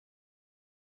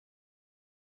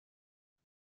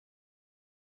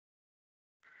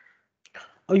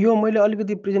यो मैले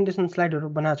अलिकति प्रेजेन्टेसन स्लाइडहरू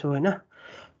बनाएको छु होइन,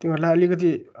 तिमीहरूलाई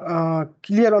अलिकति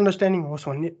क्लियर अन्डरस्ट्यान्डिङ होस्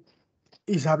भन्ने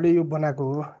हिसाबले यो बनाएको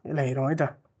हो। यसलाई हेरौँ है त।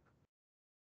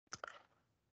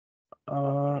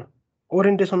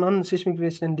 Orientation on seismic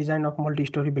resistant design of multi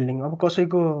storey building. अब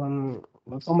कसैको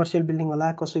कमर्सियल बिल्डिङ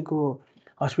होला, कसैको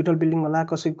हस्पिटल बिल्डिङ होला,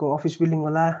 कसैको अफिस बिल्डिङ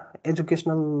होला,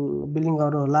 एजुकेसनल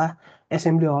बिल्डिङहरू होला,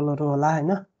 एसेम्ब्ली हलहरू होला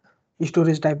होइन,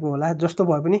 स्टोरेज टाइपको होला, जस्तो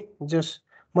भए पनि जस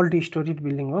मल्टी स्टोरी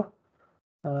बिल्डिङ हो।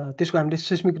 त्यसको हामीले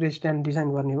सिस्मिक रेजिस्टेन्ट डिजाइन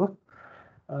गर्ने हो।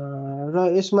 र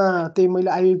यसमा त्यही मैले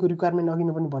आइएको रिक्वायरमेन्ट अघि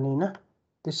नै पनि भने होइन,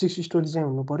 त्यो 6 स्टोरी चाहिँ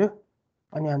हुनु पऱ्यो।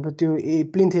 अनि हाम्रो त्यो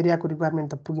प्लिन्थ एरियाको रिक्वायरमेन्ट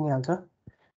त पुगिनै हाल्छ,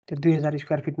 त्यो 2000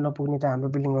 स्क्वायर फिट नपुग्ने त हाम्रो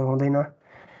बिल्डिङहरू हुँदैन।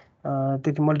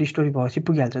 त्यति मल्टी स्टोरी भएपछि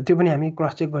पुगिहाल्छ, त्यो पनि हामी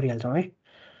क्रस चेक गरिहाल्छौँ है।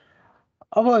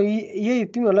 अब यही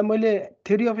तिमीहरूलाई मैले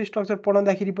थ्योरी अफ स्ट्रक्चर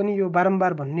पढाउँदाखेरि पनि यो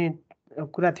बारम्बार भन्ने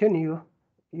कुरा थियो नि,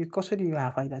 यो कसरी यो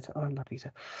हाफ आइरहेछ। ल ठिक छ।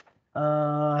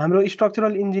 हाम्रो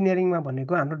स्ट्रक्चरल इन्जिनियरिङमा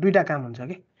भनेको हाम्रो दुईवटा काम हुन्छ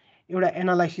कि, एउटा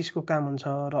एनालाइसिसको काम हुन्छ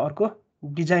र अर्को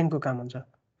डिजाइनको काम हुन्छ।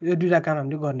 यो दुईवटा काम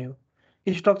हामीले गर्ने हो।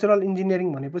 स्ट्रक्चरल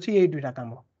इन्जिनियरिङ भनेपछि यही दुईवटा काम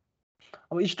हो।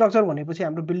 अब स्ट्रक्चर भनेपछि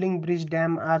हाम्रो building, bridge,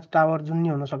 dam, arch, tower जुन नि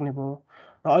हुन सक्ने भयो।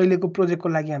 र अहिलेको प्रोजेक्टको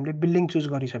लागि हामीले बिल्डिङ चुज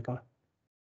गरिसक्यौँ,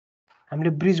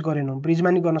 हामीले ब्रिज गरेनौँ, ब्रिजमा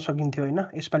नि गर्न सकिन्थ्यो होइन,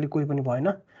 यसपालि कोही पनि भएन।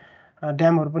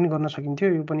 ड्यामहरू पनि गर्न सकिन्थ्यो,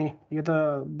 यो त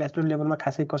ब्याचलर लेभलमा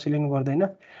खासै कसैले पनि गर्दैन।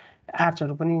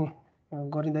 आर्चहरू पनि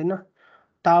गरिँदैन,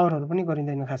 टावरहरू पनि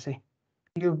गरिँदैन खासै।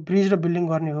 यो ब्रिज र बिल्डिङ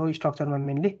गर्ने हो स्ट्रक्चरमा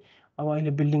मेनली। अब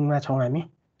अहिले बिल्डिङमा छौँ हामी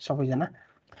सबैजना।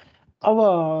 अब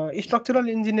स्ट्रक्चरल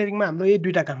इन्जिनियरिङमा हाम्रो यही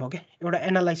दुईवटा काम हो क्या, एउटा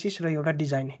एनालाइसिस र एउटा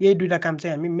डिजाइन। यही दुईवटा काम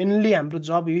चाहिँ हामी मेनली हाम्रो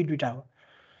जब यही दुईवटा हो।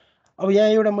 अब यहाँ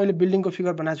एउटा मैले बिल्डिङको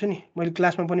फिगर बनाएको छु नि, मैले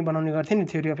क्लासमा पनि बनाउने गर्थेँ नि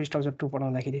थ्योरी अफ स्ट्रक्चर 2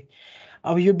 पढाउँदाखेरि।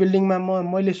 अब यो बिल्डिङमा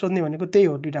मैले सोध्ने भनेको त्यही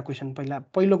हो, दुईवटा क्वेसन।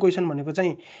 पहिलो क्वेसन भनेको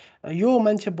चाहिँ यो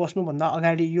मान्छे बस्नुभन्दा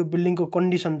अगाडि यो बिल्डिङको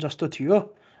कन्डिसन जस्तो थियो,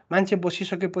 मान्छे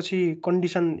बसिसकेपछि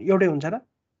कन्डिसन एउटै हुन्छ र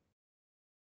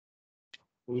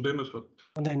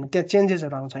हुँदैन? त्यहाँ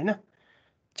चेन्जेसहरू आउँछ होइन,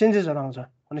 चेन्जेसहरू आउँछ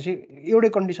भनेपछि एउटै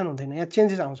कन्डिसन हुँदैन, यहाँ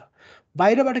चेन्जेस आउँछ।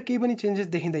 बाहिरबाट केही पनि चेन्जेस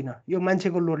देखिँदैन यो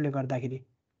मान्छेको लोडले गर्दाखेरि।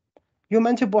 यो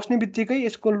मान्छे बस्ने बित्तिकै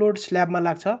यसको लोड स्ल्याबमा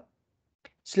लाग्छ,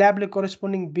 स्ल्याबले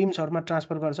करेस्पोन्डिङ बिम्सहरूमा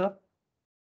ट्रान्सफर गर्छ,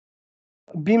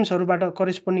 बिम्सहरूबाट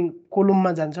करेस्पोन्डिङ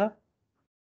कोलुममा जान्छ,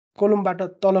 कोलुमबाट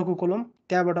तलको कोलुम,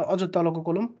 त्यहाँबाट अझ तलको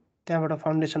कोलुम, त्यहाँबाट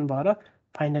फाउन्डेसन भएर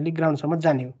फाइनली ग्राउन्डसम्म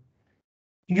जाने हो।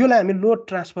 योलाई हामी लोड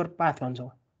ट्रान्सफर पाथ भन्छौँ।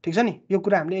 ठिक छ नि, यो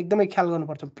कुरा हामीले एकदमै ख्याल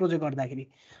गर्नुपर्छ प्रोजेक्ट गर्दाखेरि।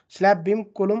 स्ल्याब, बिम,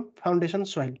 कोलुम, फाउन्डेसन,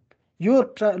 सोइल, यो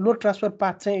लोड ट्रान्सफर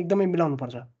पाथ चाहिँ एकदमै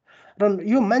मिलाउनुपर्छ। र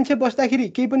यो मान्छे बस्दाखेरि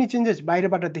केही पनि चेन्जेस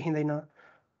बाहिरबाट देखिँदैन।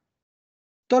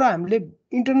 तर हामीले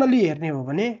इन्टरनली हेर्ने हो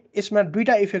भने यसमा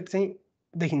दुईवटा इफेक्ट चाहिँ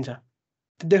देखिन्छ,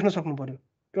 त्यो देख्न सक्नु पर्यो।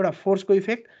 एउटा फोर्सको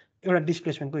इफेक्ट, एउटा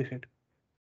डिस्प्लेसमेन्टको इफेक्ट।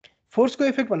 फोर्सको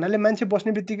इफेक्ट भन्नाले मान्छे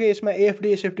बस्ने बित्तिकै यसमा एएफडी,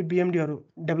 एसएफडी, बिएमडीहरू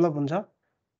डेभलप हुन्छ।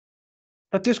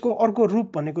 र त्यसको अर्को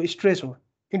रूप भनेको स्ट्रेस हो,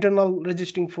 internal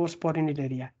resisting force per unit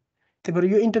area. त्यही भएर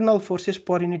यो internal forces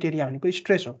per unit area भनेको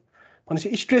स्ट्रेस हो।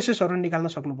 भनेपछि स्ट्रेसेसहरू निकाल्न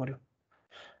सक्नु पर्यो,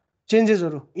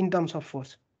 चेन्जेसहरू इन टर्म्स अफ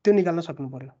फोर्स त्यो निकाल्न सक्नु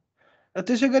पर्यो। र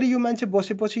त्यसै गरी यो मान्छे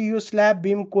बसेपछि यो स्ल्याब,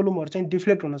 बिम, कोलुमहरू चाहिँ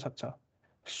डिफ्लेक्ट हुनसक्छ,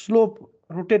 स्लोप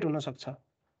रोटेट हुनसक्छ,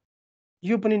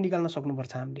 यो पनि निकाल्न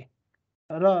सक्नुपर्छ हामीले।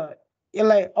 र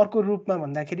यसलाई अर्को रूपमा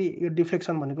भन्दाखेरि यो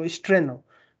डिफ्लेक्सन भनेको स्ट्रेन हो।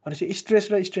 भनेपछि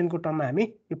स्ट्रेस र स्ट्रेनको टर्ममा हामी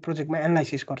यो प्रोजेक्टमा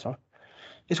एनालाइसिस गर्छौँ।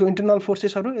 यसको इन्टरनल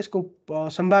फोर्सेसहरू, यसको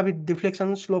सम्भावित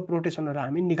डिफ्लेक्सन, स्लोप, रोटेसनहरू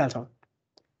हामी निकाल्छौँ।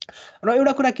 र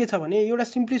एउटा कुरा के छ भने एउटा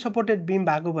सिम्पली सपोर्टेड बिम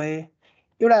भएको भए,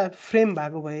 एउटा फ्रेम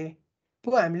भएको भए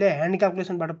पो हामीले ह्यान्ड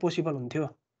क्यालकुलेसनबाट पोसिबल हुन्थ्यो।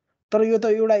 तर यो त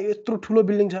एउटा यत्रो ठुलो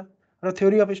बिल्डिङ छ र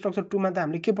थ्योरी अफ स्ट्रक्चर 2 मा त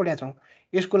हामीले के पढाएको छौँ,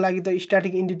 यसको लागि त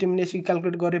स्ट्याटिक इन्डिटर्मिनेसी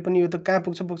क्यालकुलेट गरे पनि यो त कहाँ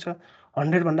पुग्छ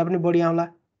 100 भन्दा पनि बढी आउला,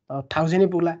 1000 नै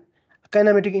पुग्ला।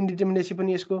 काइनेमेटिक इन्डिटर्मिनेसी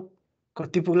पनि यसको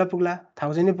कति पुग्ला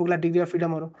 1000 नै पुग्ला डिग्री अफ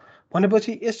फ्रिडमहरू।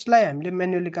 भनेपछि यसलाई हामीले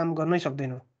म्यानुअली काम गर्नै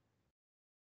सक्दैनौँ।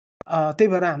 त्यही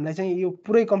भएर हामीलाई चाहिँ यो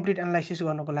पुरै कम्प्लिट एनालाइसिस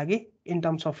गर्नको लागि इन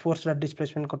टर्म्स अफ फोर्स र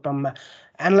डिस्प्लेसमेन्टको टर्ममा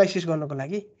एनालाइसिस गर्नको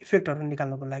लागि, इफेक्टहरू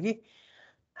निकाल्नको लागि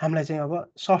हामीलाई चाहिँ अब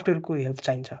सफ्टवेयरको हेल्प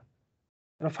चाहिन्छ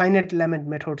र फाइनाइट एलिमेन्ट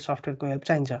मेथड सफ्टवेयरको हेल्प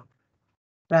चाहिन्छ।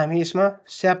 र हामी यसमा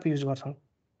स्याप युज गर्छौँ।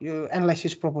 यो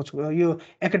एनालाइसिस पर्पजको, यो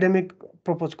एकाडेमिक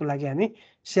पर्पजको लागि हामी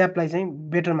स्यापलाई चाहिँ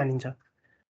बेटर मानिन्छ।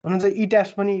 हुन त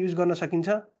इट्याप्स पनि युज गर्न सकिन्छ,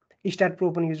 स्ट्याट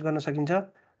प्रो पनि युज गर्न सकिन्छ।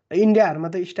 इन्डियाहरूमा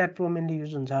त स्ट्याट प्रो मेनली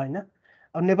युज हुन्छ होइन।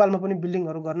 अब नेपालमा पनि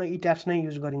बिल्डिङहरू गर्न इट्याप्स नै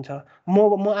युज गरिन्छ।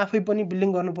 म आफै पनि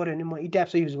बिल्डिङ गर्नु पऱ्यो भने म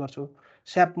इट्याप्सै युज गर्छु,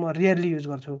 स्याप म रेयरली युज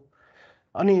गर्छु।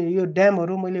 अनि यो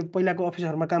ड्यामहरू मैले पहिलाको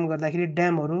अफिसहरूमा काम गर्दाखेरि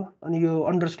ड्यामहरू, अनि यो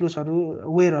अन्डरस्लुसहरू,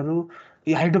 वेयरहरू,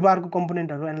 यो हाइड्रो पावरको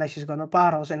कम्पोनेन्टहरू एनालाइसिस गर्न,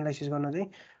 पावर हाउस एनालाइसिस गर्न चाहिँ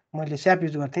मैले स्याप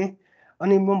युज गर्थेँ।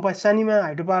 अनि म सानीमा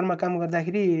हाइड्रो पावरमा काम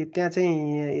गर्दाखेरि त्यहाँ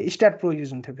चाहिँ स्ट्याट प्रो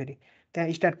युज हुन्थ्यो फेरि।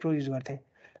 त्यहाँ स्टार्ट प्रो युज गर्थेँ।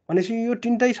 भनेपछि यो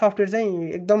तिनटै सफ्टवेयर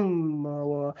चाहिँ एकदम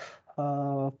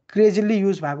क्रेजिली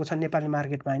युज भएको छ नेपाली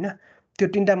मार्केटमा होइन। त्यो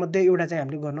तिनवटा मध्ये एउटा चाहिँ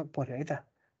हामीले गर्नु पर्यो है त।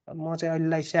 म चाहिँ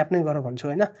अहिलेलाई स्याप नै गर भन्छु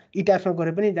होइन। इट्याप्समा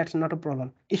गरे पनि that's not a problem.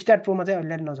 Start प्रोमा चाहिँ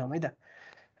अहिले नजाउँ है त।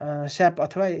 स्याप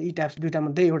अथवा इट्याप्स दुइटा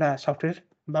मध्ये एउटा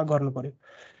सफ्टवेयरमा गर्नु पर्यो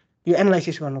यो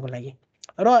एनालाइसिस गर्नुको लागि।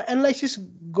 र एनालाइसिस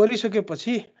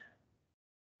गरिसकेपछि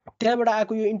त्यहाँबाट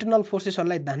आएको यो इन्टरनल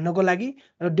फोर्सेसहरूलाई धान्नको लागि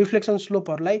र डिफ्लेक्सन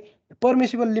स्लोपहरूलाई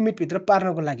पर्मिसिबल लिमिटभित्र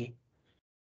पार्नको लागि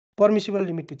पर्मिसिबल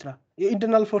लिमिटभित्र यो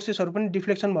इन्टरनल फोर्सेसहरू पनि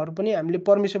डिफ्लेक्सनहरू पनि हामीले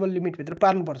पर्मिसिबल लिमिटभित्र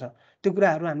पार्नुपर्छ। त्यो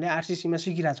कुराहरू हामीले आरसिसीमा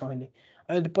सिकिरहेछौँ अहिले।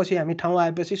 अहिले पछि हामी ठाउँ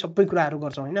आएपछि सबै कुराहरू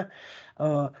गर्छौँ होइन।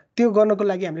 त्यो गर्नको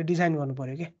लागि हामीले डिजाइन गर्नु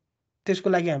पर्यो कि। त्यसको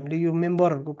लागि हामीले यो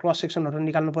मेम्बरहरूको क्रस सेक्सनहरू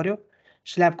निकाल्नु पर्यो।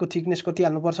 स्ल्याबको थिकनेस कति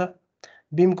हाल्नुपर्छ,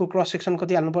 बिमको क्रस सेक्सन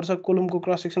कति हाल्नुपर्छ, कोलमको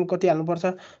क्रस सेक्सन कति हाल्नुपर्छ,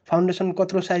 फाउन्डेसन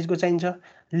कत्रो साइजको चाहिन्छ,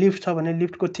 लिफ्ट छ भने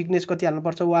लिफ्टको थिकनेस कति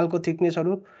हाल्नुपर्छ, वालको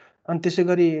थिकनेसहरू, अनि त्यसै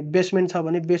गरी बेसमेन्ट छ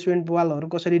भने बेसमेन्ट वालहरू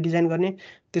कसरी डिजाइन गर्ने,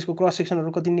 त्यसको क्रस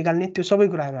सेक्सनहरू कति निकाल्ने, त्यो सबै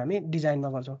कुराहरू हामी डिजाइनमा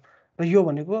गर्छौँ। र यो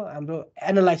भनेको हाम्रो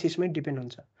एनालाइसिसमै डिपेन्ड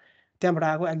हुन्छ। त्यहाँबाट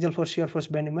आएको axle force, share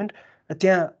force, bending moment र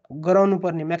त्यहाँ गराउनु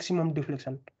पर्ने म्याक्सिमम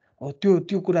डिफ्लेक्सन हो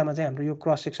त्यो कुरामा चाहिँ हाम्रो यो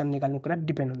क्रस सेक्सन निकाल्ने कुरा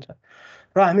डिपेन्ड हुन्छ।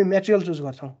 र हामी मेटेरियल चुज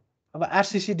गर्छौँ। अब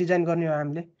आरसिसी डिजाइन गर्ने हो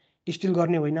हामीले, स्टिल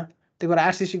गर्ने होइन। त्यही भएर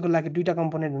आरसिसीको लागि दुईवटा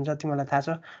कम्पोनेन्ट हुन्छ, तिमीलाई थाहा छ,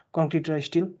 कङ्क्रिट र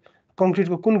स्टिल।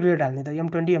 कङ्क्रिटको कुन ग्रेड हाल्ने त,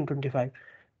 M20 M25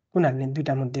 कुन हाल्ने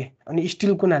दुईवटा मध्ये, अनि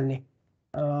स्टिल कुन हाल्ने,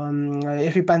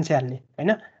 FE 500 हाल्ने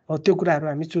होइन। हो त्यो कुराहरू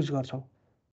हामी चुज गर्छौँ।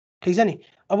 ठिक छ नि।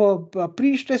 अब प्रि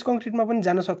स्ट्रेस कङ्क्रिटमा पनि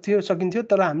जान सकिन्थ्यो,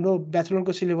 तर हाम्रो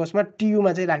ब्याचलरको सिलेबसमा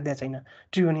TU-मा चाहिँ राखिदिएको छैन।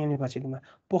 त्रिभुवन युनिभर्सिटीमा,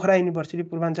 पोखरा युनिभर्सिटी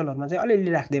पूर्वाञ्चलहरूमा चाहिँ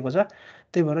अलिअलि राखिदिएको छ।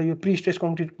 त्यही भएर यो प्रि स्ट्रेस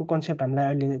कङ्क्रिटको कन्सेप्ट हामीलाई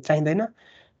अहिले चाहिँदैन।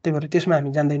 त्यही भएर त्यसमा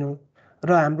हामी जान्दैनौँ।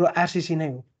 र हाम्रो आरसिसी नै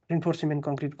हो, रिन्फोर्समेन्ट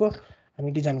कङ्क्रिटको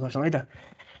हामी डिजाइन गर्छौँ है त।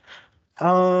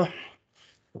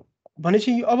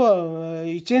 भनेपछि अब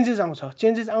चेन्जेस आउँछ।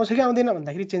 चेन्जेस आउँछ कि आउँदैन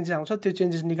भन्दाखेरि चेन्जेस आउँछ। त्यो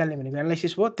चेन्जेस निकाल्ने भनेको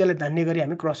एनालाइसिस हो। त्यसलाई धान्ने गरी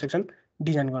हामी क्रस सेक्सन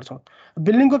डिजाइन गर्छौँ।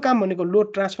 बिल्डिङको काम भनेको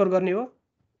लोड ट्रान्सफर गर्ने हो,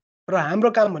 र हाम्रो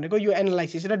काम भनेको यो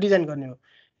एनालाइसिस र डिजाइन गर्ने हो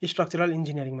स्ट्रक्चरल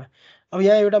इन्जिनियरिङमा। अब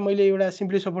यहाँ मैले एउटा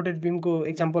सिम्पली सपोर्टेड बिमको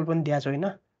एक्जाम्पल पनि दिएको छु होइन।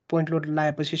 पोइन्ट लोड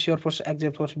लगाएपछि share force,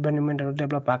 एक्जेल force, bending मोमेन्टहरू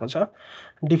develop भएको छ,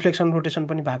 डिफ्लेक्सन रोटेसन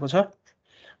पनि भएको छ।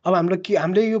 अब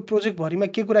हामीले यो प्रोजेक्टभरिमा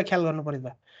के कुरा ख्याल गर्नु पर्यो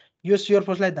त, यो सियर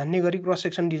फोर्सलाई धान्ने गरी क्रस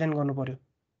सेक्सन डिजाइन गर्नु पर्यो,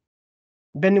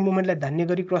 बेन्डिङ मोमेन्टलाई धान्ने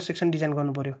गरी क्रस सेक्सन डिजाइन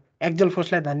गर्नु पर्यो, एक्जेल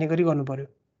फोर्सलाई धान्ने गरी गर्नु पर्यो,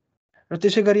 र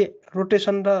त्यसै गरी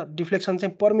रोटेसन र डिफ्लेक्सन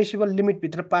चाहिँ पर्मिसिबल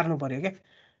लिमिटभित्र पार्नु पर्यो क्या।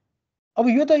 अब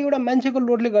यो त एउटा मान्छेको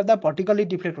लोडले गर्दा भर्टिकली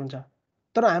डिफ्लेक्ट हुन्छ,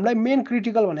 तर हामीलाई मेन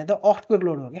क्रिटिकल भने त अर्थक्वेक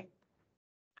लोड हो क्या।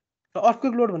 र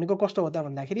अर्थक्वेक लोड भनेको कस्तो हो त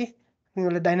भन्दाखेरि,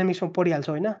 तिमीहरूले डाइनामिक्समा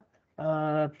पढिहाल्छौ होइन,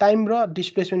 टाइम र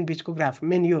डिस्प्लेसमेन्ट बिचको ग्राफ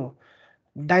मेन यो हो।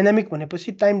 डाइनामिक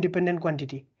भनेपछि टाइम डिपेन्डेन्ट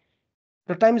क्वान्टिटी,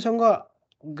 र टाइमसँग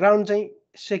ग्राउन्ड चाहिँ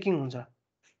सेकिङ हुन्छ।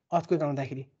 अर्थक्वेक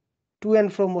आउँदाखेरि टु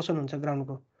एन्ड फ्रो मोसन हुन्छ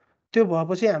ग्राउन्डको। त्यो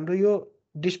भएपछि हाम्रो यो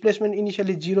डिस्प्लेसमेन्ट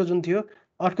इनिसियली 0 जुन थियो,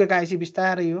 अर्थक्वेक आएपछि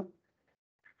बिस्तारै यो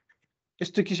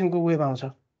यस्तो किसिमको वेभ आउँछ।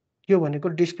 यो भनेको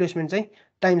डिस्प्लेसमेन्ट चाहिँ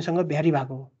टाइमसँग भ्यारी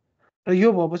भएको हो। र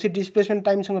यो भएपछि डिस्प्लेसमेन्ट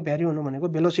टाइमसँग भ्यारी हुनु भनेको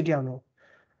भेलोसिटी आउनु हो,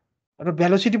 र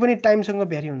भेलोसिटी पनि टाइमसँग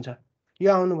भ्यारी हुन्छ।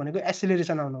 यो आउनु भनेको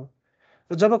एसिलेरेसन आउनु हो।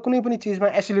 र जब कुनै पनि चिजमा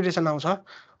एसिलेरेसन आउँछ,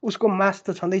 उसको मास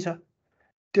त छँदैछ,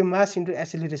 त्यो मास इन्टु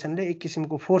एसिलेरेसनले एक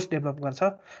किसिमको फोर्स डेभलप गर्छ।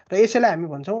 र यसैलाई हामी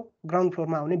भन्छौँ ग्राउन्ड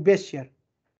फ्लोरमा आउने बेस सियर,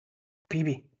 VB।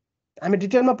 हामी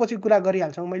डिटेलमा पछि कुरा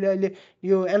गरिहाल्छौँ। मैले अहिले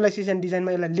यो एनालाइसिस एन्ड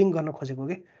डिजाइनमा यसलाई लिङ्क गर्न खोजेको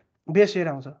कि बेस सियर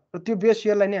आउँछ, र त्यो बेस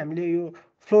सियरलाई नै हामीले यो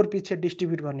फ्लोर पिच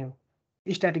डिस्ट्रिब्युट गर्ने हो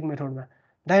स्ट्याटिक मेथडमा।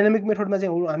 डाइनामिक मेथडमा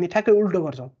चाहिँ हामी ठ्याक्कै उल्टो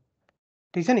गर्छौँ।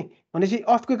 ठिक छ नि। भनेपछि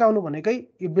अर्थक्वेक आउनु भनेकै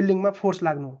यो बिल्डिङमा फोर्स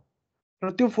लाग्नु हो,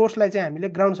 र त्यो फोर्सलाई चाहिँ हामीले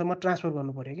ग्राउन्डसम्म ट्रान्सफर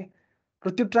गर्नु पर्यो कि। र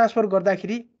त्यो ट्रान्सफर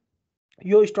गर्दाखेरि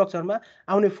यो स्ट्रक्चरमा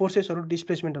आउने फोर्सेसहरू,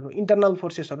 डिस्प्लेसमेन्टहरू, इन्टरनल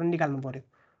फोर्सेसहरू निकाल्नु पर्यो,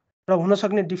 र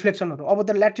हुनसक्ने डिफ्लेक्सनहरू। अब त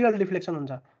ल्याटरल डिफ्लेक्सन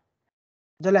हुन्छ,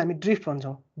 जसलाई हामी ड्रिफ्ट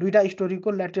भन्छौँ। दुईवटा स्टोरीको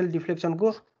ल्याटरल डिफ्लेक्सनको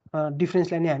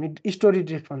डिफ्रेन्सलाई नै हामी स्टोरी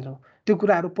ड्रिफ्ट भन्छौँ। त्यो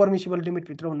कुराहरू पर्मिसिबल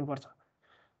लिमिटभित्र हुनुपर्छ,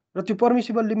 र त्यो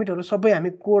पर्मिसिबल लिमिटहरू सबै हामी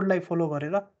कोडलाई फलो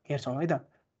गरेर हेर्छौँ है त।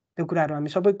 त्यो कुराहरू हामी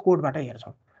सबै कोडबाट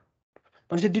हेर्छौँ।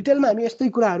 भनेपछि डिटेलमा हामी यस्तै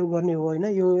कुराहरू गर्ने हो होइन।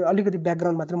 यो अलिकति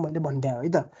ब्याकग्राउन्ड मात्र मैले भनिदिएँ है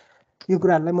त। यो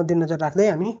कुराहरूलाई मध्यनजर राख्दै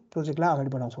हामी प्रोजेक्टलाई अगाडि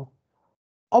बढाउँछौँ।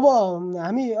 अब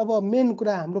हामी मेन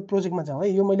कुरा हाम्रो प्रोजेक्टमा जाउँ है।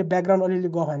 यो मैले ब्याकग्राउन्ड अलिअलि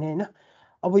गफ भने होइन।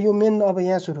 अब यो मेन अब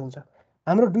यहाँ सुरु हुन्छ।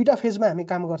 हाम्रो दुईवटा फेजमा हामी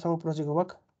काम गर्छौँ प्रोजेक्ट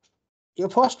वर्क। यो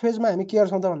फर्स्ट फेजमा हामी के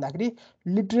गर्छौँ त भन्दाखेरि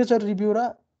लिटरेचर रिभ्यू र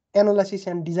एनालाइसिस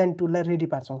एन्ड डिजाइन टुललाई रेडी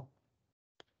पार्छौँ।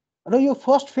 र यो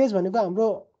फर्स्ट फेज भनेको हाम्रो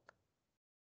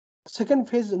सेकेन्ड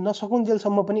फेज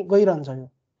नसकुन्जेलसम्म पनि गइरहन्छ। यो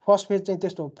फर्स्ट फेज चाहिँ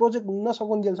त्यस्तो हो, प्रोजेक्ट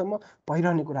नसकुन्जेलसम्म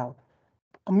भइरहने कुरा हो।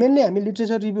 मेनली हामी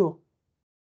लिटरेचर रिभ्यू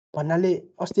भन्नाले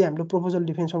अस्ति हाम्रो प्रपोजल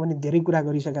डिफेन्समा पनि धेरै कुरा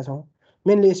गरिसकेका छौँ।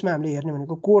 मेनली यसमा हामीले हेर्ने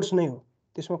भनेको कोड्स नै हो,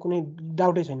 त्यसमा कुनै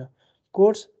डाउटै छैन।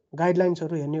 कोड्स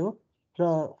गाइडलाइन्सहरू हेर्ने हो र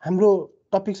हाम्रो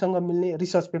टपिकसँग मिल्ने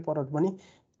रिसर्च पेपरहरू पनि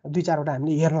 2-4वटा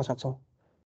हामीले हेर्न सक्छौँ,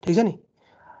 ठिक छ नि।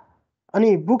 अनि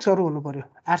बुक्सहरू हुनु पर्यो,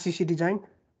 आरसिसी डिजाइन,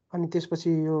 अनि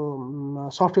त्यसपछि यो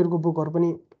सफ्टवेयरको बुकहरू पनि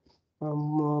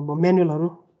म्यानुअलहरू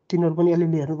तिनीहरू पनि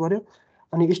अलिअलि हेर्नु पर्यो।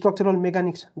 अनि स्ट्रक्चरल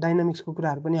मेकानिक्स डाइनामिक्सको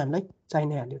कुराहरू पनि हामीलाई चाहिइ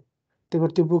नै हाल्यो। त्यही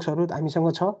भएर त्यो बुक्सहरू हामीसँग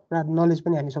छ र नलेज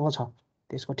पनि हामीसँग छ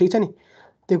त्यसको, ठिक छ नि।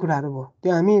 त्यो कुराहरू भयो,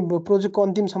 त्यो हामी प्रोजेक्टको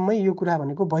अन्तिमसम्मै यो कुरा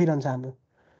भनेको भइरहन्छ हाम्रो।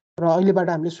 र अहिलेबाट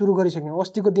हामीले सुरु गरिसक्यौँ,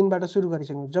 अस्तिको दिनबाट सुरु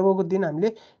गरिसक्यौँ। जबको दिन हामीले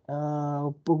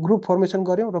ग्रुप फर्मेसन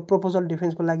गऱ्यौँ र प्रपोजल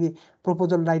डिफेन्सको लागि,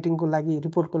 प्रपोजल राइटिङको लागि,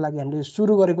 रिपोर्टको लागि हामीले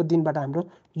सुरु गरेको दिनबाट हाम्रो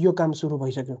यो काम सुरु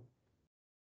भइसक्यो।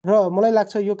 र मलाई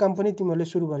लाग्छ यो काम पनि तिमीहरूले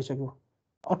सुरु गरिसक्यौ।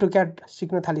 अटोक्याड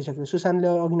सिक्न थालिसक्यो। सुशान्तले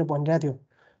अघि नै भनिरहेको थियो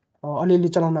अलिअलि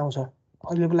चलाउन आउँछ,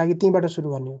 अहिलेको लागि त्यहीँबाट सुरु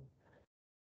गर्ने हो।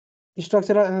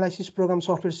 स्ट्रक्चरल एनालाइसिस प्रोग्राम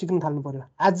सफ्टवेयर सिक्न थाल्नु पर्यो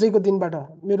आजैको दिनबाट।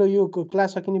 मेरो यो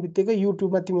क्लास सकिने बित्तिकै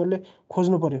युट्युबमा तिमीहरूले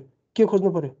खोज्नु पर्यो। के खोज्नु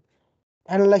पर्यो?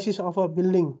 Analysis of a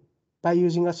building by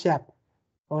using a स्याप।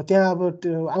 त्यहाँ अब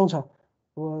आउँछ,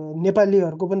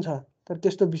 नेपालीहरूको पनि छ, तर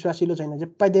त्यस्तो विश्वासिलो छैन, जे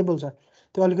पाइदै बोल्छ।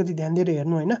 त्यो अलिकति ध्यान दिएर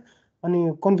हेर्नु होइन। अनि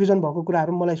कन्फ्युजन भएको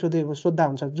कुराहरू मलाई सोद्धा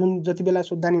हुन्छ, जुन जति बेला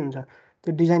सोद्धा नि हुन्छ।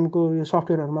 त्यो डिजाइनको यो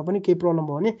सफ्टवेयरहरूमा पनि केही प्रब्लम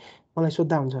भयो भने मलाई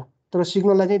सोद्धा हुन्छ। तर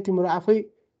सिक्नलाई चाहिँ तिम्रो आफै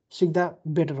सिक्दा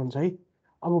बेटर हुन्छ है।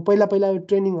 अब पहिला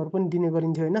ट्रेनिङहरू पनि दिने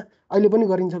गरिन्थ्यो होइन, अहिले पनि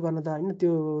गरिन्छ गर्न त होइन,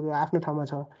 त्यो आफ्नो ठाउँमा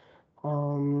छ।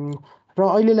 र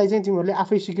अहिलेलाई चाहिँ तिमीहरूले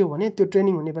आफै सिक्यौ भने त्यो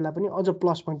ट्रेनिङ हुने बेला पनि अझ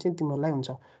प्लस पोइन्ट चाहिँ तिमीहरूलाई हुन्छ,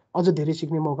 अझ धेरै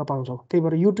सिक्ने मौका पाउँछौ। त्यही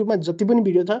भएर युट्युबमा जति पनि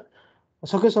भिडियो छ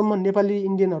सकेसम्म नेपाली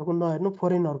इन्डियनहरूको नहेर्नु,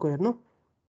 फोरेनहरूको हेर्नु।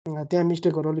 त्यहाँ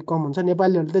मिस्टेकहरू अलिक कम हुन्छ।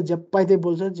 नेपालीहरूले त जे पाइदै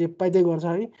बोल्छ, जे पाइदै गर्छ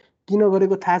है, किन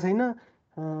गरेको थाहा छैन।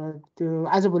 त्यो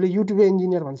आजभोलि युट्युबे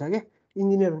इन्जिनियर भन्छ क्या,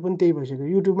 इन्जिनियरहरू पनि त्यही भइसक्यो।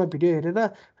 युट्युबमा भिडियो हेरेर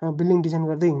बिल्डिङ डिजाइन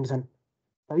गर्दै हिँड्छन्।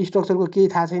 स्ट्रक्चरको केही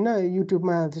थाहा छैन,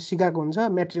 युट्युबमा सिकाएको हुन्छ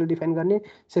मेटेरियल डिफाइन गर्ने,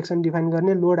 सेक्सन डिफाइन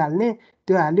गर्ने, लोड हाल्ने,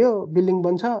 त्यो हाल्यो बिल्डिङ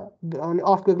बन्छ। अनि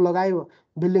अर्थक्वेक लगायो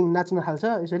बिल्डिङ नाच्न थाल्छ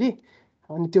यसरी,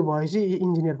 अनि त्यो भएपछि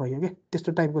इन्जिनियर भयो क्या,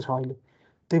 त्यस्तो टाइपको छ अहिले।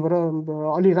 त्यही भएर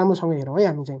अलि राम्रोसँग हेरौँ है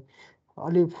हामी चाहिँ।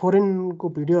 अलि फोरेनको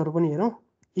भिडियोहरू पनि हेरौँ,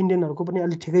 इन्डियनहरूको पनि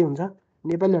अलिक ठिकै हुन्छ,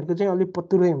 नेपालीहरूको चाहिँ अलिक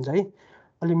पत्रुरै हुन्छ है।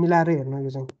 अलि मिलाएर हेर्नु यो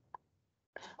चाहिँ।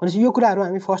 भनेपछि यो कुराहरू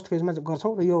हामी फर्स्ट फेजमा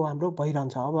गर्छौँ र यो हाम्रो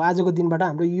भइरहन्छ। अब आजको दिनबाट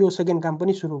हाम्रो यो सेकेन्ड काम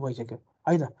पनि सुरु भइसक्यो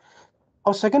है त।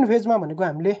 अब सेकेन्ड फेजमा भनेको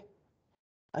हामीले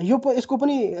यसको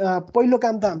पनि पहिलो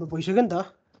काम त हाम्रो भइसक्यो नि त।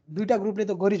 2टा ग्रुपले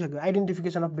त गरिसक्यो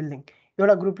आइडेन्टिफिकेसन अफ बिल्डिङ।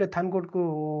 एउटा ग्रुपले थानकोटको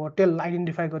होटेल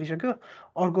आइडेन्टिफाई गरिसक्यो,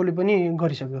 अर्कोले पनि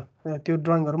गरिसक्यो। त्यो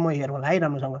ड्रइङहरू म हेरौँ होला है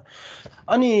राम्रोसँग।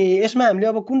 अनि यसमा हामीले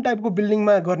अब कुन टाइपको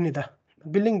बिल्डिङमा गर्ने त?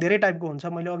 बिल्डिङ धेरै टाइपको हुन्छ,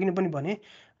 मैले अघि नै पनि भने।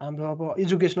 हाम्रो अब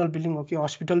एजुकेसनल बिल्डिङ हो कि,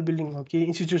 हस्पिटल बिल्डिङ हो कि,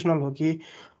 इन्स्टिट्युसनल हो कि,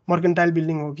 मर्केन्टाइल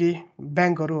बिल्डिङ हो कि,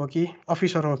 ब्याङ्कहरू हो कि,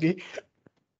 अफिसहरू हो कि,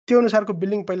 त्यो अनुसारको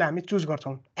बिल्डिङ पहिला हामी चुज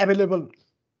गर्छौँ। एभाइलेबल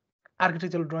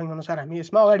आर्किटेक्चरल ड्रइङ अनुसार हामी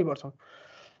यसमा अगाडि बढ्छौँ।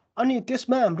 अनि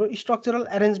त्यसमा हाम्रो स्ट्रक्चरल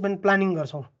एरेन्जमेन्ट प्लानिङ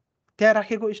गर्छौँ। त्यहाँ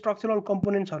राखेको स्ट्रक्चरल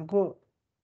कम्पोनेन्ट्सहरूको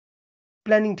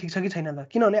प्लानिङ ठिक छ कि छैन त?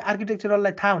 किनभने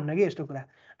आर्किटेक्चरललाई थाहा हुन्न कि यस्तो कुरा।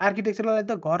 आर्किटेक्चरललाई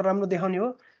त घर राम्रो देखाउने हो,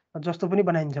 जस्तो पनि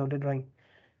बनाइन्छ उसले ड्रइङ।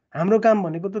 हाम्रो काम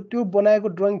भनेको त त्यो बनाएको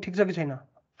ड्रइङ ठिक छ कि छैन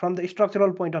from the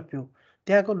structural point of view.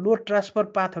 त्यहाँको लोड ट्रान्सफर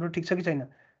पाथहरू ठिक छ कि छैन,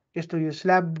 यस्तो यो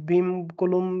स्ल्याब बिम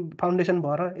कोलम फाउन्डेसन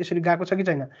भएर यसरी गएको छ कि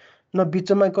छैन, न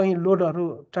बिचमा कहीँ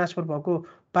लोडहरू ट्रान्सफर भएको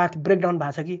पाथ ब्रेकडाउन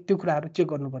भएको छ कि, त्यो कुराहरू चेक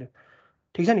गर्नु पर्यो,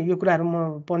 ठिक छ नि। यो कुराहरू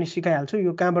म पनि सिकाइहाल्छु।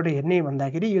 यो कहाँबाट हेर्ने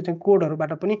भन्दाखेरि यो चाहिँ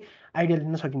कोडहरूबाट पनि आइडिया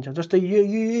लिन सकिन्छ। जस्तै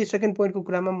यो सेकेन्ड पोइन्टको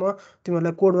कुरामा म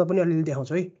तिमीहरूलाई कोडमा पनि अलिअलि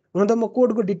देखाउँछु है। हुन त म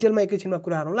कोडको डिटेलमा एकैछिनमा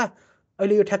कुरा गरौँला।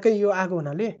 अहिले यो ठ्याक्कै यो आएको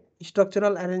हुनाले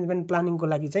स्ट्रक्चरल एरेन्जमेन्ट प्लानिङको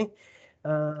लागि चाहिँ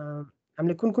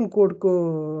हामीले कुन कुन कोडको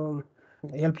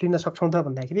हेल्प लिन सक्छौँ त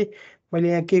भन्दाखेरि मैले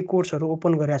यहाँ केही कोड्सहरू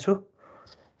ओपन गरेको छु।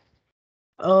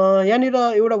 यहाँनिर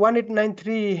एउटा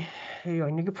 1893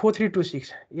 होइन कि 4326,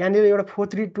 यहाँनिर एउटा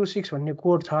 4326 भन्ने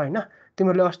कोड छ होइन।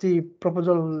 तिमीहरूले अस्ति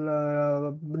प्रपोजल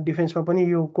डिफेन्समा पनि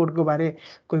यो कोडको बारे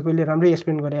कोहीले राम्रै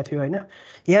एक्सप्लेन गरेको थियो होइन।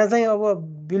 यहाँ चाहिँ अब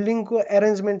बिल्डिङको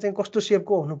एरेन्जमेन्ट चाहिँ कस्तो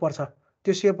सेपको हुनुपर्छ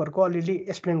त्यो सेपहरूको अलिअलि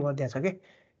एक्सप्लेन गरिदिएको छ कि।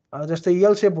 जस्तै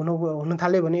यल सेप हुन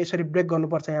थाल्यो भने यसरी ब्रेक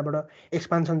गर्नुपर्छ यहाँबाट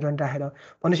एक्सपान्सन जोइन्ट राखेर।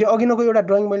 भनेपछि अघिनको एउटा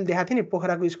ड्रइङ मैले देखाएको थिएँ नि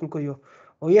पोखराको स्कुलको, यो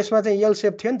हो। यसमा चाहिँ यल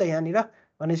सेप थियो नि त यहाँनिर।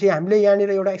 भनेपछि हामीले यहाँनिर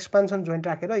एउटा एक्सपान्सन जोइन्ट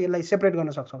राखेर यसलाई सेपरेट गर्न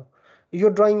सक्छौँ। यो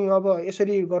ड्रइङ अब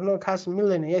यसरी गर्न खास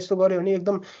मिल्दैन। यस्तो गऱ्यो भने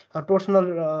एकदम टोर्सनल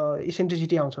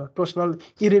इसेन्ट्रिसिटी आउँछ, टोर्सनल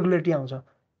इरेगुलरिटी आउँछ।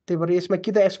 त्यही भएर यसमा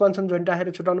कि त एक्सपान्सन जोइन्ट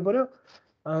राखेर छुटाउनु पर्यो,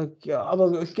 अब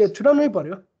के छुटाउनै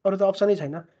पर्यो, अरू त अप्सनै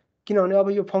छैन। किनभने अब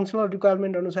यो फङ्सनल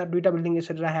रिक्वायरमेन्ट अनुसार 2टा बिल्डिङ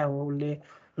यसरी राखेको हो उसले,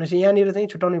 भनेपछि यहाँनिर चाहिँ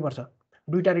छुटाउनै पर्छ।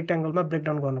 2टा रेक्ट्याङ्गलमा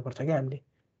ब्रेकडाउन गर्नुपर्छ क्या हामीले,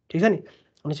 ठिक छ नि।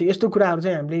 भनेपछि यस्तो कुराहरू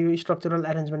चाहिँ हामीले यो स्ट्रक्चरल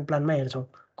एरेन्जमेन्ट प्लानमा हेर्छौँ।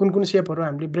 कुन कुन सेपहरू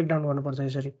हामीले ब्रेकडाउन गर्नुपर्छ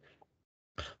यसरी।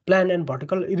 प्लान एन्ड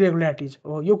भर्टिकल इरेगुल्यारिटिज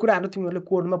हो, यो कुराहरू तिमीहरूले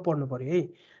कोडमा पढ्नु पऱ्यो है।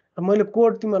 र मैले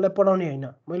कोड तिमीहरूलाई पढाउने होइन,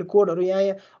 मैले कोडहरू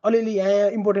यहाँ अलिअलि यहाँ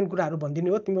इम्पोर्टेन्ट कुराहरू भनिदिने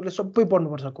हो, तिमीहरूले सबै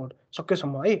पढ्नुपर्छ कोड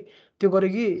सकेसम्म है। त्यो गरे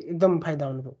कि एकदम फाइदा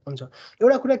हुन्छ।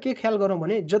 एउटा कुरा के ख्याल गरौँ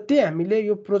भने जति हामीले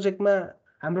यो प्रोजेक्टमा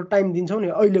हाम्रो टाइम दिन्छौँ नि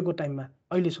अहिलेको टाइममा,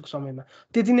 अहिलेको समयमा,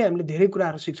 त्यति नै हामीले धेरै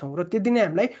कुराहरू सिक्छौँ र त्यति नै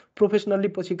हामीलाई प्रोफेसनल्ली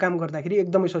पछि काम गर्दाखेरि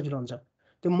एकदमै सजिलो हुन्छ।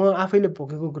 त्यो म आफैले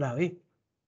भोगेको कुरा हो है,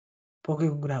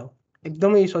 भोगेको कुरा हो,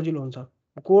 एकदमै सजिलो हुन्छ।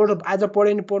 कोड आज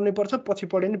पढे नि पढ्नै पर्छ, पछि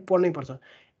पढे नि पढ्नै पर्छ।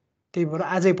 त्यही भएर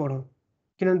आजै पढौँ,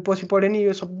 किनभने पछि पढे नि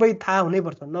यो सबै थाहा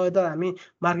हुनैपर्छ, नभए त हामी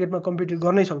मार्केटमा कम्पिट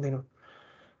गर्नै सक्दैनौँ।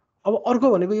 अब अर्को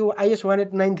भनेको यो IS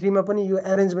 1893मा पनि यो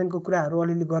एरेन्जमेन्टको कुराहरू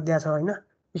अलिअलि गरिदिएको छ होइन।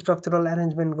 स्ट्रक्चरल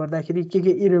एरेन्जमेन्ट गर्दाखेरि के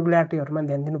इरेगुल्यारिटीहरूमा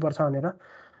ध्यान दिनुपर्छ भनेर,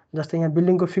 जस्तै यहाँ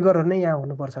बिल्डिङको फिगरहरू नै यहाँ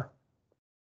हुनुपर्छ।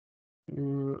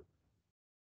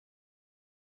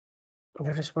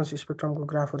 रेस्पोन्स स्पेक्ट्रमको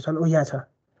ग्राफहरू छन्, यहाँ छ।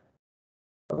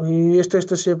 यस्तो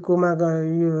यस्तो सेपकोमा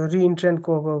यो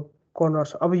रिइन्ट्रेन्टको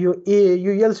कर्नर्स। अब यो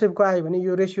एल सेपको आयो भने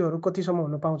यो रेसियोहरू कतिसम्म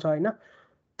हुन पाउँछ होइन,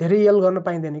 धेरै यल गर्न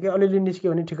पाइँदैन कि, अलिअलि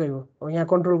निस्क्यो भने ठिकै हो। यहाँ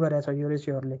कन्ट्रोल गरेको छ यो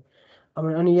रेसियोहरूले। अब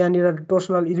अनि यहाँनिर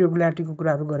टोर्सनल इरेगुल्यारिटीको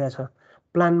कुराहरू गरेको छ,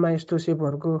 प्लानमा यस्तो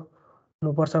सेपहरूको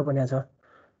हुनुपर्छ भनेको छ।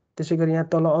 त्यसै गरी यहाँ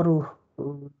तल अरू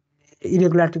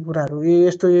इरेगुल्यारिटी कुराहरू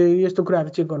यस्तो यस्तो कुराहरू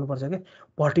चेक गर्नुपर्छ क्या।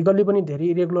 भर्टिकल्ली पनि धेरै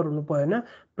इरेगुलर हुनु भएन,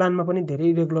 प्लानमा पनि धेरै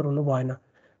इरेगुलर हुनु भएन।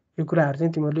 यो कुराहरू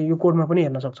चाहिँ तिमीहरूले यो कोडमा पनि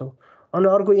हेर्न सक्छौ। अनि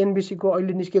अर्को एनबिसीको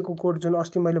अहिले निस्केको कोड जुन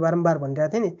अस्ति मैले बारम्बार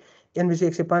भनिरहेको थिएँ नि, एनबिसी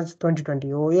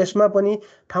 105/2020 हो। यसमा पनि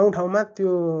ठाउँ ठाउँमा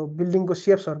त्यो बिल्डिङको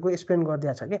सेप्सहरूको एक्सप्लेन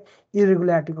गरिदिएको छ क्या,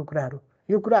 इरेगुल्यारिटीको कुराहरू।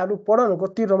 यो कुराहरू पढ न,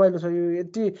 कति रमाइलो छ यो।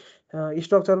 यति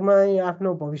स्ट्रक्चरमा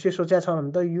आफ्नो भविष्य सोचेको छ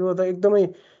भने त यो त एकदमै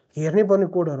हेर्नै पर्ने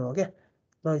कोडहरू हो क्या।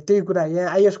 र त्यही कुरा यहाँ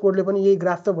आइएस कोडले पनि यही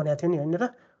ग्राफ त भनेको थियो नि होइन र,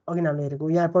 अघि हामीले हेरेको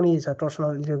यहाँ पनि छ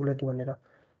टर्सनल इरेगुल्यारिटी भनेर।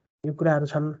 यो कुराहरू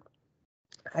छन्।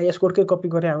 आइएस कोडकै कपी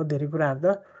गरे हो धेरै कुराहरू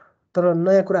त, तर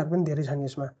नयाँ कुराहरू पनि धेरै छन्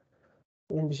यसमा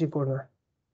एनबिसी कोडमा।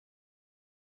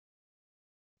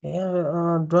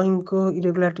 यहाँ ड्रइङको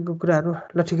इरेगुल्यारिटीको कुराहरू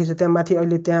ल ठिकै छ। त्यहाँ माथि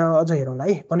अहिले त्यहाँ अझ हेरौँला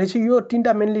है। भनेपछि यो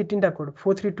मेनली तिनवटा कोड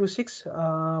 4326,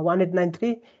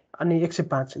 1893 अनि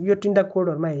 105, यो तिनवटा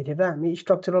कोडहरूमा हेरेर हामी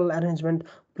स्ट्रक्चरल एरेन्जमेन्ट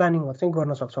प्लानिङहरू चाहिँ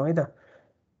गर्न सक्छौँ है त।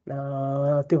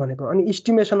 त्यो भनेको। अनि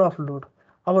इस्टिमेसन अफ लोड,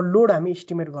 अब लोड हामी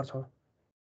इस्टिमेट गर्छौँ।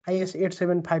 IS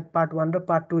 875 पार्ट 1 र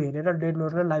पार्ट 2 हेरेर डेड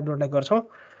लोड र लाइभ लोडलाई गर्छौँ।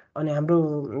 अनि हाम्रो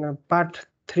पार्ट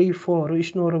 3, 4हरू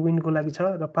स्नो र विन्डको लागि छ,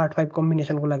 र पार्ट 5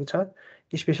 कम्बिनेसनको लागि छ,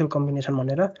 स्पेसल कम्बिनेसन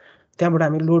भनेर। त्यहाँबाट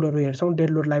हामी लोडहरू हेर्छौँ, dead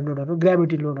load, live लोडहरू,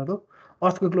 gravity लोडहरू।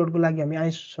 Earthquake लोडको लागि हामी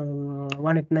IS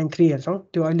 1893 हेर्छौँ,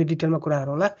 त्यो अहिले डिटेलमा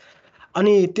कुराहरू होला।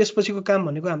 अनि त्यसपछिको काम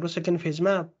भनेको हाम्रो सेकेन्ड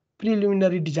फेजमा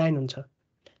प्रिलिमिनरी डिजाइन हुन्छ।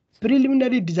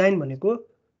 प्रिलिमिनरी डिजाइन भनेको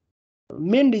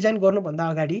मेन डिजाइन गर्नुभन्दा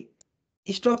अगाडि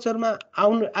स्ट्रक्चरमा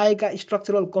आएका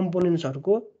स्ट्रक्चरल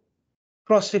कम्पोनेन्ट्सहरूको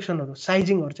क्रस सेक्सनहरू,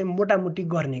 साइजिङहरू चाहिँ मोटामोटी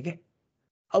गर्ने के।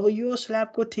 अब यो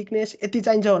स्ल्याबको थिकनेस यति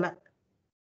चाहिन्छ होला,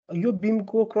 यो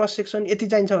बिमको क्रस सेक्सन यति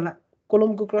चाहिन्छ होला,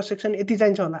 कोलमको क्रस सेक्सन यति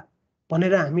चाहिन्छ होला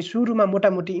भनेर हामी सुरुमा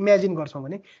मोटामोटी इमेजिन गर्छौँ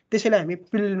भने त्यसैलाई हामी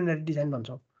प्रिलिमिनरी डिजाइन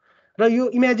भन्छौँ। र यो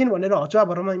इमेजिन भनेर हचुवा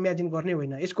भरमा इमेजिन गर्ने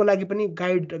होइन, यसको लागि पनि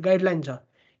गाइडलाइन छ,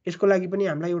 यसको लागि पनि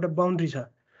हामीलाई एउटा बााउन्ड्री छ।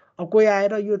 अब कोही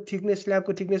आएर यो थिकनेस,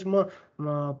 स्ल्याबको थिकनेस म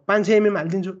 500 mm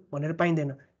हालिदिन्छु भनेर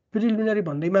पाइँदैन। प्रिलिमिनरी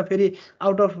भन्दैमा फेरि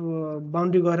आउट अफ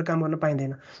बााउन्ड्री गएर काम गर्न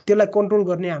पाइँदैन। त्यसलाई कन्ट्रोल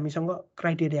गर्ने हामीसँग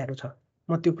क्राइटेरियाहरू छ,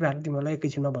 म त्यो कुराहरू तिमीहरूलाई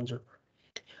एकैछिनमा भन्छु।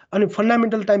 अनि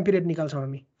फन्डामेन्टल टाइम पिरियड निकाल्छौँ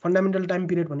हामी। फन्डामेन्टल टाइम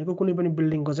पिरियड भनेको कुनै पनि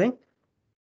बिल्डिङको चाहिँ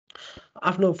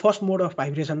आफ्नो फर्स्ट मोड अफ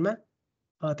भाइब्रेसनमा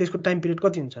त्यसको टाइम पिरियड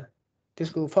कति हुन्छ,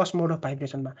 त्यसको फर्स्ट मोड अफ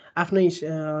भाइब्रेसनमा, आफ्नै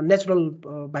नेचुरल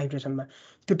भाइब्रेसनमा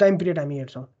त्यो टाइम पिरियड हामी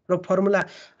हेर्छौँ। र फर्मुला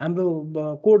हाम्रो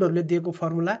कोडहरूले दिएको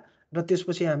फर्मुला र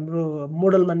त्यसपछि हाम्रो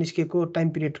मोडलमा निस्केको टाइम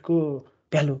पिरियडको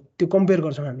भ्यालु त्यो कम्पेयर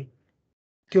गर्छौँ हामी।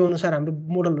 त्यो अनुसार हाम्रो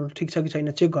मोडलहरू ठिक छ कि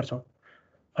छैन चेक गर्छौँ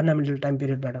फन्डामेन्टल टाइम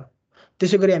पिरियडबाट।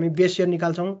 त्यसै गरी हामी बेस इयर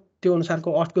निकाल्छौँ, त्यो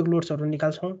अनुसारको अर्थक्वेक लोड्सहरू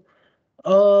निकाल्छौँ।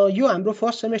 यो हाम्रो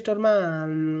फर्स्ट सेमेस्टरमा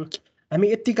हामी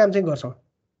यति काम चाहिँ गर्छौँ: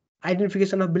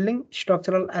 identification of building,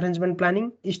 structural arrangement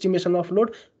planning, estimation of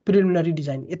load, preliminary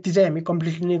design, यति चाहिँ हामी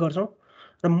कम्प्लिटली नै गर्छौँ।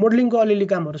 र मोडलिङको अलिअलि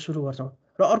कामहरू सुरु गर्छौँ।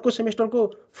 र अर्को सेमेस्टरको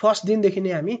फर्स्ट दिनदेखि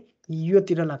नै हामी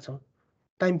योतिर लाग्छौँ,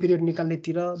 टाइम पिरियड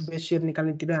निकाल्नेतिर, बेस इयर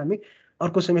निकाल्नेतिर हामी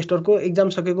अर्को सेमेस्टरको एक्जाम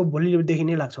सकेको भोलिदेखि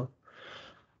नै लाग्छौँ।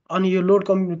 अनि यो लोड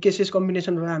केसेस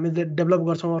कम्बिनेसनहरू हामी डेभलप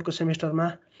गर्छौँ अर्को सेमेस्टरमा।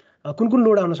 कुन कुन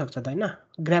लोड आउन सक्छ त होइन,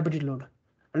 ग्राभिटी लोड,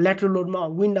 ल्याटरल लोडमा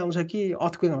विन्ड आउँछ कि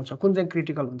अर्थक्वेक आउँछ, कुन चाहिँ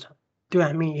क्रिटिकल हुन्छ त्यो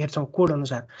हामी हेर्छौँ कोड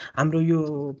अनुसार, हाम्रो यो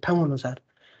ठाउँ अनुसार।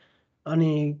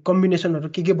 अनि कम्बिनेसनहरू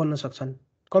के बन्न सक्छन्,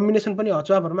 कम्बिनेसन पनि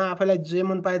हचुवाभरमा आफैलाई जे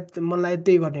मन लाग्यो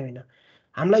त्यही गर्ने होइन।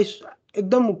 हामीलाई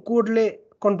एकदम कोडले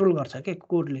कन्ट्रोल गर्छ के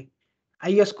कोडले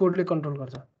आइएस कोडले कन्ट्रोल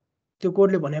गर्छ त्यो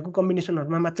कोडले भनेको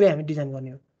कम्बिनेसनहरुमा मात्रै हामी डिजाइन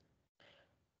गर्ने हो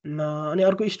अनि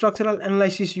अर्को structural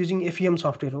analysis using FEM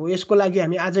software हो यसको लागि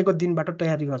हामी आजको दिनबाट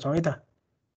तयारी गर्छौं है त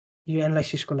यो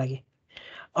एनालाइसिसको लागि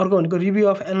अर्को भनेको review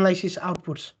of analysis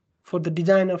outputs for the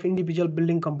design of individual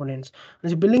building components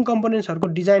अनि बिल्डिङ कम्पोनेन्ट्सहरुको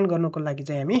डिजाइन गर्नको लागि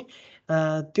चाहिँ हामी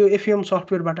त्यो एफईएम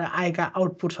सफ्टवेयरबाट आएका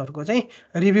आउटपुट्सहरुको चाहिँ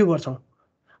रिभ्यू गर्छौं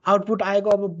आउटपुट आएको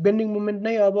अब बेन्डिङ मोमेन्ट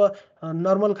नै अब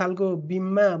नर्मल खालको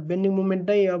बीममा बेन्डिङ मोमेन्ट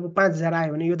नै अब 5000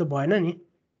 आयो भने यो त भएन नि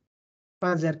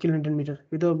 5000 किलोन्युटन मिटर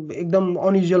यो त एकदम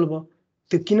अनयुजुअल भयो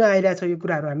त्यो किन आइरहेछ यो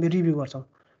कुराहरु हामी रिभ्यू गर्छौं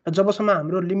र जबसम्म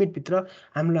हाम्रो लिमिट भित्र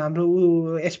हाम्रो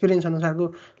एक्सपिरियन्स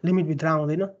अनुसारको लिमिट भित्र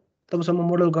आउँदैन तबसम्म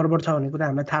मोडल गडबड छ भन्ने कुरा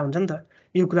हामीलाई थाहा हुन्छ नि त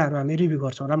यो कुराहरु हामी रिभ्यू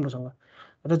गर्छौं राम्रोसँग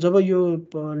र जब यो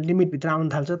लिमिट भित्र आउन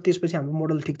थाल्छ त्यसपछि हाम्रो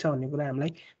मोडल ठीक छ भन्ने कुरा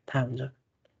हामीलाई थाहा हुन्छ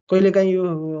कहिलेकाहीँ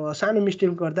यो सानो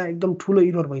मिस्टेक गर्दा एकदम ठूलो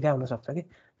एरर भइरा हुन सक्छ के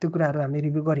त्यो कुराहरु हामी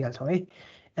रिभ्यू गरिहाल्छौं है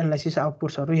एनालाइसिस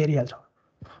आउटपुट्सहरु हेरिहाल्छौं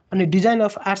अनि design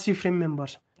of RC frame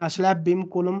members slab beam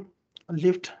kolam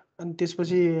lift अनि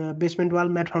त्यसपछि बेसमेन्ट वाल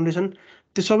म्याट फाउन्डेसन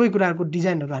त्यो सबै कुराहरुको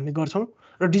डिजाइनहरु हामी गर्छौं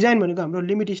र डिजाइन भनेको हाम्रो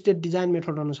लिमिट स्टेट डिजाइन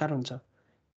मेथड अनुसार हुन्छ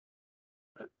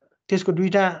त्यसको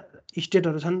दुईटा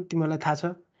स्टेटहरु छन् तिमीलाई थाहा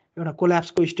छ एउटा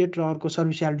कोल्याप्सको स्टेट र अर्को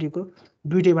सर्भिसियालिटीको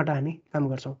दुईटैबाट हामी काम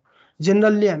गर्छौं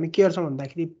जनरली हामी के गर्छौं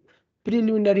भन्दाखेरि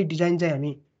प्रिलिमिनरी डिजाइन चाहिँ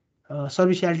हामी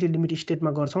सर्भिसियालिटी लिमिट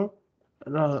स्टेटमा गर्छौं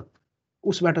र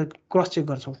उसबाट क्रस चेक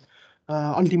गर्छौं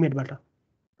अल्टिमेटबाट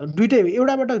दुईटै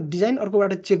एउटाबाट डिजाइन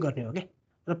अर्कोबाट चेक गर्ने हो के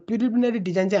र प्रिलिमिनरी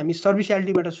डिजाइन चाहिँ हामी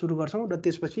सर्भिसियालिटीबाट सुरु गर्छौं र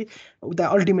त्यसपछि उता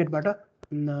अल्टिमेटबाट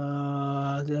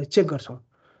चेक गर्छौं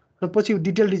र पछि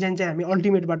डिटेल डिजाइन चाहिँ हामी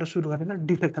अल्टिमेटबाट सुरु गरेर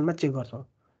डिफेक्सनमा चेक गर्छौं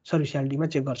सर्भिसियालिटीमा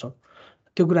चेक गर्छौं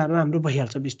त्यो कुराहरु हाम्रो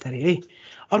भइहाल्छ बिस्तारै है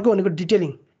अर्को भनेको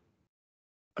डिटेलिङ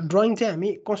ड्राइङ चाहिँ हामी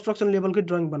कन्स्ट्रक्सन लेभलकै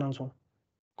ड्राइङ बनाउँछौं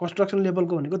कन्स्ट्रक्सन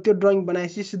लेभलको भनेको त्यो ड्राइङ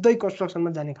बनाएपछि सिधै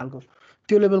कन्स्ट्रक्सनमा जाने खालको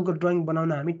त्यो लेभलको ड्राइङ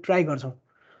बनाउन हामी ट्राई गर्छौं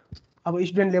अब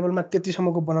स्टुडेन्ट लेभलमा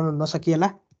त्यतिसम्मको बनाउन नसकिएला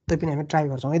तैपनि हामी ट्राई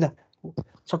गर्छौं है त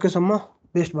सकेसम्म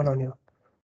बेस्ट बनाउने हो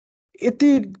यति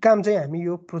काम चाहिँ हामी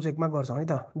यो प्रोजेक्टमा गर्छौं है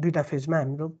त दुईटा फेजमा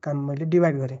हाम्रो काम मैले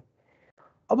डिभाइड गरे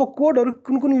अब कोडहरु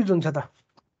कुन कुन युज हुन्छ त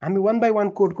हामी वन बाइ वन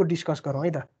कोडको डिस्कस गरौँ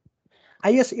है त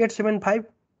आइएस 875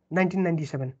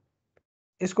 1997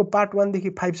 यसको पार्ट 1 देखि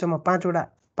 5 सम्म 5 वटा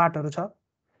पार्टहरु छ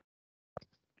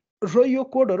र यो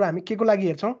कोडहरु हामी केको लागि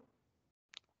हेर्छौं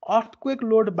अर्थक्वेक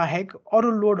लोड बाहेक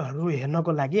अरु लोडहरु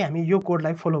हेर्नको लागि हामी यो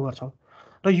कोडलाई फलो गर्छौं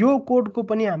र यो कोडको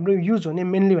पनि हाम्रो युज हुने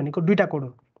मेनली भनेको दुईटा कोड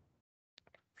हो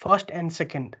फर्स्ट एन्ड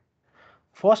सेकेन्ड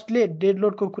फर्स्टले डेड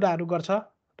लोडको कुराहरु गर्छ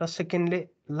र सेकेन्डले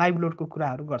लाइभ लोडको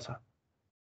कुराहरु गर्छ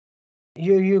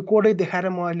यो कोडै देखाएर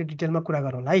म अहिले डिटेलमा कुरा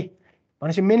गरौँ है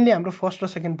भनेपछि मेनली हाम्रो फर्स्ट र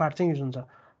सेकेन्ड पार्ट चाहिँ युज हुन्छ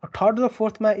थर्ड र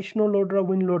फोर्थमा स्नो लोड र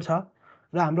विन्ड लोड छ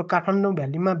र हाम्रो काठमाडौँ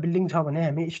भ्यालीमा बिल्डिङ छ भने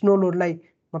हामी स्नो लोडलाई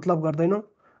मतलब गर्दैनौं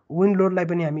विन्ड लोडलाई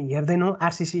पनि हामी हेर्दैनौं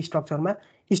आरसीसी स्ट्रक्चरमा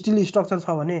स्टिल स्ट्रक्चर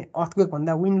छ भने अर्थक्वेक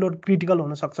भन्दा विन्ड लोड क्रिटिकल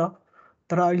हुन सक्छ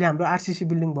तर अहिले हाम्रो आरसीसी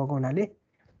बिल्डिङ भएको हुनाले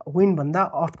विन्ड भन्दा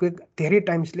अर्थक्वेक धेरै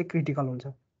टाइम्सले क्रिटिकल हुन्छ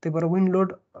त्यही भएर विन्ड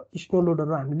लोड स्नो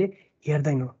लोडहरु हामीले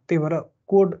हेर्दैनौं त्यही भएर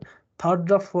कोड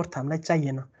थर्ड र फोर्थ हामीलाई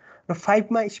चाहिएन र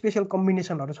 5 मा स्पेशल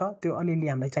कम्बिनेसनहरु छ त्यो अलिअलि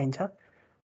हामीलाई चाहिन्छ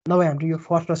नभए हाम्रो यो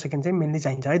फर्स्ट र सेकेन्ड चाहिँ मेनली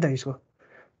चाहिन्छ है त यसको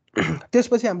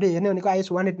त्यसपछि हामीले हेर्ने भनेको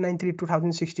आइएस 1893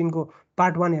 2016 को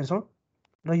पार्ट 1 हेर्छौं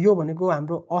र यो भनेको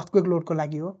हाम्रो अर्थक्वेक लोडको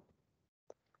लागि हो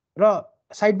र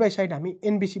साइड बाइ साइड हामी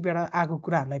एनबीसी बाट आएको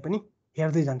कुराहरुलाई पनि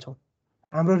हेर्दै जान्छौं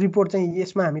हाम्रो रिपोर्ट चाहिँ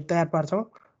यसमा हामी तयार पार्छौं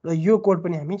र यो कोड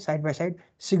पनि हामी साइड बाइ साइड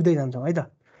सिक्दै जान्छौं है त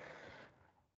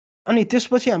अनि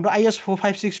त्यसपछि हाम्रो आइएस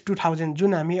 456 2000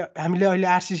 जुन हामीले अहिले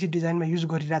आरसीसी डिजाइनमा युज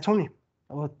गरिरा छौं नि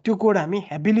अब त्यो कोड हामी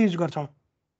हेभीली युज गर्छौं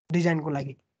डिजाइनको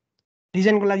लागि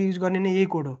युज गर्ने नै यही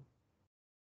कोड हो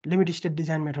लिमिट स्टेट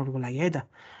डिजाइन मेथडको लागि है त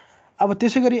अब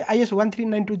त्यसैगरी आइएस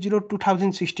 13920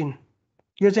 2016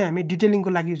 यो चाहिँ हामी डिटेलिङको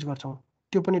लागि युज गर्छौं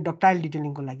त्यो पनि डक्टाइल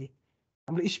डिटेलिङको लागि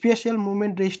हाम्रो स्पेशल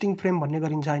मुभमेन्ट रेस्टिङ फ्रेम भन्ने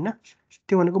गरिन्छ हैन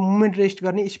त्यो भनेको मुभमेन्ट रेस्ट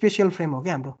गर्ने स्पेशल फ्रेम हो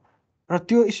के हाम्रो र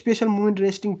त्यो स्पेशल मुभमेन्ट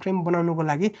रेस्टिङ फ्रेम बनाउनको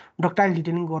लागि डक्टाइल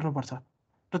डिटेलिङ गर्नुपर्छ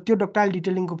र त्यो डक्टाइल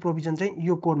डिटेलिङको प्रोभिजन चाहिँ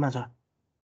यो कोडमा छ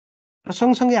र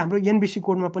सँगसँगै हाम्रो एनबीसी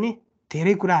कोडमा पनि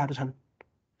धेरै कुराहरु छन्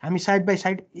हामी साइड बाइ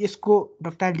साइड यसको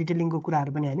डक्टाइल डिटेलिङको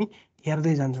कुराहरु पनि हामी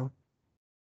हेर्दै जान्छौं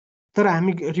तर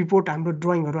हामी रिपोर्ट हाम्रो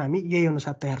ड्राइङहरु हामी यही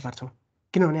अनुसार तयार पार्छौं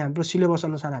किनभने हाम्रो सिलेबस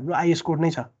अनुसार हाम्रो आइएस कोड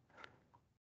नै छ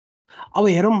अब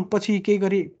हेरौं पछि के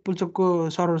गरी पुल्चोकको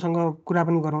सरहरुसँग कुरा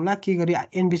पनि गरौँला के गरी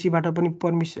एनबीसी बाट पनि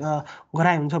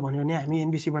गराइ हुन्छ भन्यो भने हामी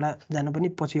एनबीसी बाट जान पनि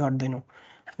पछि हट्दैनौं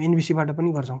हामी एनबीसी बाट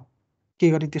पनि गर्छौं के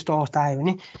गरी त्यस्तो अवस्था आयो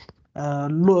भने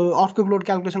अर्थक्वेक लोड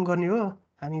क्याल्कुलेसन गर्ने हो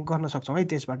हामी गर्न सक्छौं है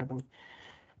त्यसबाट पनि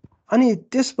अनि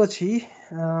त्यसपछि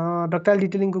डक्टाइल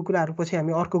डिटेलिङको कुराहरु पछि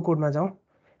हामी अर्को कोडमा जाउँ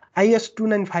आइएस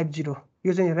 2950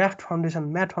 यो चाहिँ ऱ्याफ्ट फाउन्डेसन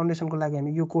म्याट फाउन्डेसनको लागि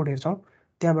हामी यो कोड हेर्छौँ,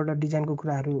 त्यहाँबाट डिजाइनको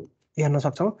कुराहरू हेर्न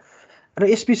सक्छौँ। र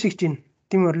SP16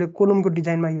 तिमीहरूले कोलमको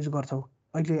डिजाइनमा युज गर्छौ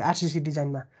अहिले आरसिसी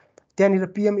डिजाइनमा, त्यहाँनिर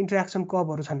पिएम इन्टरेक्सन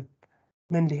कर्भहरू छन्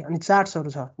मेनली, अनि चार्ट्सहरू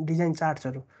छ, डिजाइन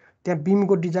चार्ट्सहरू। त्यहाँ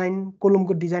बिमको डिजाइन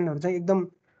कोलमको डिजाइनहरू चाहिँ एकदम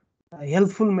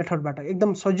हेल्पफुल मेथडबाट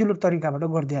एकदम सजिलो तरिकाबाट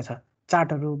गरिदिएको छ,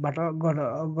 चार्टहरूबाट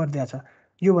गरिदिएको छ।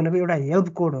 यो भनेको एउटा हेल्प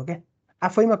कोड हो क्या,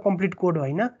 आफैमा कम्प्लिट कोड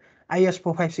होइन, IS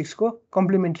 456 को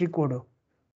कम्प्लिमेन्ट्री कोड हो,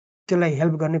 त्यसलाई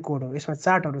हेल्प गर्ने कोड हो। यसमा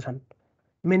चार्टहरू छन्,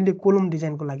 मेनली कोलम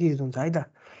डिजाइनको लागि युज हुन्छ है त।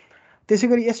 त्यसै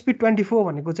गरी SP24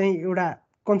 भनेको चाहिँ एउटा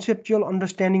कन्सेप्चुअल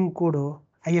अन्डरस्ट्यान्डिङ कोड हो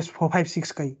IS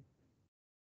 456 कै।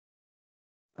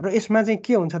 र यसमा चाहिँ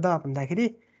के हुन्छ त भन्दाखेरि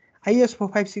IS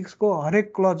 456 को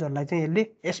हरेक क्लजहरूलाई चाहिँ यसले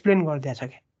एक्सप्लेन गरिदिएको छ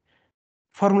क्या,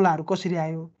 फर्मुलाहरू कसरी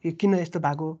आयो, यो किन यस्तो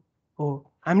भएको हो।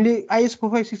 हामीले IS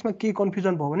 456 मा केही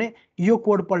कन्फ्युजन भयो भने यो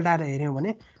कोड पल्टाएर हेऱ्यौँ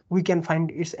भने we can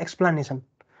find it's explanation.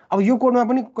 अब यो कोडमा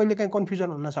पनि कहिलेकाहीँ कन्फ्युजन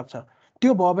हुनसक्छ,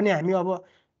 त्यो भयो भने हामी अब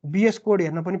BS कोड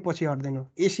हेर्न पनि पछि हट्दैनौँ,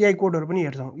 ACI कोडहरू पनि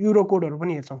हेर्छौँ, युरो कोडहरू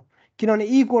पनि हेर्छौँ, किनभने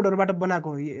यी कोडहरूबाट बनाएको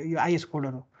हो यो IS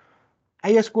कोडहरू।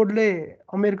 IS कोडले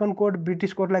American code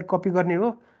British कोडलाई copy गर्ने हो,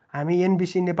 हामी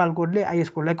NBC नेपाल कोडले IS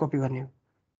कोडलाई कपी गर्ने हो।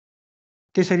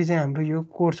 त्यसरी चाहिँ हाम्रो यो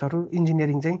कोर्सहरू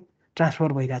इन्जिनियरिङ चाहिँ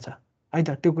ट्रान्सफर भइरहेछ है त,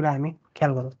 त्यो कुरा हामी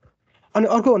ख्याल गरौँ। अनि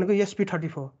अर्को भनेको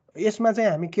SP34, यसमा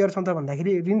चाहिँ हामी के गर्छौँ त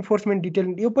भन्दाखेरि रिइन्फोर्समेन्ट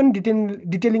डिटेलिङ, यो पनि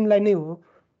डिटेलिङलाई नै हो,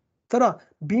 तर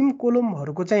बिम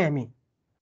कोलमहरूको चाहिँ हामी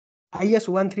IS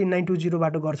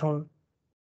 13920बाट गर्छौँ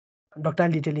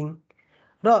डक्टाइल डिटेलिङ,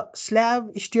 र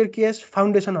स्ल्याब स्टेयरकेस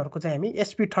फाउन्डेसनहरूको चाहिँ हामी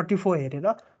SP34 हेरेर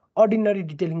अर्डिनरी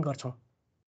डिटेलिङ गर्छौँ,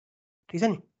 ठिक छ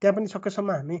नि। त्यहाँ पनि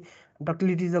सकेसम्म हामी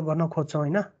डक्टिलिटी त गर्न खोज्छौँ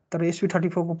होइन, तर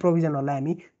SP34 को प्रोभिजनहरूलाई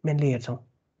हामी मेनली हेर्छौँ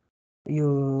यो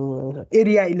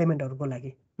एरिया इलिमेन्टहरूको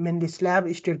लागि, मेनली स्ल्याब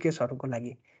स्टेयरकेसहरूको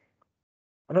लागि।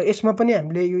 र यसमा पनि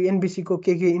हामीले यो NBC को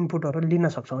के इनपुटहरू लिन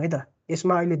सक्छौँ है त।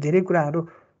 यसमा अहिले धेरै कुराहरू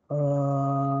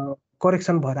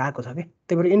करेक्सन भएर आएको छ कि,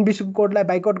 त्यही भएर NBC को कोडलाई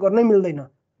बाइकआउट गर्नै मिल्दैन।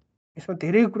 यसमा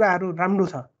धेरै कुराहरू राम्रो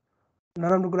छ,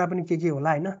 नराम्रो कुरा पनि के होला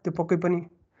होइन, त्यो पक्कै पनि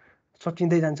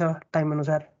सचिँदै जान्छ टाइम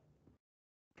अनुसार,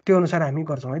 त्यो अनुसार हामी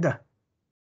गर्छौँ है त।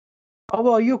 अब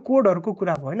यो कोडहरूको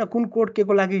कुरा भयो होइन, कुन कोड के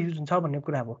को लागि युज हुन्छ भन्ने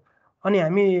कुरा भयो। अनि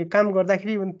हामी काम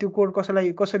गर्दाखेरि त्यो कोड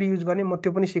कसरी युज गर्ने म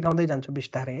त्यो पनि सिकाउँदै जान्छु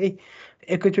बिस्तारै है,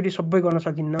 एकैचोटि सबै गर्न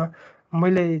सकिन्न।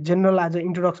 मैले जेनरल आज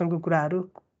इन्ट्रोडक्सनको कुराहरू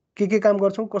के काम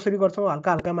गर्छौँ कसरी गर्छौँ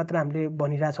हल्का हल्का मात्र हामीले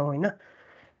भनिरहेछौँ होइन।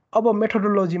 अब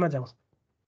मेथोडोलोजीमा जाउँ।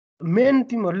 मेन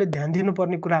तिमीहरूले ध्यान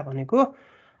दिनुपर्ने कुरा भनेको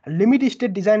limit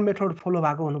state design method follow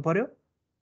भएको हुनु पर्यो,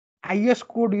 IS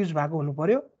कोड युज भएको हुनु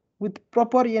पर्यो, with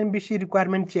proper NBC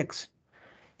requirement checks.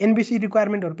 NBC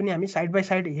रिक्वायरमेन्टहरू पनि हामी साइड बाई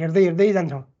साइड हेर्दै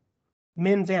जान्छौँ,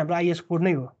 मेन चाहिँ हाम्रो IS कोड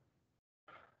नै हो।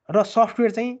 र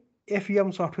सफ्टवेयर चाहिँ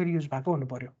FEM सफ्टवेयर युज भएको हुनु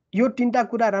पर्यो। यो तीनटा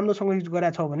कुरा राम्रोसँग युज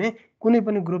गरेका छौ भने कुनै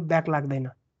पनि ग्रुप ब्याक लाग्दैन।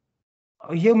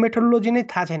 यो मेथोडोलोजी नै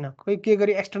थाहा छैन, कोही के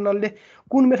गरी एक्सटर्नलले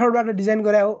कुन मेथडबाट डिजाइन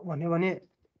गरे हो भन्यो भने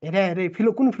हेरे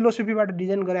कुन फिलोसफीबाट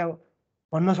डिजाइन गरे हो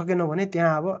भन्न सकेनौ भने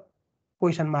त्यहाँ अब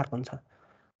क्वेसन मार्क हुन्छ।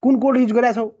 कुन कोड युज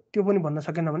गरेका छौ त्यो पनि भन्न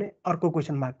सकेन भने अर्को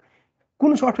क्वेसन मार्क।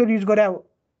 कुन सफ्टवेयर युज गरे हो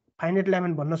फाइनाइट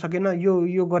इलिमेन्ट भन्न सकेन,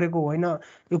 यो गरेको होइन,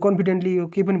 यो कन्फिडेन्टली यो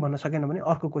केही पनि भन्न सकेन भने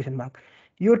अर्को क्वेसन मार्क।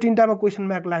 यो तीनटामा क्वेसन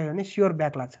मार्क लाग्यो भने स्योर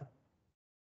ब्याक लाग्छ।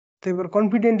 त्यही भएर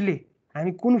कन्फिडेन्टली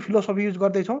हामी कुन फिलोसफी युज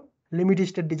गर्दैछौँ, लिमिट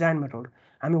स्टेट डिजाइन मेथड।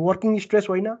 हामी वर्किङ स्ट्रेस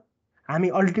होइन, हामी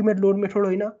अल्टिमेट लोड मेथड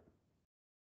होइन,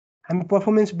 हामी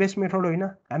पर्फर्मेन्स बेस्ड मेथड होइन,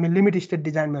 हामी लिमिट स्टेट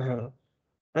डिजाइन मेथड हो।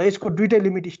 र यसको दुईटै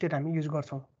लिमिट स्टेट हामी युज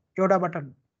गर्छौँ, एउटाबाट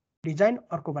design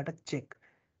अर्कोबाट check,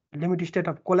 limit state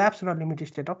of collapse र लिमिट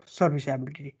स्टेट अफ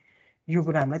सर्भिसेबिलिटी। यो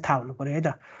कुरा हामीलाई थाहा हुनु पर्यो है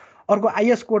त। अर्को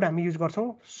IS कोड हामी युज गर्छौँ,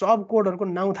 सब कोडहरूको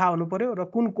नाउँ थाहा हुनु पर्यो र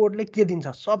कुन कोडले के दिन्छ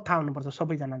सब थाहा हुनुपर्छ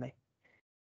सबैजनालाई।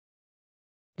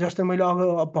 जस्तै मैले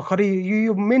भर्खरै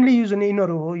यो मेनली युज हुने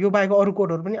यिनीहरू हो, यो बाहेक अरू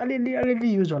कोडहरू पनि अलिअलि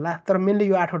युज होला, तर मेनली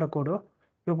यो 8वटा कोड हो।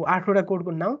 यो 8वटा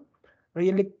कोडको नाउँ र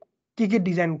यसले के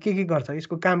डिजाइन के गर्छ,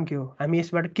 यसको काम के हो, हामी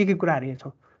यसबाट के कुराहरू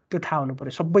हेर्छौँ त्यो थाहा हुनु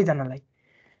पर्यो सबैजनालाई।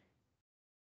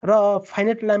 र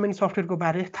फाइनाइट इलिमेन्ट सफ्टवेयरको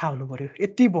बारे थाहा हुनु पर्यो।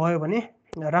 यति भयो भने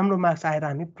राम्रो मार्क्स आएर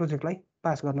हामी प्रोजेक्टलाई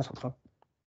पास गर्न सक्छौँ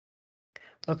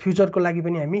र फ्युचरको लागि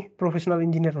पनि हामी प्रोफेसनल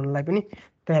इन्जिनियर हुनलाई पनि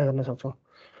तयार गर्न सक्छौँ।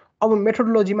 अब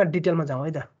मेथोडोलोजीमा डिटेलमा जाउँ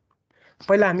है त।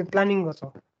 पहिला हामी प्लानिङ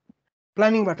गर्छौँ,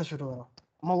 प्लानिङबाट सुरु गरौँ।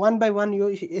 म वान बाई वान यो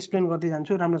एक्सप्लेन गर्दै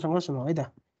जान्छु, राम्रोसँग सुनौ है त।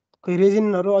 खोइ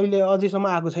रेजिनहरू अहिले अझैसम्म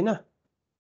आएको छैन?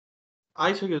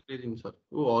 आइसक्यो रेजिन सर,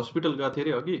 ऊ हस्पिटल गएको थियो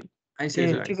अरे अघि,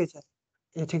 आइसक्यो। ठिकै छ,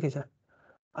 ठिकै छ।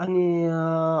 अनि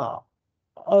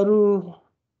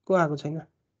अरूको आएको छैन,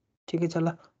 ठिकै छ।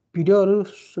 ल भिडियोहरू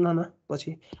सुन न,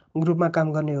 पछि ग्रुपमा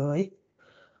काम गर्ने हो है।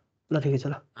 ल ठिकै छ।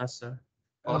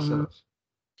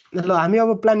 ल ल हामी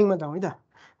अब प्लानिङमा जाउँ है त।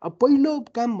 अब पहिलो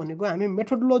काम भनेको हामी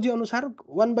मेथोडोलोजी अनुसार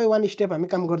 1 by 1 स्टेप हामी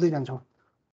काम गर्दै जान्छौँ।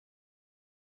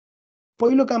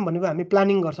 पहिलो काम भनेको हामी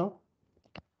प्लानिङ गर्छौँ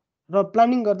र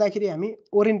प्लानिङ गर्दाखेरि हामी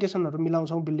ओरिएन्टेसनहरू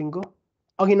मिलाउँछौँ बिल्डिङको।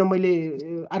 अघि नै मैले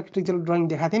आर्किटेक्चरल ड्रइङ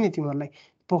देखाएको थिएँ नि तिमीहरूलाई,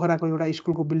 पोखराको एउटा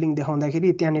स्कुलको बिल्डिङ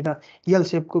देखाउँदाखेरि त्यहाँनिर यल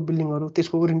सेपको बिल्डिङहरू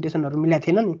त्यसको ओरिएन्टेसनहरू मिलाएको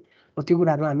थिएन नि, त्यो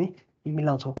कुराहरू हामी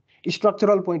मिलाउँछौँ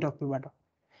स्ट्रक्चरल पोइन्ट अफ भ्यूबाट।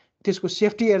 त्यसको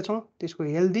सेफ्टी हेर्छौँ, त्यसको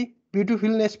हेल्दी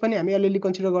ब्युटिफुलनेस पनि हामी अलिअलि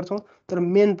कन्सिडर गर्छौँ, तर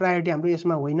मेन प्रायोरिटी हाम्रो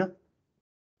यसमा होइन।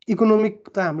 इकोनोमिक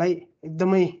त हामीलाई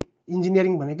एकदमै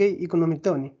इन्जिनियरिङ भनेकै इकोनोमिक त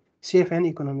हो नि, सेफ एन्ड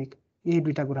इकोनोमिक, यही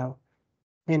दुईवटा कुरा हो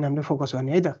मेन हामीले फोकस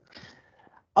गर्ने है त।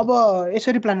 अब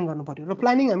यसरी प्लानिङ गर्नु पर्यो र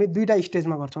प्लानिङ हामी दुईवटा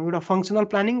स्टेजमा गर्छौँ, एउटा फङ्सनल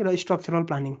प्लानिङ र स्ट्रक्चरल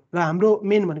प्लानिङ। र हाम्रो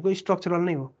मेन भनेको स्ट्रक्चरल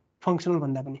नै हो फङ्सनल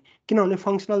भन्दा पनि, किनभने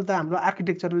फङ्सनल त हाम्रो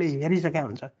आर्किटेक्चरले हेरिसकेका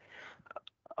हुन्छ।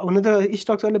 हुन त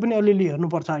स्ट्रक्चरले पनि अलिअलि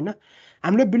हेर्नुपर्छ होइन।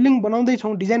 हामीले बिल्डिङ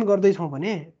बनाउँदैछौँ डिजाइन गर्दैछौँ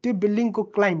भने त्यो बिल्डिङको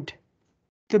क्लाइन्ट,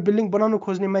 त्यो बिल्डिङ बनाउनु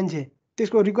खोज्ने मान्छे,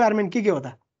 त्यसको रिक्वायरमेन्ट के हो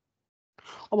त।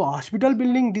 अब हस्पिटल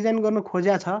बिल्डिङ डिजाइन गर्न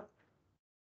खोजेको छ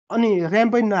अनि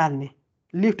ऱ्याम्प पनि नहाल्ने,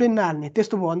 लिफ्ट पनि नहाल्ने,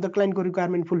 त्यस्तो भयो भने त क्लाइन्टको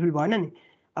रिक्वायरमेन्ट फुलफिल भएन नि।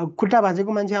 अब खुट्टा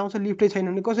भाँचेको मान्छे आउँछ लिफ्टै छैन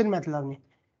भने कसरी माथि लाग्ने,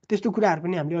 त्यस्तो कुराहरू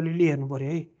पनि हामीले अलिअलि हेर्नु पर्यो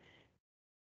है।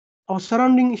 अब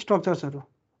सराउन्डिङ स्ट्रक्चर्सहरू,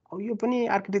 अब यो पनि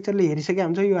आर्किटेक्चरले हेरिसकेका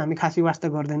हुन्छ, यो हामी खासै वास्ता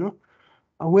गर्दैनौँ।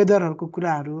 वेदरहरूको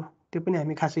कुराहरू त्यो पनि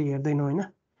हामी खासै हेर्दैनौँ होइन।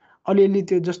 अलिअलि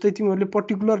त्यो जस्तै तिमीहरूले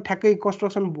पर्टिकुलर ठ्याक्कै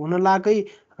कन्स्ट्रक्सन हुन लागेकै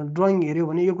ड्रइङ हेऱ्यो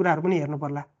भने यो कुराहरू पनि हेर्नु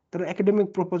पर्ला, तर एकाडेमिक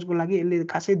पर्पजको लागि यसले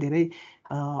खासै धेरै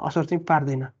असर चाहिँ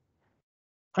पार्दैन।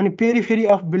 अनि periphery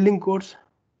of building codes,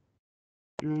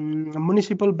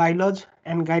 municipal बाइलज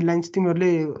and guidelines,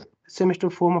 तिमीहरूले सेमेस्टर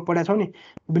 4 मा पढाएको छौ नि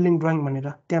बिल्डिङ ड्रइङ भनेर,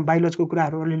 त्यहाँ बाइलजको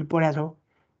कुराहरू अलिअलि पढाएको छौ।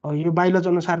 यो बाइलज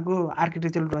अनुसारको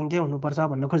आर्किटेक्चरल ड्रइङ चाहिँ हुनुपर्छ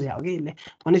भन्न खोजेको हो कि यसले।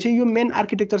 भनेपछि यो मेन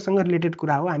आर्किटेक्चरसँग रिलेटेड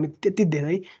कुरा हो, हामी त्यति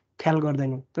धेरै ख्याल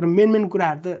गर्दैनौँ। तर मेन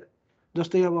कुराहरू त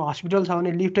जस्तै अब हस्पिटल छ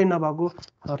भने लिफ्टै नभएको,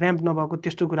 ऱ्याम्प नभएको,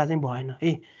 त्यस्तो कुरा चाहिँ भएन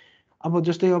है। अब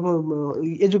जस्तै अब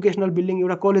एजुकेसनल बिल्डिङ,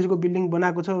 एउटा कलेजको बिल्डिङ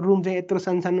बनाएको छ, रुम चाहिँ यत्रो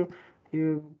सानो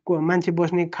यो मान्छे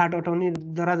बस्ने, खाट अटाउने,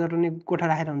 दराज अटाउने कोठा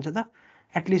राखेर हुन्छ त,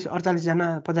 एटलिस्ट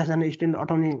 48जना 50जना स्टुडेन्ट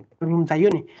अटाउने रुम चाहियो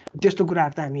नि, त्यस्तो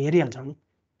कुराहरू त हामी हेरिहाल्छौँ नि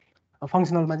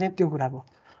फङ्सनलमा चाहिँ, त्यो कुरा भयो।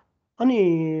 अनि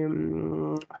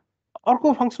अर्को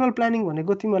फङ्सनल प्लानिङ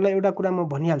भनेको तिमीहरूलाई एउटा कुरा म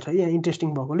भनिहाल्छु है यहाँ इन्ट्रेस्टिङ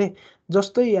भएकोले,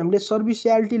 जस्तै हामीले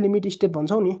सर्भिसियालिटी लिमिट स्टेट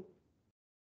भन्छौँ नि,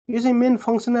 यो चाहिँ मेन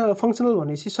फङ्सनल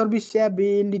भनेपछि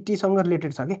सर्भिसियाबिलिटीसँग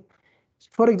रिलेटेड छ कि।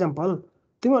 फर इक्जाम्पल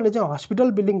तिमीहरूले चाहिँ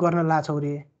हस्पिटल बिल्डिङ गर्न लाछौ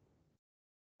रे,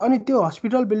 अनि त्यो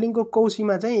हस्पिटल बिल्डिङको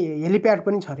कौसीमा चाहिँ हेलिप्याड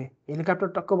पनि छ अरे, हेलिकप्टर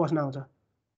टक्क बस्न आउँछ,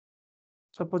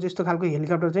 सपोज यस्तो खालको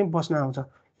हेलिकप्टर चाहिँ बस्न आउँछ,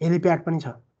 हेलिप्याड पनि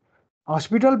छ।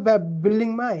 हस्पिटल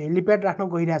बिल्डिङमा हेलिप्याड राख्न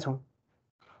गइरहेछौँ,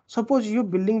 सपोज यो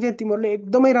बिल्डिङ चाहिँ तिमीहरूले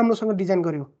एकदमै राम्रोसँग डिजाइन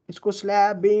गर्यो, यसको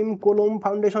स्ल्याब, बिम, कोलम,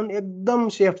 फाउन्डेसन एकदम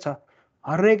सेफ छ,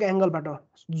 हरेक एङ्गलबाट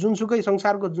जुनसुकै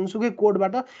संसारको जुनसुकै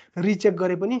कोडबाट रिचेक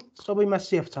गरे पनि सबैमा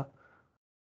सेफ छ।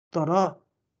 तर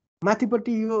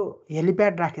माथिपट्टि यो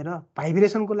हेलिप्याड राखेर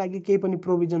भाइब्रेसनको लागि केही पनि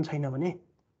प्रोभिजन छैन भने,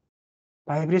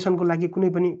 भाइब्रेसनको लागि कुनै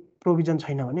पनि प्रोभिजन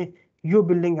छैन भने यो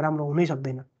बिल्डिङ राम्रो हुनै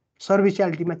सक्दैन।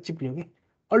 सर्भिसियालिटीमा चिप्लियो कि,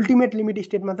 अल्टिमेट लिमिट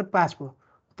स्टेटमा त पास भयो,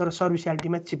 तर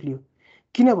सर्भिसियालिटीमा चिप्लियो।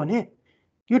 किनभने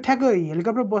यो ठ्याक्क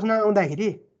हेलिकप्टर बस्न आउँदाखेरि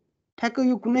ठ्याक्क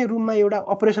यो कुनै रुममा एउटा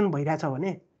अपरेसन भइरहेछ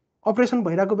भने, अपरेसन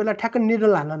भइरहेको बेला ठ्याक्क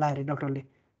निडल हाल्न लाग्यो डक्टरले,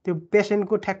 त्यो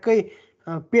पेसेन्टको ठ्याक्कै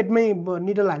पेटमै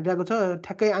निडल हालिरहेको छ,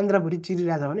 ठ्याक्कै आन्द्राभुरी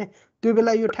चिरिरहेछ भने त्यो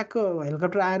बेला यो ठ्याक्क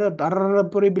हेलिकप्टर आएर धर्र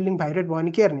पुरै बिल्डिङ भाइब्रेट भयो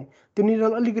भने के गर्ने, त्यो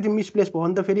निडल अलिकति मिसप्लेस भयो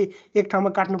भने त फेरि एक ठाउँमा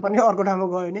काट्नुपर्ने, अर्को ठाउँमा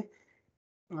गयो भने।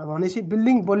 भनेपछि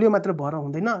बिल्डिङ बलियो मात्र भएर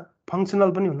हुँदैन,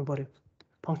 फङ्सनल पनि हुनु पर्यो,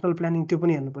 फङ्सनल प्लानिङ त्यो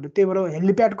पनि हेर्नु पर्यो। त्यही भएर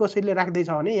हेलिप्याड कसैले राख्दैछ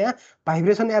भने यहाँ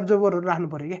भाइब्रेसन एब्जर्भरहरू राख्नु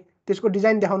पर्यो क्या, त्यसको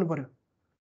डिजाइन देखाउनु पर्यो,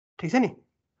 ठिक छ नि।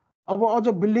 अब अझ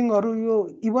बिल्डिङहरू यो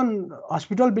इभन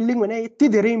हस्पिटल बिल्डिङ भने यति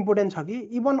धेरै इम्पोर्टेन्ट छ कि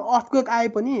इभन अर्थक्वेक आए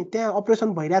पनि त्यहाँ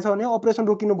अपरेसन भइरहेछ भने अपरेसन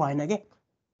रोकिनु भएन क्या,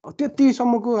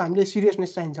 त्यतिसम्मको हामीले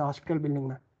सिरियसनेस चाहिन्छ हस्पिटल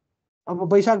बिल्डिङमा।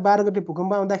 अब वैशाख 12 गते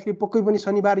भूकम्प आउँदाखेरि पक्कै पनि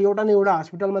शनिबार एउटा न एउटा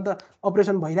हस्पिटलमा त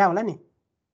अपरेसन भइरहेको होला नि,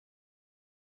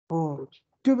 हो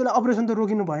त्यो बेला अपरेसन त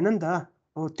रोकिनु भएन नि त।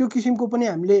 हो त्यो किसिमको पनि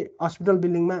हामीले हस्पिटल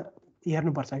बिल्डिङमा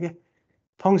हेर्नुपर्छ क्या।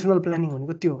 फङ्सनल प्लानिङ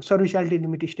भनेको त्यो हो, सर्भिसियालिटी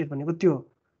लिमिट स्टेट भनेको त्यो हो,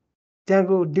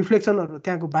 त्यहाँको डिफ्लेक्सनहरू,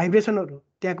 त्यहाँको भाइब्रेसनहरू,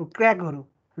 त्यहाँको क्र्याकहरू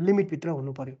लिमिटभित्र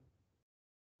हुनु पर्यो।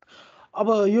 अब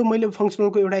यो मैले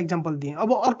फङ्सनलको एउटा इक्जाम्पल दिएँ।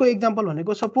 अब अर्को इक्जाम्पल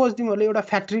भनेको सपोज तिमीहरूले एउटा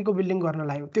फ्याक्ट्रीको बिल्डिङ गर्न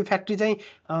लाग्यो, त्यो फ्याक्ट्री चाहिँ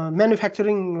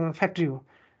म्यानुफ्याक्चरिङ फ्याक्ट्री हो,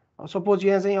 सपोज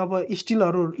यहाँ चाहिँ अब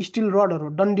स्टिल रडहरू,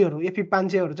 डन्डीहरू,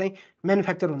 FE500हरू चाहिँ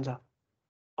म्यानुफ्याक्चर हुन्छ।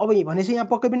 अब भनेपछि यहाँ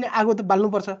पक्कै पनि आगो त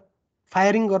बाल्नुपर्छ,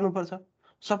 फायरिङ गर्नुपर्छ।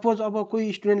 सपोज अब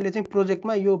कोही स्टुडेन्टले चाहिँ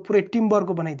प्रोजेक्टमा यो पुरै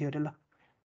टिम्बरको बनाइदियो अरे, ल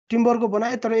टिम्बरको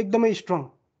बनायो तर एकदमै स्ट्रङ,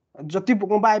 जति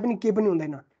भूकम्प आए पनि केही पनि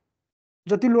हुँदैन,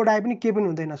 जति लोड आए पनि केही पनि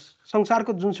हुँदैन,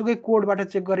 संसारको जुनसुकै कोडबाट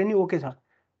चेक गरे नि ओके छ।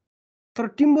 तर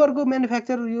टिम्बरको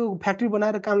म्यानुफ्याक्चर यो फ्याक्ट्री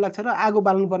बनाएर काम लाग्छ र आगो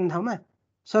बाल्नुपर्ने ठाउँमा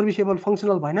सर्भिसेबल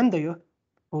फङ्सनल भएन नि त यो।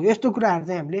 हो यस्तो कुराहरू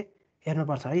चाहिँ हामीले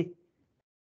हेर्नुपर्छ है।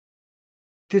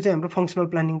 त्यो चाहिँ हाम्रो फङ्सनल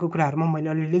प्लानिङको कुराहरूमा मैले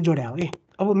अलिअलि जोडे हो है।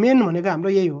 अब मेन भनेको हाम्रो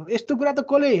यही हो। यस्तो कुरा त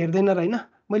कसले हेर्दैन र होइन,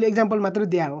 मैले एक्जाम्पल मात्रै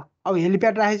दिए हो। अब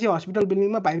हेलिप्याड राखेपछि हस्पिटल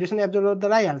बिल्डिङमा भाइब्रेसन एब्जर्भर त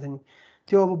राखिहाल्छ नि।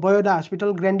 त्यो अब बयोडा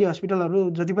हस्पिटल, ग्रान्डी हस्पिटलहरू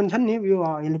जति पनि छन् नि यो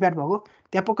हेलिप्याड भएको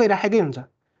त्यहाँ पक्कै राखेकै हुन्छ।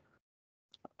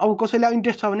 अब कसैलाई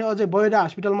इन्ट्रेस्ट छ भने अझै बयोडा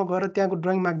हस्पिटलमा गएर त्यहाँको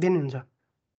ड्रइङ माग्दैन हुन्छ,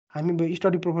 हामी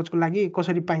स्टडी पर्पजको लागि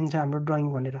कसरी पाइन्छ हाम्रो ड्रइङ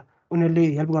भनेर उनीहरूले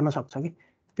हेल्प गर्न सक्छ कि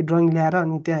त्यो ड्रइङ ल्याएर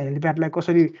अनि त्यहाँ हेलिप्याडलाई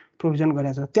कसरी प्रोभिजन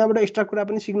गरेछ त्यहाँबाट एक्स्ट्रा कुरा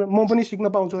पनि सिक्न म पनि सिक्न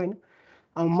पाउँछु होइन।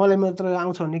 अब मलाई मात्र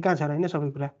आउँछ भने कहाँ छ र होइन सबै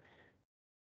कुरा,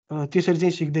 त्यसरी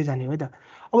चाहिँ सिक्दै जाने हो है त।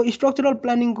 अब स्ट्रक्चरल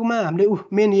प्लानिङकोमा हामीले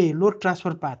मेन यही लोड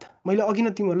ट्रान्सफर पाथ, मैले अघि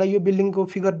नै तिमीहरूलाई यो बिल्डिङको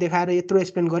फिगर देखाएर यत्रो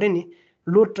एक्सप्लेन गरेँ नि,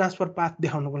 लोड ट्रान्सफर पाथ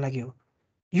देखाउनको लागि हो।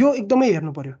 यो एकदमै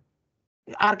हेर्नु पर्यो,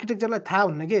 आर्किटेक्चरलाई थाहा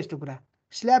हुन्न कि यस्तो कुरा।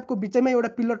 स्ल्याबको बिचैमा एउटा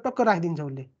पिलर टक्क राखिदिन्छ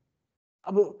उसले।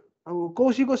 अब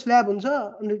कौसीको स्ल्याब हुन्छ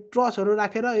अनि ट्रसहरू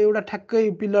राखेर एउटा ठ्याक्कै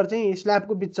पिलर चाहिँ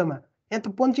स्ल्याबको बिचमा, यहाँ त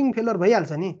पन्चिङ फेलर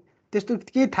भइहाल्छ नि। त्यस्तो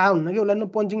केही थाहा हुन्न कि उसलाई, न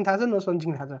पन्चिङ थाहा छ न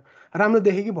सन्चिङ थाहा छ, राम्रो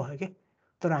देखे कि भयो कि।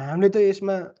 तर हामीले त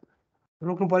यसमा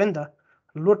रोक्नु पऱ्यो नि त,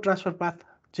 लोड ट्रान्सफर पाथ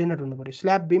जेनेरेट हुनु पऱ्यो,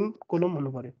 स्ल्याब बिम कोलम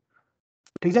हुनु पऱ्यो,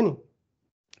 ठिक छ नि।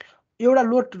 एउटा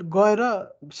लोड गएर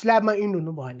स्ल्याबमा इन्ड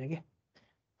हुनु भएन कि,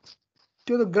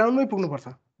 त्यो त ग्राउन्डमै पुग्नुपर्छ,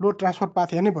 लोड ट्रान्सफर पाथ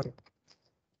हेर्नै पऱ्यो।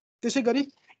 त्यसै गरी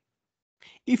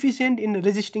efficient in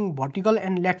resisting vertical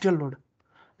and lateral load,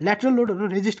 lateral लोडहरू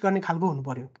resist गर्ने खालको हुनु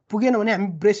पऱ्यो। पुगेन भने हामी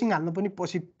ब्रेसिङ हाल्नु पनि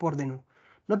पछि पर्दैनौँ।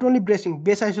 नट ओन्ली ब्रेसिङ,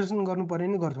 बेस आइसोलेसन गर्नु पऱ्यो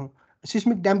नि गर्छौँ,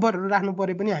 सिस्मिक ड्याम्परहरू राख्नु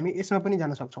पऱ्यो पनि हामी यसमा पनि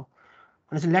जान सक्छौँ।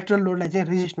 भनेपछि ल्याटरल लोडलाई चाहिँ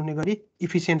रेजिस्ट हुने गरी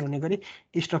इफिसियन्ट हुने गरी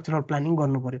स्ट्रक्चरल प्लानिङ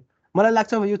गर्नु पऱ्यो। मलाई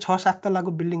लाग्छ अब यो 6-7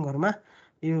 तलाको बिल्डिङहरूमा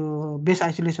यो बेस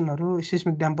आइसोलेसनहरू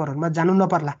सिस्मिक ड्याम्परहरूमा जानु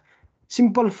नपर्ला।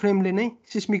 सिम्पल फ्रेमले नै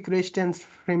seismic resistance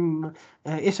frame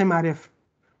एसएमआरएफ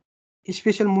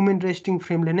special movement resisting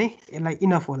फ्रेमले नै यसलाई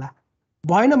इनफ होला।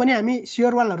 भएन भने हामी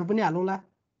सियर वालहरू पनि हालौँला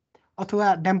अथवा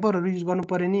ड्याम्परहरू युज गर्नु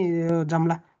पऱ्यो नि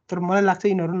जम्ला। तर मलाई लाग्छ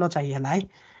यिनीहरू नचाहिएला है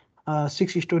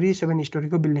 6 स्टोरी 7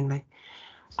 स्टोरीको बिल्डिङलाई।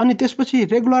 अनि त्यसपछि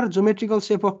regular geometrical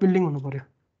shape of building हुनु पऱ्यो।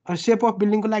 सेप अफ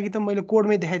बिल्डिङको लागि त मैले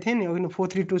कोडमै देखाएको थिएँ नि अघि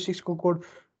 4326को कोड,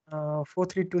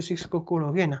 4326को कोड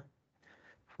हो कि होइन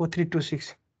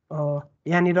 4326।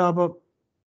 यहाँनिर अब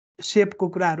सेपको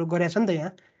कुराहरू गरेछ नि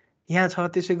त यहाँ छ।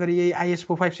 त्यसै गरी यही IS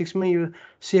 456मै यो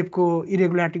सेपको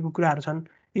इरेगुलारिटीको कुराहरू छन्।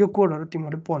 यो कोडहरू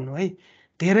तिमीहरू पढ्नु है।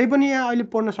 धेरै पनि यहाँ अहिले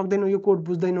पढ्न सक्दैनौ, यो कोड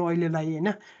बुझ्दैनौ अहिलेलाई होइन।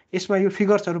 यसमा यो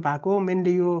फिगर्सहरू भएको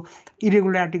मेनली यो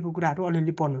इरेगुलारिटीको कुराहरू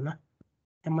अलिअलि पढ्नु न,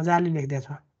 यहाँ मजाले लेखिदिएको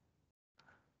छ।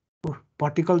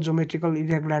 Vertical geometrical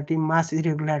irregularity, mass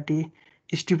irregularity,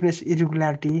 stiffness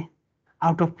irregularity,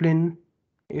 out of plain,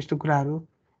 यस्तो कुराहरू,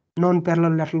 non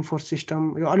parallel lateral force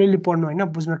system, यो अलिअलि पढ्नु होइन,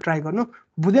 बुझ्न ट्राई गर्नु।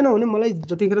 बुझेन भने मलाई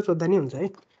जतिखेर सोद्धा नि हुन्छ है,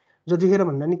 जतिखेर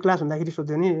भन्दा नि क्लास हुँदाखेरि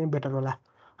सोध्यो नि बेटर होला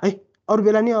है। अरू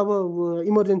बेला नि अब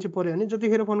इमर्जेन्सी पऱ्यो भने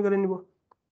जतिखेर फोन गरे नि भयो।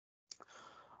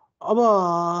 अब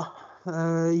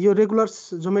यो regular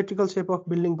geometrical shape of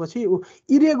building पछि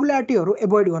इरेगुलारिटीहरू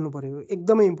एभोइड गर्नु पऱ्यो,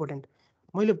 एकदमै इम्पोर्टेन्ट।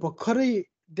 मैले भर्खरै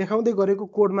देखाउँदै गरेको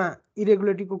कोडमा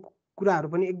इरेगुलारिटीको कुराहरू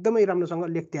पनि एकदमै राम्रोसँग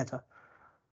लेखिदिएको छ।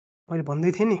 मैले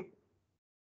भन्दै थिएँ नि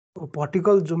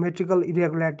भर्टिकल जोमेट्रिकल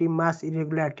इरेगुलारिटी, मास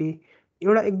इरेगुलारिटी,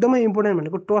 एउटा एकदमै इम्पोर्टेन्ट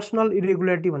भनेको टर्सनल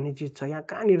इरेगुलारिटी भन्ने चिज छ। यहाँ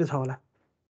कहाँनिर छ होला,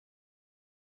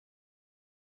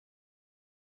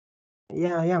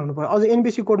 यहाँ हुनु पर्यो। अझ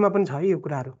NBC कोडमा पनि छ है यो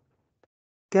कुराहरू,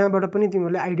 त्यहाँबाट पनि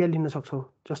तिमीहरूले आइडिया लिन सक्छौ।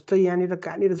 जस्तै यहाँनिर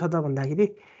कहाँनिर छ त भन्दाखेरि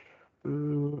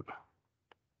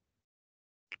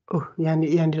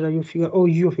यहाँनिर यो फिगर,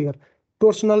 यो फिगर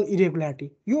टोर्सनल इरेगुलारिटी।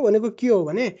 यो भनेको के हो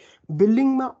भने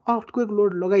बिल्डिङमा अर्थक्वेक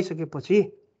लोड लगाइसकेपछि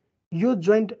यो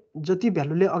जोइन्ट जति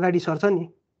भ्यालुले अगाडि सर्छ नि,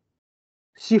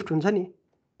 सिफ्ट हुन्छ नि,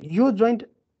 यो जोइन्ट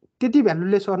त्यति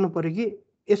भ्यालुले सर्नु पर्यो कि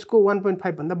यसको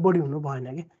 1.5 भन्दा बढी हुनु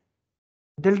भएन कि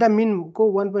डेल्टा मिनको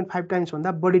 1.5 टाइम्स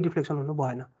भन्दा बढी डिफ्लेक्सन हुनु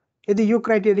भएन। यदि यो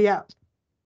क्राइटेरिया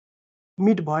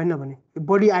मिट भएन भने,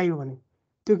 बढी आयो भने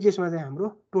त्यो केसमा चाहिँ हाम्रो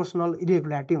टोर्सनल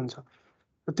इरेगुलारिटी हुन्छ।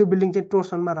 त्यो बिल्डिङ चाहिँ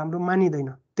टोर्सनमा राम्रो मानिँदैन।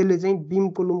 त्यसले चाहिँ बिम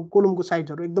कोलमको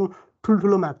साइजहरू एकदम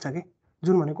ठुल्ठुलो माग्छ कि,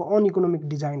 जुन भनेको अनइकोनोमिक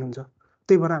डिजाइन हुन्छ।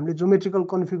 त्यही भएर हामीले जोमेट्रिकल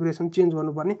कन्फिगुरेसन चेन्ज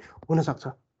गर्नुपर्ने हुनसक्छ,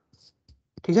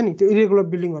 ठिक छ नि। त्यो इरेगुलर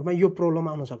बिल्डिङहरूमा यो प्रब्लम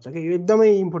आउन सक्छ कि, यो एकदमै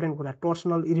इम्पोर्टेन्ट कुरा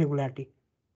टोर्सनल इरेगुलारिटी।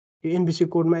 यो NBC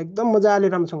कोडमा एकदम मजाले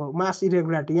राम्रोसँग मास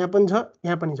इरेगुलारिटी यहाँ पनि छ,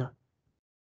 यहाँ पनि छ।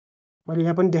 मैले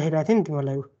यहाँ पनि देखाइरहेको थिएँ नि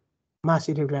तिमीहरूलाई मास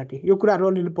इरेगुलारिटी। यो कुराहरू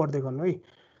अलिअलि पढ्दै गर्नु है।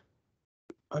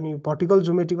 अनि vertical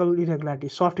geometrical irregularity,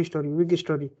 soft story, week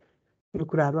story, यो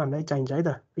कुराहरू हामीलाई चाहिन्छ है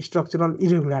त। स्ट्रक्चरल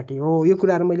इरेगुलारिटी हो, यो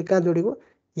कुराहरू मैले कहाँ जोडेको,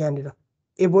 यहाँनिर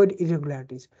एभोइड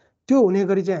इरेगुलारिटिज। त्यो हुने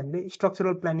गरी चाहिँ हामीले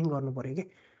स्ट्रक्चरल प्लानिङ गर्नु पर्यो कि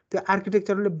त्यो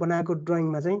आर्किटेक्चरले बनाएको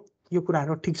ड्रइङमा चाहिँ यो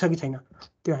कुराहरू ठिक छ कि छैन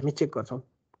त्यो हामी चेक गर्छौँ।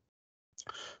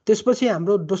 त्यसपछि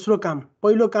हाम्रो दोस्रो काम,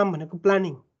 पहिलो काम भनेको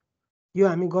प्लानिङ, यो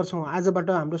हामी गर्छौँ, आजबाट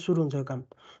हाम्रो सुरु हुन्छ यो काम।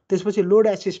 त्यसपछि लोड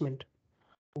एसेसमेन्ट,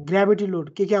 ग्राभिटी लोड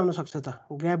के आउन सक्छ त,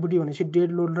 ग्राभिटी भनेपछि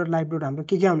डेड लोड र लाइभ लोड हाम्रो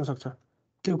के आउन सक्छ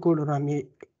त्यो कोडहरू हामी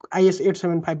IS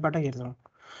 875बाट हेर्छौँ।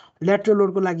 ल्याटरल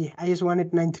लोडको लागि IS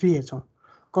 1893 हेर्छौँ,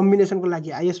 कम्बिनेसनको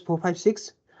लागि IS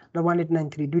 456 र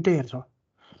 1893 दुइटै हेर्छौँ।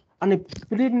 अनि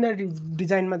प्रिलिमिनरी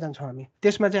डिजाइनमा जान्छौँ हामी,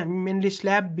 त्यसमा चाहिँ हामी मेनली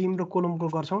स्ल्याब, बिम र कोलमको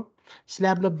गर्छौँ।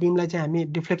 स्ल्याब र बिमलाई चाहिँ हामी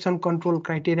डिफ्लेक्सन कन्ट्रोल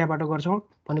क्राइटेरियाबाट गर्छौँ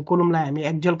भने कोलमलाई हामी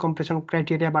एक्जियल कम्प्रेसन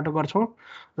क्राइटेरियाबाट गर्छौँ।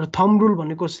 र थम्ब रुल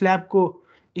भनेको स्ल्याबको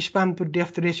स्पान टु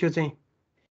डेप्थ रेसियो चाहिँ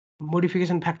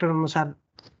मोडिफिकेसन फ्याक्टर अनुसार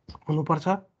हुनुपर्छ,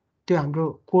 त्यो हाम्रो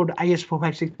कोड IS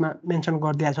 456 मा मेन्सन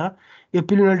गरिदिएको छ। यो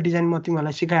प्रिलिमिनरी डिजाइन म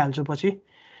तिमीहरूलाई सिकाइहाल्छु पछि।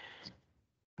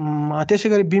 त्यसै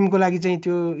गरी बिमको लागि चाहिँ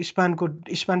त्यो स्पान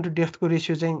टु डेप्थको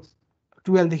रेसियो चाहिँ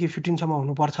 12 देखि 15 सम्म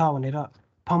हुनुपर्छ भनेर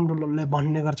थम्ब रुलले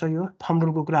भन्ने गर्छ। यो थम्ब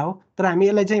रुलको कुरा हो, तर हामी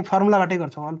यसलाई चाहिँ फर्मुलाबाटै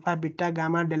गर्छौँ। अल्फा, बिटा,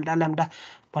 गामा, डेल्टा, ल्याम्डा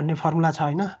भन्ने फर्मुला छ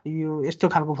होइन, यो यस्तो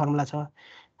खालको फर्मुला छ।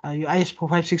 यो IS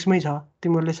 456 मै छ।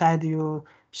 तिमीहरूले सायद यो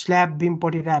स्ल्याब बिम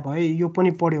पढिरहेको भए यो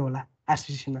पनि पढ्यो होला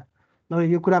RCC-मा, नभए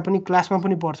यो कुरा पनि क्लासमा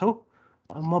पनि पढ्छौ,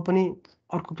 म पनि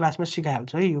अर्को क्लासमा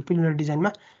सिकाइहाल्छु है। यो प्रिलिमिनरी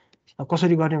डिजाइनमा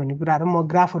कसरी गर्ने भन्ने कुराहरू म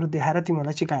ग्राफहरू देखाएर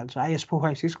तिमीहरूलाई सिकाइहाल्छु। IS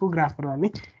 456 को ग्राफहरू हामी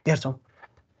हेर्छौँ,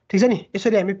 ठिक छ नि।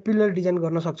 यसरी हामी प्रिलिमिनरी डिजाइन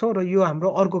गर्न सक्छौँ र यो हाम्रो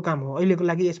अर्को काम हो। अहिलेको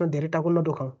लागि यसमा धेरै टाउको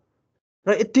नदुखाउँ र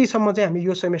यतिसम्म चाहिँ हामी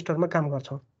यो सेमेस्टरमा काम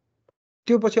गर्छौँ।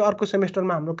 त्यो पछि अर्को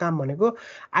सेमेस्टरमा हाम्रो काम भनेको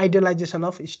आइडियलाइजेसन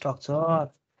अफ स्ट्रक्चर।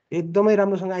 एकदमै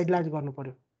राम्रोसँग आइडियलाइज गर्नु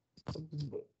पर्यो।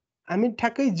 हामी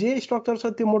ठ्याक्कै जे स्ट्रक्चर छ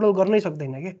त्यो मोडल गर्नै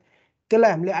सक्दैन कि,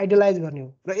 त्यसलाई हामीले आइडियलाइज गर्ने हो।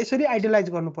 र यसरी आइडियलाइज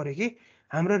गर्नु पर्यो कि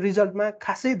हाम्रो रिजल्टमा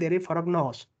खासै धेरै फरक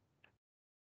नहोस्,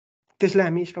 त्यसलाई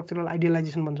हामी स्ट्रक्चरल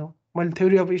आइडियलाइजेसन भन्छौँ। मैले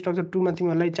थ्योरी अफ स्ट्रक्चर 2 मा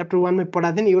तिमीहरूलाई च्याप्टर 1 मै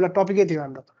पढाएको थिएँ नि, एउटा टपिकै थियो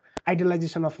हाम्रो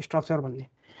आइडियलाइजेसन अफ स्ट्रक्चर भन्ने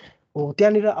हो।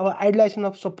 त्यहाँनिर अब आइडियलाइजेसन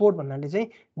अफ सपोर्ट भन्नाले चाहिँ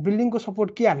बिल्डिङको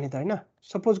सपोर्ट के हाल्ने त होइन।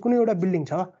 सपोज कुनै एउटा बिल्डिङ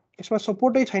छ, यसमा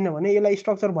सपोर्टै छैन भने यसलाई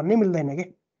स्ट्रक्चर भन्नै मिल्दैन कि।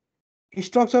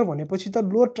 स्ट्रक्चर भनेपछि त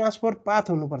लोड ट्रान्सफर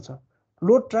पाथ हुनुपर्छ,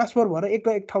 लोड ट्रान्सफर भएर एक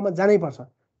ठाउँमा जानै पर्छ,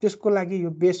 त्यसको लागि यो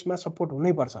बेसमा सपोर्ट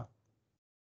हुनैपर्छ।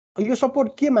 यो सपोर्ट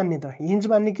के मान्ने त, हिन्ज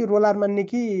मान्ने कि रोलर मान्ने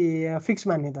कि फिक्स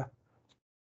मान्ने त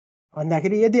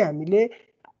भन्दाखेरि यदि हामीले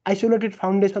आइसोलेटेड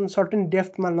फाउन्डेसन सर्टेन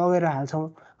डेप्थमा लगेर हाल्छौँ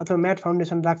अथवा म्याट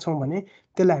फाउन्डेसन राख्छौँ भने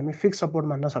त्यसलाई हामी फिक्स सपोर्ट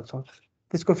मान्न सक्छौँ।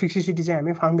 त्यसको फिक्सिसिटी चाहिँ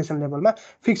हामी फाउन्डेसन लेभलमा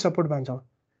फिक्स सपोर्ट मान्छौँ।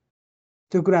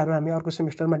 त्यो कुराहरू हामी अर्को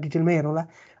सेमिस्टरमा डिटेलमै हेरौँला।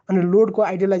 अनि लोडको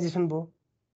आइडियलाइजेसन भयो,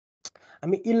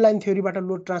 हामी इनलाइन थ्योरीबाट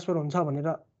लोड ट्रान्सफर हुन्छ भनेर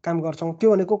काम गर्छौँ।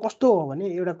 त्यो भनेको कस्तो हो भने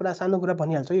एउटा कुरा, सानो कुरा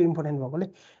भनिहाल्छ यो इम्पोर्टेन्ट भएकोले,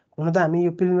 हुन त हामी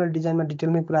यो प्रिलिमिनरी डिजाइनमा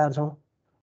डिटेलमै कुरा गर्छौँ।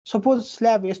 सपोज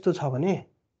स्ल्याब यस्तो छ भने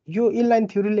यो इनलाइन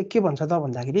थ्योरीले के भन्छ त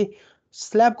भन्दाखेरि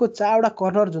स्ल्याबको 4वटा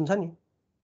कर्नर जुन छ नि,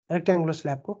 रेक्ट्याङ्गुलर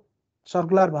स्ल्याबको,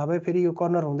 सर्कुलर भयो भने फेरि यो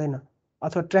कर्नर हुँदैन,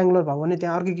 अथवा ट्रायङ्गुलर भयो भने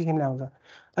त्यहाँ अर्कै किसिमले आउँछ।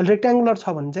 अनि रेक्ट्याङ्गुलर छ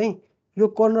भने चाहिँ यो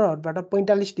कर्नरहरूबाट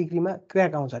 45 डिग्रीमा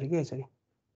क्र्याक आउँछ अरे कि, यसरी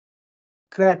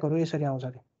क्र्याकहरू यसरी आउँछ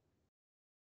अरे।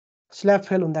 स्ल्याब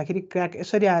फेल हुँदाखेरि क्र्याक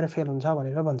यसरी आएर फेल हुन्छ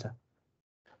भनेर भन्छ।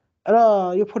 र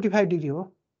यो 45 डिग्री हो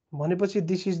भनेपछि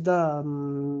दिस इज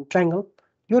द ट्रायङ्गल।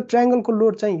 यो ट्रायङ्गलको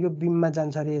लोड चाहिँ यो बिममा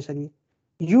जान्छ अरे यसरी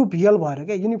युभिएल भएर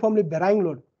क्या, युनिफर्मली भेराइङ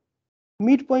लोड।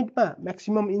 मिड पोइन्टमा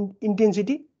म्याक्सिमम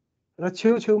इन्टेन्सिटी र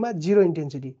छेउछेउमा 0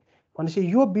 इन्टेन्सिटी भनेपछि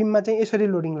यो बिममा चाहिँ यसरी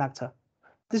लोडिङ लाग्छ।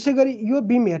 त्यसै गरी यो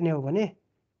बिम हेर्ने हो भने,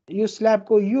 यो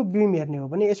स्ल्याबको यो बिम हेर्ने हो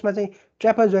भने यसमा चाहिँ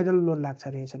ट्र्यापेजोइडल लोड लाग्छ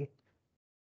अरे यसरी।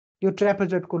 यो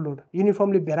ट्र्यापेजोइडको लोड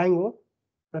युनिफर्मली भेराइङ हो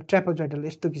र ट्र्यापेजोइडल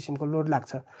यस्तो किसिमको लोड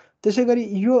लाग्छ। त्यसै गरी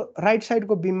यो राइट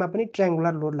साइडको बिममा पनि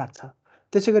ट्रायङ्गुलर लोड लाग्छ।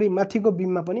 त्यसै गरी माथिको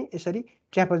बिममा पनि यसरी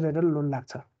ट्र्यापेजोइडल लोड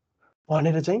लाग्छ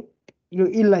भनेर चाहिँ यो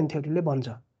इनलाइन थ्योरीले भन्छ।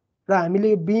 र हामीले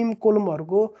यो बिम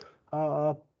कोलमहरूको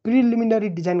प्रिलिमिनरी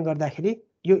डिजाइन गर्दाखेरि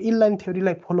यो इनलाइन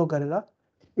थ्योरीलाई फलो गरेर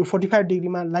यो 45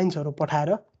 डिग्रीमा लाइन्सहरू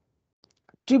पठाएर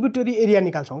ट्रिब्युटरी एरिया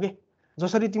निकाल्छौँ कि,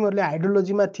 जसरी तिमीहरूले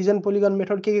हाइड्रोलोजीमा थिजन पोलिगन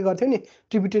मेथड के गर्थ्यौ नि,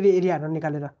 ट्रिब्युटरी एरियाहरू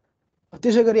निकालेर।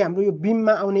 त्यसै गरी हाम्रो यो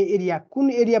बिममा आउने एरिया, कुन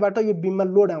एरियाबाट यो बिममा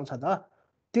लोड आउँछ त,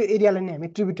 त्यो एरियालाई नै हामी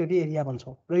ट्रिब्युटरी एरिया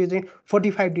भन्छौँ। र यो चाहिँ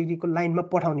 45 डिग्रीको लाइनमा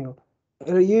पठाउने हो।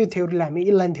 र यो थ्योरीलाई हामी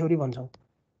इनलाइन थ्योरी भन्छौँ।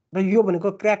 र यो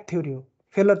भनेको क्र्याक थ्योरी हो,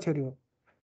 फेलर थ्योरी हो।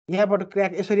 यहाँबाट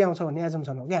क्र्याक यसरी आउँछ भन्ने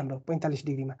एजम्सन हो क्या हाम्रो 45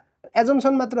 डिग्रीमा।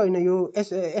 एजम्सन मात्र होइन, यो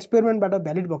एक्सपेरिमेन्टबाट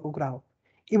भ्यालिड भएको कुरा हो।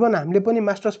 इभन हामीले पनि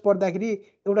मास्टर्स पढ्दाखेरि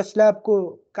एउटा स्ल्याबको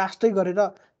कास्टै गरेर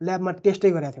ल्याबमा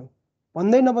टेस्टै गरेका थियौँ।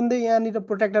 भन्दै नभन्दै यहाँनिर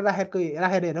प्रोटेक्टर राखेर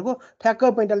हेरेको ठ्याक्क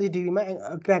 45 डिग्रीमा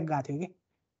क्र्याक गएको थियो कि।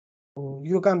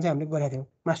 यो काम चाहिँ हामीले गरेका थियौँ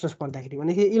मास्टर्स पढ्दाखेरि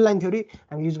भनेपछि इनलाइन थ्योरी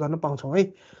हामी युज गर्न पाउँछौँ है।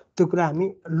 त्यो कुरा हामी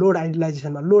लोड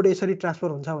आइडियलाइजेसनमा लोड यसरी ट्रान्सफर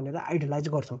हुन्छ भनेर आइडियलाइज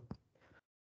गर्छौँ।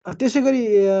 त्यसै गरी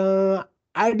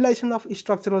आइडियलाइजेसन अफ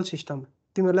स्ट्रक्चरल सिस्टम,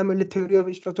 तिमीहरूलाई मैले थ्योरी अफ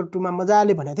स्ट्रक्चर 2 मा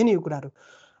मजाले भनेको थिएँ नि यो कुराहरू।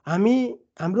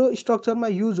 हाम्रो स्ट्रक्चरमा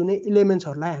युज हुने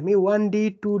इलिमेन्ट्सहरूलाई हामी 1D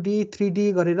 2D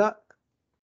 3D गरेर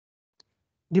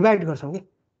डिभाइड गर्छौँ कि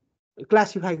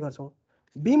क्लासिफाई गर्छौँ।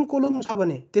 बिम कोलम छ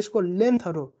भने त्यसको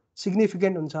लेन्थहरू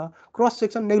सिग्निफिकेन्ट हुन्छ, क्रस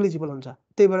सेक्सन नेग्लिजिबल हुन्छ,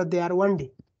 त्यही भएर दे आर 1D।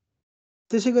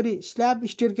 त्यसै गरी स्ल्याब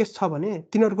स्टेयरकेस छ भने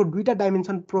तिनीहरूको 2टा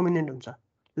डाइमेन्सन प्रोमिनेन्ट हुन्छ,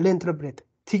 लेन्थ र ब्रेथ,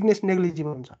 थिकनेस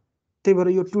नेग्लिजिबल हुन्छ, त्यही भएर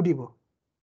यो 2D भयो।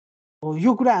 हो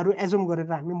यो कुराहरू एजुम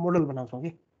गरेर हामी मोडल बनाउँछौँ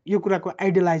कि यो कुराको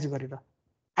आइडियलाइज गरेर।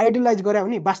 आइडियलाइज गरे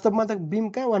भने वास्तवमा त बिम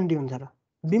कहाँ 1D हुन्छ र,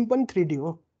 बिम पनि 3D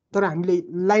हो, तर हामीले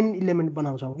लाइन इलिमेन्ट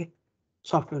बनाउँछौँ कि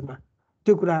सफ्टवेयरमा।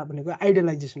 त्यो कुरा भनेको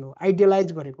आइडियलाइजेसन हो,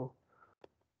 आइडियलाइज गरेको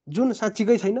जुन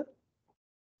साँच्चीकै छैन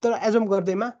तर एजुम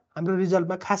गर्दैमा हाम्रो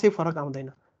रिजल्टमा खासै फरक आउँदैन,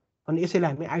 अनि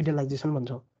यसैलाई हामी आइडियलाइजेसन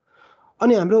भन्छौँ।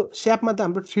 अनि हाम्रो स्यापमा त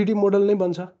हाम्रो 3D मोडल नै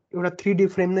बन्छ, एउटा 3D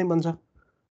फ्रेम नै बन्छ।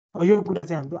 यो कुरा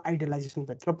चाहिँ हाम्रो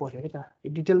आइडियलाइजेसनभित्र पर्यो है त।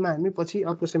 डिटेलमा हामी पछि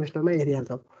अर्को सेमेस्टरमा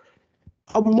हेरिहाल्छौँ।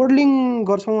 अब मोडलिङ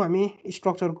गर्छौँ हामी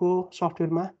स्ट्रक्चरको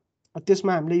सफ्टवेयरमा,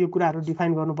 त्यसमा हामीले यो कुराहरू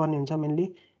डिफाइन गर्नुपर्ने हुन्छ मेनली।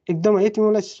 एकदम है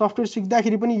तिमीलाई सफ्टवेयर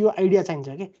सिक्दाखेरि पनि यो आइडिया चाहिन्छ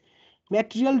कि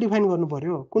मेटेरियल डिफाइन गर्नु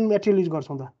पर्यो। कुन मेटेरियल युज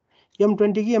गर्छौँ त,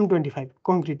 M20 कि M25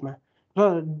 कङ्क्रिटमा, र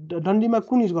डन्डीमा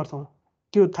कुन युज गर्छौँ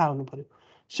त्यो थाहा हुनु पर्यो।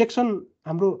 सेक्सन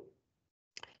हाम्रो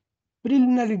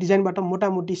प्रिलिमिनरी डिजाइनबाट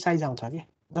मोटामोटी साइज आउँछ कि,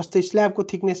 जस्तै स्ल्याबको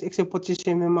थिकनेस 125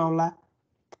 mm आउला,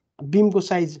 बिमको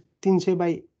साइज 300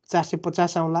 बाई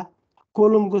 450 आउला,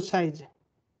 कोलमको साइज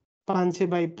 500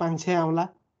 बाई 500 आउला,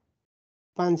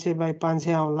 500 बाई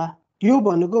 500 आउला। यो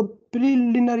भनेको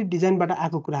प्रिलिमिनरी डिजाइनबाट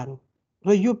आएको कुराहरू,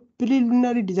 र यो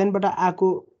प्रिलिमिनरी डिजाइनबाट आएको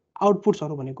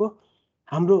आउटपुट्सहरू भनेको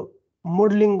हाम्रो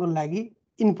मोडलिङको लागि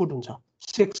इनपुट हुन्छ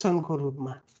सेक्सनको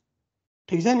रूपमा,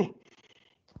 ठिक छ नि।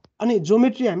 अनि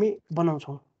जोमेट्री हामी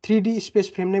बनाउँछौँ, 3D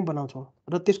स्पेस फ्रेम नै बनाउँछौँ,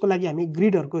 र त्यसको लागि हामी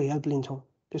ग्रिडहरूको हेल्प लिन्छौँ।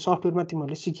 त्यो सफ्टवेयरमा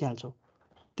तिमीहरूले सिकिहाल्छौ।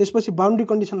 त्यसपछि बाउन्ड्री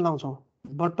कन्डिसन लाउँछौँ,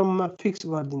 बटममा फिक्स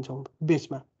गरिदिन्छौँ,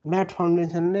 बेसमा म्याट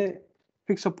फाउन्डेसनले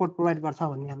फिक्स सपोर्ट प्रोभाइड गर्छ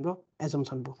भन्ने हाम्रो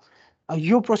एजम्सन भयो।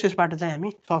 यो प्रोसेसबाट चाहिँ हामी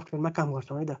सफ्टवेयरमा काम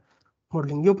गर्छौँ है त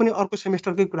मोडलिङ। यो पनि अर्को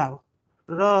सेमेस्टरकै कुरा हो।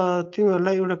 र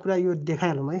तिमीहरूलाई एउटा कुरा यो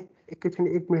देखाइहालौँ है, एकैछिन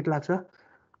 1 मिनट लाग्छ।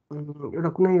 एउटा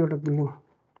कुनै एउटा बिल्डिङ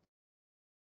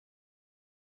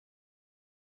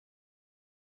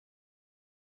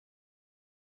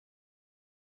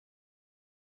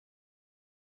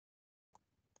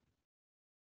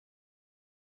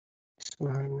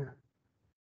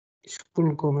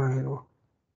स्कुलकोमा हेरौँ।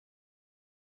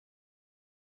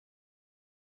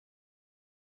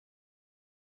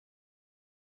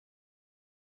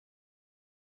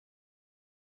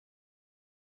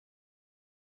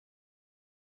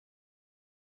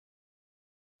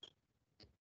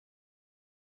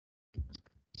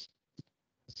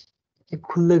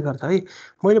 खुल्दै गर्छ है।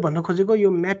 मैले भन्न खोजेको यो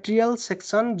material,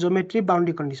 section, geometry,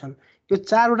 boundary condition, यो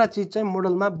 4वटा चिज चाहिँ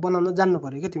मोडलमा बनाउन जान्नु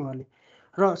पर्यो क्या तिमीहरूले।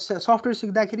 र सफ्टवेयर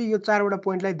सिक्दाखेरि यो 4वटा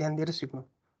पोइन्टलाई ध्यान दिएर सिक्नु,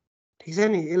 ठिक छ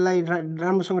नि। यसलाई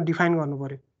राम्रोसँग डिफाइन गर्नु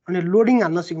पर्यो। अनि लोडिङ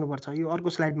हाल्न सिक्नुपर्छ, यो अर्को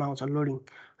स्लाइडमा आउँछ loading,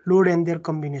 load and there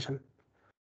combination.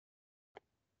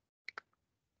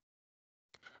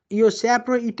 यो स्याप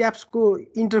र इट्याप्सको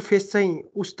इन्टरफेस चाहिँ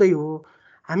उस्तै हो।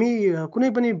 हामी कुनै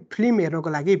पनि फिल्म हेर्नको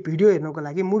लागि, भिडियो हेर्नको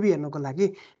लागि, मुभी हेर्नको लागि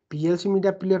VLC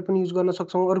मिडिया प्लेयर पनि युज गर्न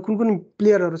सक्छौँ। अरू कुन कुन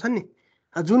प्लेयरहरू छन् नि,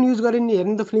 जुन युज गरे नि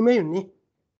हेर्नु त फिल्मै हो नि।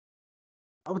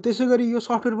 अब त्यसै गरी यो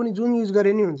सफ्टवेयर पनि जुन युज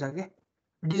गरे नि हुन्छ क्या,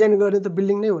 डिजाइन गर्ने त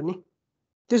बिल्डिङ नै हो नि।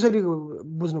 त्यसरी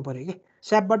बुझ्नु पऱ्यो कि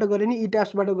स्यापबाट गरे नि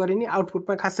इट्याप्सबाट गरे नि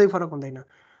आउटपुटमा खासै फरक हुँदैन।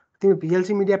 तिमी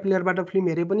VLC मिडिया प्लेयरबाट फिल्म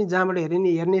हेरे पनि, जहाँबाट हेरे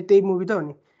नि हेर्ने त्यही मुभी त हो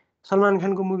नि। सलमान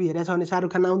खानको मुभी हेरेको छ भने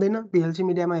शाहरुख खान आउँदैन, VLC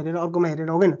मिडियामा हेरेर अर्कोमा हेरेर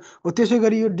आउँदैन। हो त्यसै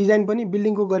गरी यो डिजाइन पनि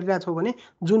बिल्डिङको गरिरहेको छौ भने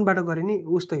जुनबाट गरे नि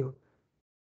उस्तै हो।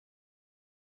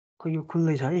 यो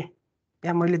खुल्दैछ है।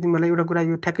 यहाँ मैले तिमीलाई एउटा कुरा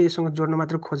यो ठ्याक्कै यससँग जोड्न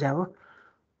मात्र खोजे हो।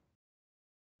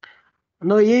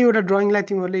 न यही एउटा ड्रइङलाई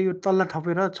तिमीहरूले यो तल्ला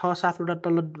थपेर 6-7वटा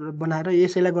तल्ला बनाएर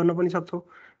यसैलाई गर्न पनि सक्छौ।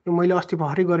 यो मैले अस्ति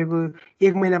भर्खरै गरेको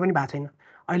 1 महिना पनि भएको छैन,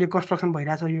 अहिले कन्स्ट्रक्सन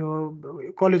भइरहेछ। यो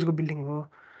कलेजको बिल्डिङ हो।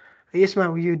 यसमा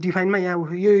यो डिफाइनमा यहाँ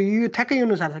यो ठ्याक्कै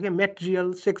अनुसार छ क्या,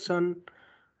 मेटेरियल, सेक्सन,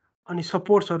 अनि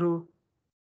सपोर्ट्सहरू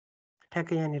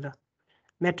ठ्याक्कै यहाँनिर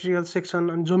मेटेरियल, सेक्सन,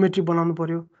 अनि जोमेट्री बनाउनु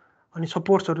पर्यो, अनि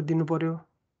सपोर्ट्सहरू दिनु पर्यो।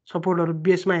 सपोर्टहरू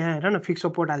बेसमा यहाँ हेर न, फिक्स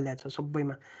सपोर्ट हालिदिएको छ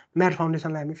सबैमा। म्याट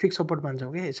फाउन्डेसनलाई हामी फिक्स सपोर्ट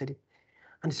मान्छौँ क्या यसरी।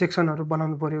 अनि सेक्सनहरू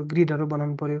बनाउनु पर्यो, ग्रिडहरू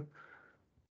बनाउनु पर्यो।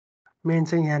 मेन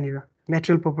चाहिँ यहाँनिर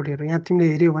मेटेरियल प्रोपर्टीहरू यहाँ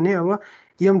तिमीले हेऱ्यौ भने अब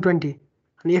M20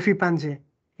 अनि FE500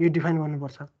 यो डिफाइन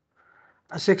गर्नुपर्छ।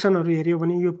 सेक्सनहरू हेऱ्यौ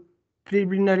भने यो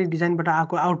प्रिलिमिनरी डिजाइनबाट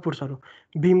आएको आउटपुट्सहरू,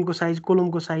 बिमको साइज,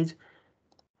 कोलमको साइज,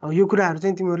 यो कुराहरू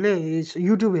चाहिँ तिमीहरूले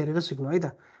युट्युब हेरेर सिक्नु है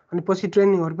त। अनि पछि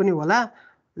ट्रेनिङहरू पनि होला।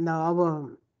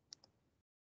 अब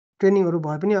ट्रेनिङहरू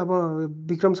भए पनि अब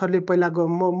विक्रम सरले पहिलाको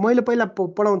मैले पहिला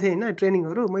पढाउँथेँ होइन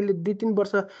ट्रेनिङहरू, मैले 3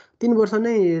 वर्ष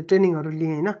नै ट्रेनिङहरू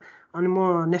लिएँ होइन। अनि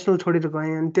म नेसनल छोडेर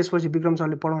गएँ, अनि त्यसपछि विक्रम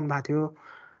सरले पढाउनु भएको थियो।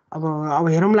 अब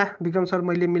हेरौँला, विक्रम सर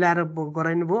मैले मिलाएर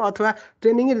गराइनु भयो, अथवा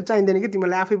ट्रेनिङै चाहिँदैन कि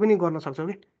तिमीहरूले आफै पनि गर्न सक्छौ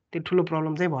कि, त्यो ठुलो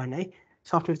प्रब्लम चाहिँ भएन है।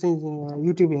 सफ्टवेयर चाहिँ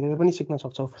युट्युब हेरेर पनि सिक्न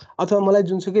सक्छौ, अथवा मलाई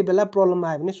जुनसुकै बेला प्रब्लम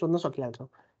आयो भने सोध्न सकिहाल्छौ,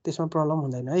 त्यसमा प्रब्लम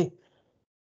हुँदैन है।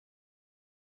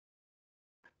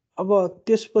 अब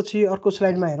त्यसपछि अर्को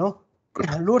स्लाइडमा हेरौँ,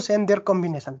 लोड्स एन्ड देयर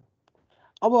कम्बिनेसन।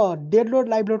 अब डेड लोड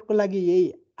लाइभ लोडको लागि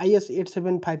यही IS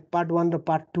 875 पार्ट 1 र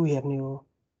पार्ट 2 हेर्ने हो।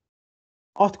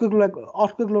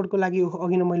 अर्थक्वेक लोडको लागि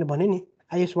अघि नै मैले भने नि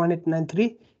IS 1893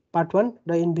 पार्ट 1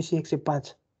 र NBC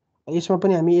 105। यसमा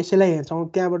पनि हामी यसैलाई हेर्छौँ,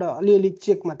 त्यहाँबाट अलिअलि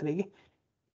चेक मात्रै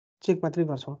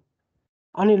गर्छौँ।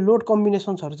 अनि लोड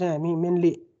कम्बिनेसन्सहरू चाहिँ हामी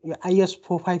मेनली यो IS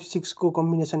 456 को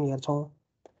कम्बिनेसन हेर्छौँ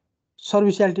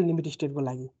सर्भिसियालिटी लिमिट स्टेटको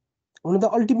लागि। हुन त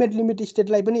अल्टिमेट लिमिट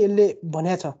स्टेटलाई पनि यसले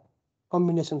भनेको छ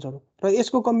कम्बिनेसन्सहरू, र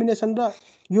यसको कम्बिनेसन र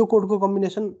यो कोडको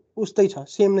कम्बिनेसन उस्तै छ,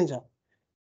 सेम नै छ।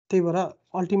 त्यही भएर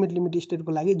अल्टिमेट लिमिट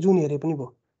स्टेटको लागि जुन हेरे पनि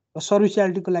भयो, र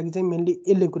सर्भिसियालिटीको लागि चाहिँ मेनली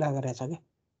यसले कुरा गरेको छ कि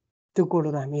त्यो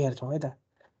कोडहरू हामी हेर्छौँ है त।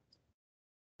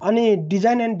 अनि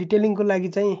डिजाइन एन्ड डिटेलिङको लागि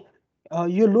चाहिँ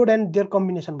यो लोड एन्ड देयर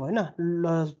कम्बिनेसन भयो होइन।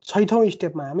 6औँ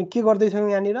स्टेपमा हामी के गर्दैछौँ,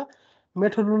 यहाँनिर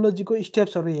मेथोडोलोजीको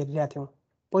स्टेप्सहरू हेरिरहेको थियौँ।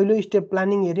 पहिलो स्टेप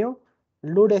प्लानिङ हेऱ्यौँ,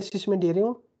 लोड एसेसमेन्ट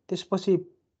हेऱ्यौँ, त्यसपछि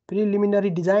प्रिलिमिनरी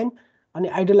डिजाइन, अनि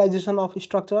आइडियलाइजेसन अफ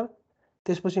स्ट्रक्चर,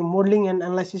 त्यसपछि modelling and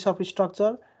analysis of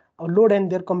structure, अब लोड एन्ड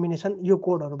देयर कम्बिनेसन, यो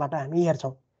कोडहरूबाट हामी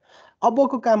हेर्छौँ।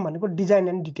 अबको काम भनेको डिजाइन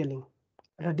एन्ड डिटेलिङ।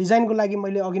 र डिजाइनको लागि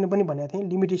मैले अघि नै पनि भनेको थिएँ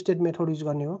लिमिट स्टेट मेथड युज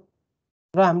गर्ने हो,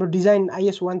 र हाम्रो डिजाइन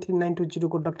IS 13920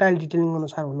 को डक्टाइल डिटेलिङ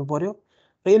अनुसार हुनु पर्यो।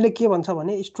 र यसले के भन्छ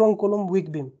भने स्ट्रङ कोलम विक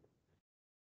बिम,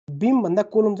 बिम भन्दा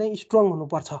कोलम चाहिँ स्ट्रङ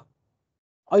हुनुपर्छ।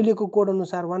 अहिलेको कोड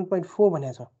अनुसार 1.4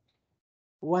 भनेको छ,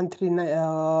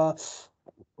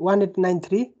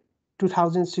 1893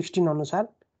 2016 अनुसार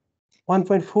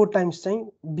 1.4 टाइम्स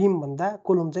चाहिँ बिम भन्दा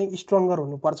कोलम चाहिँ स्ट्रङ्गर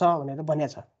हुनुपर्छ भनेर भनेको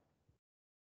छ।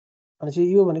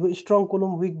 भनेपछि यो भनेको स्ट्रङ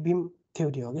कोलम विक बिम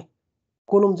थ्योरी हो कि,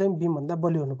 कोलम चाहिँ बिम भन्दा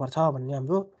बलियो हुनुपर्छ भन्ने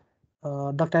हाम्रो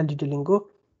डक्टाइल डिटेलिङको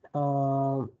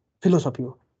फिलोसफी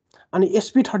हो। अनि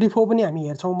SP34 पनि हामी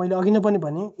हेर्छौँ, मैले अघि नै पनि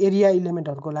भने एरिया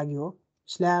इलिमेन्टहरूको लागि हो,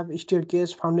 स्ल्याब,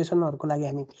 स्टेयरकेस, फाउन्डेसनहरूको लागि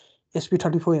हामी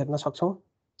SP34 हेर्न सक्छौँ।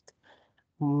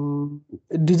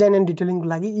 डिजाइन एन्ड डिटेलिङको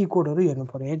लागि यी कोडहरू हेर्नु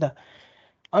पर्यो है त।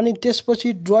 अनि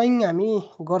त्यसपछि ड्रइङ हामी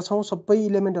गर्छौँ सबै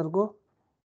इलिमेन्टहरूको।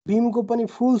 बिमको पनि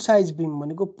फुल साइज बिम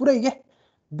भनेको पुरै के,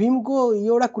 बिमको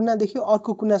एउटा कुनादेखि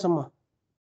अर्को कुनासम्म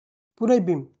पुरै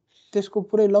बिम, त्यसको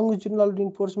पुरै लङ्गिट्युडनल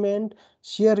इन्फोर्समेन्ट,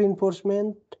 सियर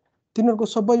इन्फोर्समेन्ट, तिनीहरूको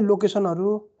सबै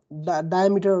लोकेसनहरू,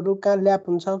 डायमिटरहरू, कहाँ ल्याप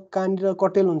हुन्छ, कहाँनिर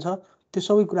कटेल हुन्छ, त्यो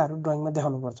सबै कुराहरू ड्रइङमा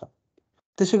देखाउनुपर्छ।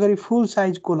 त्यसै गरी फुल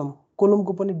साइज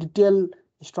कोलमको पनि डिटेल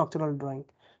स्ट्रक्चरल ड्रइङ,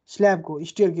 स्ल्याबको,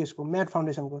 स्टेयरकेसको, म्याट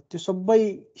फाउन्डेसनको, त्यो सबै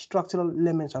स्ट्रक्चरल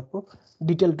एलिमेन्ट्सहरूको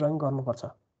डिटेल ड्रइङ गर्नुपर्छ,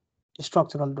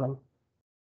 स्ट्रक्चरल ड्रइङ।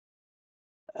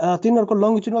 तिनीहरूको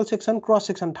लङ्गिट्युडनल सेक्सन, क्रस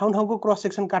सेक्सन, ठाउँ ठाउँको क्रस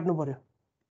सेक्सन काट्नु पर्यो,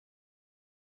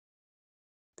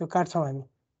 त्यो काट्छौँ हामी।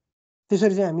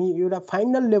 त्यसरी चाहिँ हामी एउटा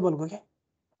फाइनल लेभलको क्या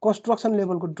कन्स्ट्रक्सन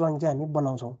लेभलको ड्रइङ चाहिँ हामी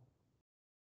बनाउँछौँ।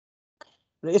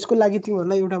 र यसको लागि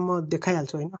तिमीहरूलाई एउटा म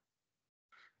देखाइहाल्छु होइन,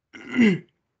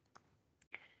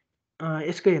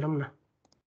 यसकै हेरौँ न,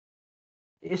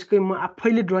 यसकै म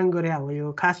आफैले ड्रइङ गरे हो।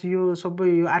 यो खास यो सबै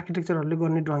यो आर्किटेक्चरहरूले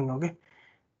गर्ने ड्रइङ हो क्या,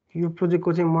 यो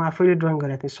प्रोजेक्टको चाहिँ म आफैले ड्रइङ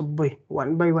गरेको थिएँ सबै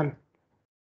 1 by 1।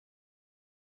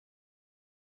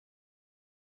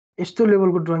 यस्तो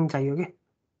लेभलको ड्रइङ चाहियो कि,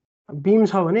 बिम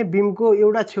छ भने बिमको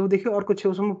एउटा छेउदेखि अर्को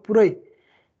छेउसम्म पुरै,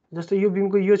 जस्तो यो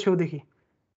बिमको यो छेउदेखि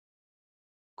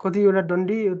कतिवटा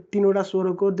डन्डी, 3वटा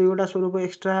 16को, 2वटा 16को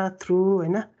एक्स्ट्रा थ्रु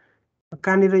होइन,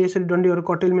 कहाँनिर यसरी डन्डीहरू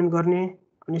कटेलमेन्ट गर्ने,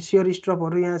 अनि सियर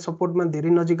स्ट्रपहरू यहाँ सपोर्टमा धेरै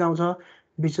नजिक आउँछ,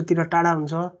 बिचतिर टाढा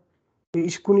हुन्छ,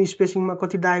 कुन स्पेसिङमा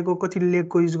कति डाएको कति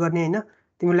लेगको युज गर्ने होइन।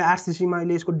 तिमीले RCCमा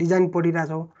अहिले यसको डिजाइन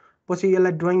पढिरहेछौ, पछि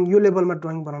यसलाई ड्रइङ यो लेभलमा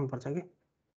ड्रइङ बनाउनुपर्छ कि।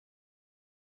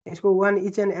 यसको one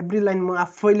each and every line म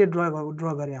आफैले ड्र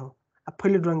गरे हो,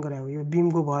 आफैले ड्रइङ गरे हो। यो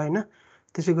बिमको भयो होइन,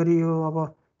 त्यसै गरी यो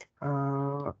अब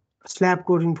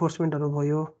स्ल्याबको इन्फोर्समेन्टहरू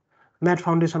भयो, म्याट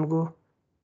फाउन्डेसनको,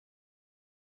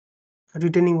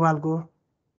 रिटेनिङ वालको,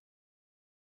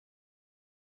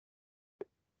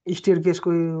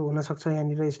 स्टेयरकेसको हुनसक्छ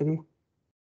यहाँनिर यसरी।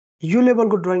 यो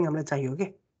लेभलको ड्रइङ हामीलाई चाहियो कि,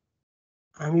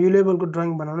 हामी यो लेभलको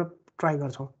ड्रइङ बनाउन ट्राई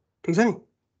गर्छौँ, ठिक छ नि।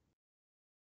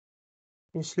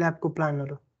 यो स्ल्याबको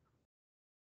प्लानहरू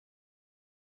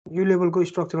यो लेभलको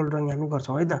स्ट्रक्चरल ड्रइङ हामी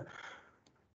गर्छौँ है त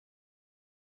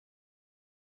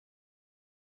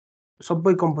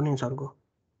सबै कम्पोनेन्ट्सहरूको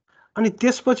अनि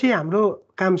त्यसपछि हाम्रो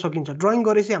काम सकिन्छ ड्रइङ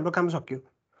गरेपछि हाम्रो काम सक्यो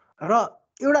र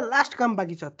एउटा लास्ट काम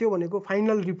बाँकी छ त्यो भनेको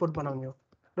फाइनल रिपोर्ट बनाउने हो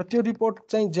र त्यो रिपोर्ट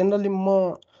चाहिँ जेनरली म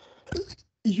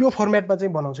यो फर्मेटमा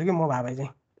चाहिँ बनाउँछु कि म भाइ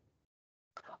चाहिँ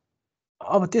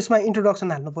अब त्यसमा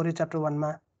इन्ट्रोडक्सन हाल्नु पर्यो च्याप्टर 1 मा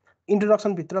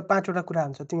इन्ट्रोडक्सनभित्र 5वटा कुरा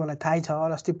हुन्छ तिमीलाई थाहै छ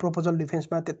अस्ति प्रोपोजल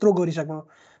डिफेन्समा त्यत्रो गरिसक्यौँ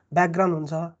ब्याकग्राउन्ड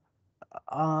हुन्छ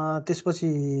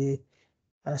त्यसपछि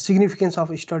सिग्निफिकेन्स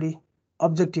अफ स्टडी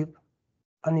अब्जेक्टिभ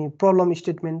अनि प्रब्लम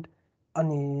स्टेटमेन्ट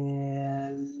अनि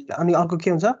अनि अर्को के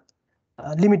हुन्छ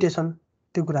लिमिटेसन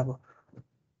त्यो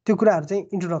कुराहरू चाहिँ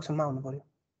इन्ट्रोडक्सनमा आउनु पर्यो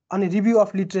अनि रिभ्यू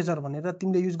अफ लिट्रेचर भनेर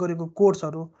तिमीले युज गरेको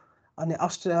कोर्सहरू अनि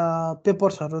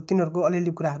पेपर्सहरू तिनीहरूको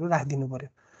अलिअलि कुराहरू राखिदिनु पर्यो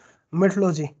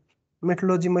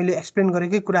मेथोलोजी मैले एक्सप्लेन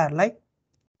गरेकै कुराहरूलाई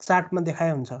चार्टमा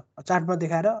देखाए हुन्छ चार्टमा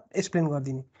देखाएर एक्सप्लेन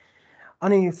गरिदिने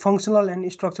अनि functional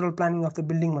and structural planning of the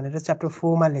building भनेर च्याप्टर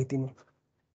 4 मा लेखिदिने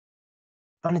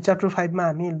अनि च्याप्टर 5 मा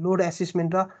हामी लोड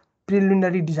एसेसमेन्ट र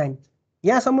प्रिलिमिनरी डिजाइन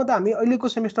यहाँसम्म त हामी अहिलेको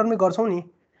सेमेस्टरमै गर्छौँ नि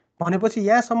भनेपछि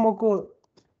यहाँसम्मको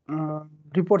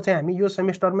रिपोर्ट चाहिँ हामी यो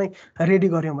सेमेस्टरमै रेडी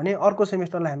गऱ्यौँ भने अर्को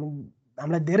सेमेस्टरलाई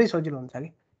हामीलाई धेरै सजिलो हुन्छ कि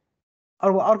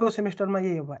अब अर्को सेमेस्टरमा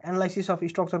यही हो एनालाइसिस अफ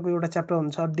स्ट्रक्चरको एउटा च्याप्टर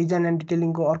हुन्छ डिजाइन एन्ड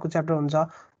डिटेलिङको अर्को च्याप्टर हुन्छ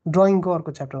ड्रइङको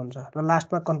अर्को च्याप्टर हुन्छ र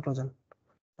लास्टमा कन्क्लुजन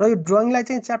र यो ड्रइङलाई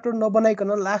चाहिँ च्याप्टर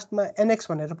नबनाइकन लास्टमा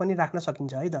एनेक्स भनेर पनि राख्न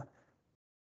सकिन्छ है त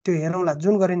त्यो हेरौँला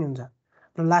जुन गरे नि हुन्छ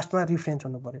र लास्टमा रिफरेन्स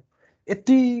हुनु पर्यो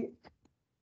यति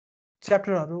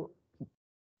च्याप्टरहरू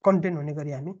कन्टेन्ट हुने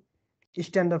गरी हामी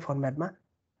स्ट्यान्डर्ड फर्मेटमा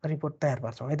रिपोर्ट तयार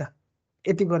पार्छौँ है त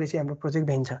यति गरेपछि हाम्रो प्रोजेक्ट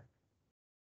भइन्छ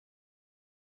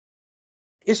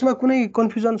यसमा कुनै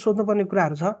कन्फ्युजन सोध्नुपर्ने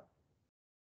कुराहरू छ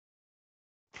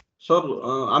सर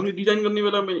हामीले डिजाइन गर्ने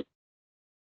बेलामा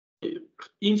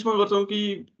इन्चमा गर्छौँ कि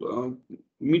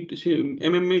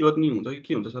एमएममै गर्ने हुन्छ कि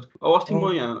के हुन्छ सर अस्ति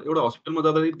म यहाँ एउटा हस्पिटलमा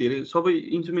जाँदाखेरि धेरै सबै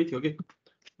इन्चमै थियो कि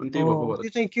अनि त्यही भएको भएर त्यो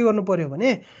चाहिँ के गर्नु पर्यो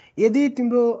भने यदि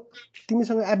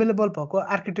तिमीसँग एभाइलेबल भएको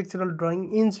आर्किटेक्चरल ड्रइङ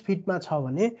इन्च फिटमा छ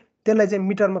भने त्यसलाई चाहिँ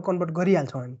मिटरमा कन्भर्ट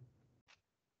गरिहाल्छौँ हामी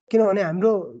किनभने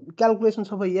हाम्रो क्यालकुलेसन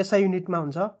सबै एसआई युनिटमा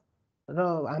हुन्छ र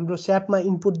हाम्रो स्यापमा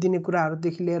इनपुट दिने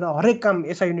कुराहरूदेखि लिएर हरेक काम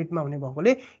एसआई युनिटमा हुने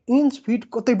भएकोले इन्च फिट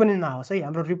कतै पनि नआओस् है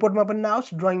हाम्रो रिपोर्टमा पनि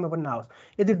नआओस् ड्रइङमा पनि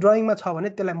नआओस् यदि ड्रइङमा छ भने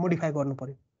त्यसलाई मोडिफाई गर्नु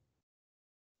पर्यो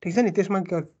ठिक छ नि त्यसमा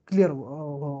क्लियर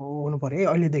हुनु पर्यो है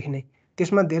अहिलेदेखि नै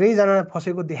त्यसमा धेरैजना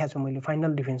फसेको देखाएको छु मैले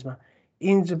फाइनल डिफेन्समा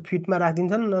इन्च फिटमा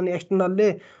राखिदिन्छन् अनि एक्सटर्नलले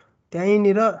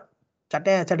त्यहीँनिर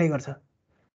चाट्याचाटै गर्छ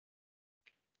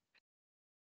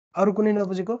अरू कुनै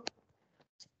नबुझेको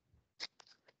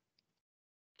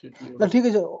ल ठिकै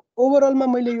छ ओभरअलमा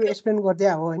मैले यो एक्सप्लेन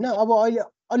गरिदिएँ हो होइन अब अहिले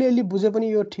अलिअलि बुझे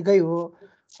पनि यो ठिकै हो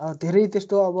धेरै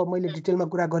त्यस्तो अब मैले डिटेलमा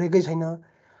कुरा गरेकै छैन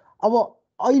अब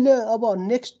अहिले अब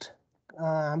नेक्स्ट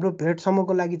हाम्रो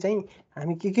भेटसम्मको लागि चाहिँ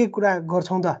हामी के कुरा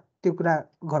गर्छौँ त त्यो कुरा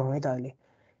गरौँ है त अहिले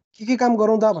के काम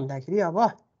गरौँ त भन्दाखेरि अब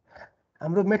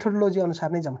हाम्रो मेथोडोलोजी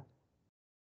अनुसार नै जाउँ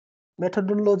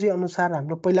मेथोडोलोजी अनुसार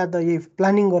हाम्रो पहिला त यही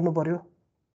प्लानिङ गर्नु पर्यो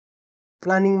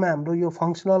प्लानिङमा हाम्रो यो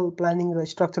फङ्सनल प्लानिङ र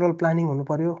स्ट्रक्चरल प्लानिङ हुनु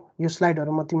पर्यो यो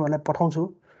स्लाइडहरू म तिमीहरूलाई पठाउँछु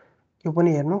यो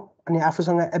पनि हेर्नु अनि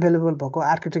आफूसँग एभाइलेबल भएको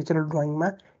आर्किटेक्चरल ड्रइङमा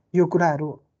यो कुराहरू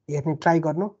हेर्ने ट्राई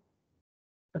गर्नु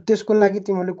त्यसको लागि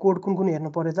तिमीहरूले कोड कुन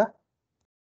हेर्नु पर्यो त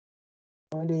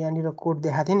मैले यहाँनिर कोड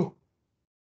देखाएको थिएँ नि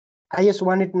IS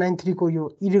 1893 को यो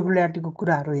इरेगुल्यारिटीको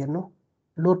कुराहरू हेर्नु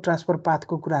लोड ट्रान्सफर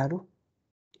पाथको कुराहरू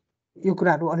यो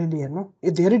कुराहरू अलिअलि हेर्नु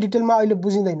यो धेरै डिटेलमा अहिले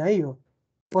बुझिँदैन है यो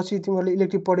पछि तिमीहरूले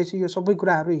इलेक्टिभ पढेपछि यो सबै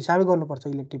कुराहरू हिसाबै गर्नुपर्छ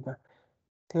इलेक्टिभमा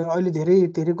त्यो अहिले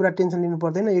धेरै कुरा टेन्सन लिनु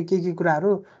पर्दैन यो के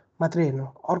कुराहरू मात्रै हेर्नु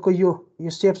अर्को यो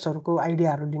सेप्सहरूको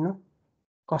आइडियाहरू लिनु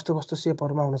कस्तो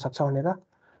सेपहरूमा हुनसक्छ भनेर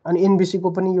अनि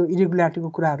एनबिसीको पनि यो इरेगुल्यारिटीको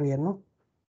कुराहरू हेर्नु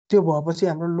त्यो भएपछि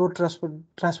हाम्रो लोड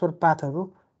ट्रान्सफर पाथहरू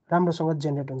राम्रोसँग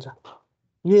जेनेरेट हुन्छ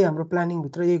यही हाम्रो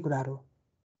प्लानिङभित्र यही कुराहरू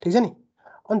ठिक छ नि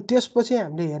अनि त्यसपछि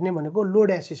हामीले हेर्ने भनेको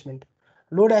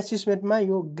लोड एसेसमेन्टमा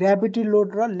यो ग्राभिटी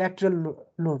लोड र ल्याटरल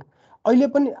लोड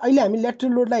अहिले हामी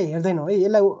ल्याटरल लोडलाई हेर्दैनौँ है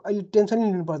यसलाई अहिले टेन्सनै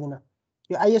लिनु पर्दैन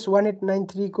यो IS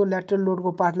 1893 को ल्याटरल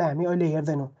लोडको पार्टलाई हामी अहिले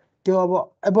हेर्दैनौँ त्यो अब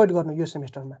एभोइड गर्नु यो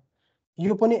सेमेस्टरमा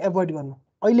यो पनि एभोइड गर्नु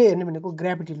अहिले हेर्ने भनेको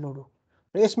ग्राभिटी लोड हो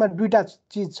र यसमा दुईवटा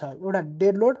चिज छ एउटा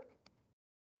डेड लोड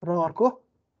र अर्को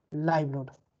लाइभ लोड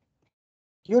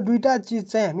यो दुईवटा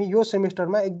चिज चाहिँ हामी यो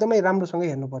सेमेस्टरमा एकदमै राम्रोसँग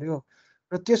हेर्नु पर्यो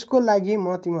र त्यसको लागि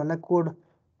म तिमीहरूलाई कोड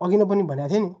अघि नै पनि भनेको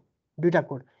थिएँ नि दुईवटा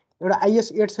कोड एउटा IS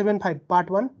 875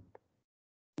 पार्ट 1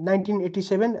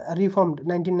 1987 रिफर्मड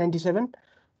 1997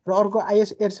 र अर्को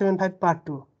IS 875 पार्ट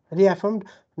 2 रिएफर्मड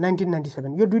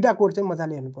 1997 यो दुईवटा कोड चाहिँ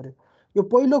मजाले हेर्नु पर्यो यो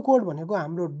पहिलो कोड भनेको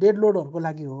हाम्रो डेड लोडहरूको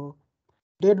लागि हो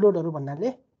डेड लोडहरू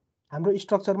भन्नाले हाम्रो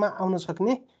स्ट्रक्चरमा आउन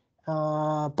सक्ने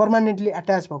पर्मानेन्टली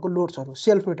एट्याच भएको लोड्सहरू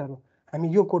सेल्फ वेटहरू हामी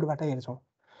यो कोडबाट हेर्छौँ।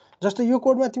 जस्तै यो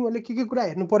कोडमा तिमीहरूले के कुरा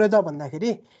हेर्नु पर्यो त भन्दाखेरि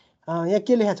यहाँ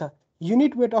के लेखा छ,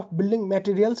 unit weight of building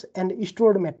materials and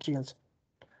stored materials.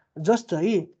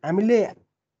 जस्तै हामीले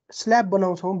स्ल्याब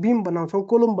बनाउँछौँ, बिम बनाउँछौँ,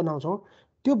 कोलम बनाउँछौँ,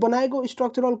 त्यो बनाएको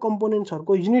स्ट्रक्चरल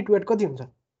कम्पोनेन्ट्सहरूको युनिट वेट कति हुन्छ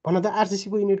भन त?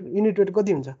 आरसिसीको युनिट वेट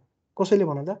कति हुन्छ? कसैले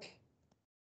भन त?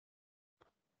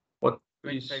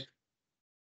 25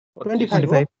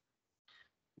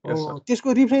 हो।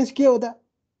 त्यसको रिफरेन्स के हो त?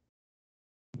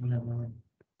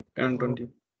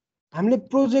 हामीले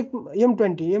प्रोजेक्ट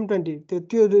M20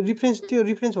 त्यो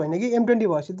रिफरेन्स होइन कि M20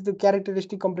 भएपछि त्यो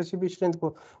क्यारेक्टरिस्टिक कम्प्रेसिभ स्ट्रेन्थको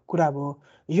कुरा भयो।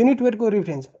 युनिट वेटको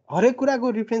रिफरेन्स हरेक कुराको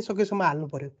रिफरेन्स सकेसम्म हाल्नु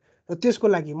पर्यो। र त्यसको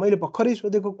लागि मैले भर्खरै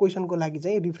सोधेको क्वेसनको लागि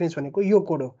चाहिँ रिफरेन्स भनेको यो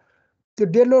कोड हो। त्यो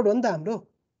डेड लोड हो नि त हाम्रो,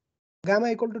 गामा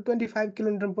इक्वल टु 25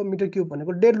 kN/m³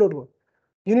 भनेको डेड लोड हो,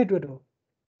 युनिट वेट हो।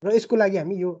 र यसको लागि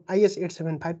हामी यो IS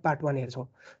 875 पार्ट 1 हेर्छौँ।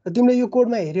 र तिमीले यो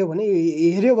कोडमा हेऱ्यो भने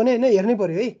होइन, हेर्नै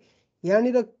पर्यो है।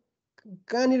 यहाँनिर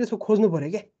कहाँनिर छ खोज्नु पर्यो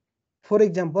क्या। फर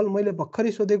इक्जाम्पल मैले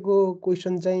भर्खरै सोधेको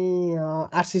क्वेसन चाहिँ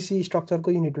आरसिसी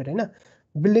स्ट्रक्चरको युनिट वेट होइन,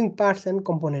 बिल्डिङ पार्ट्स एन्ड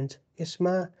कम्पोनेन्ट्स।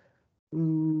 यसमा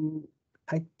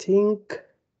आई थिङ्क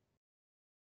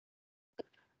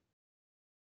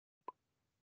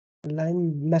लाइन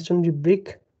म्यासनरी ब्रिक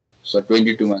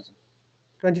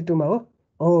 22 मा हो।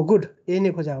 गुड, यही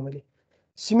नै खोजा हो मैले।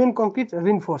 सिमेन्ट कङ्क्रिट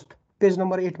रिन्फोर्स्ड पेज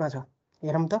नम्बर 8 मा छ,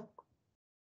 हेरौँ त।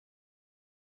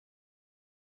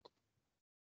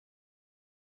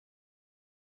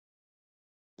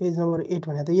 पेज नम्बर 8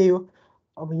 भने त यही हो।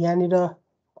 अब यहाँनिर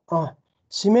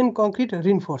सिमेन्ट कङ्क्रिट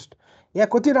रिन्फोर्स्ड यहाँ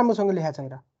कति राम्रोसँग लेखा छ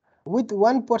हेर, विथ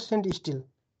 1% स्टिल।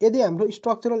 यदि हाम्रो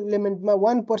स्ट्रक्चरल इलिमेन्टमा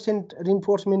 1%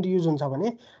 रिन्फोर्समेन्ट युज हुन्छ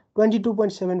भने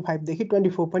 22.75 देखि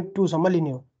 24.2 सम्म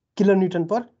लिने हो किलोन्युटन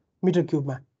पर मिटर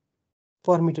क्युबमा।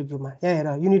 यहाँ हेर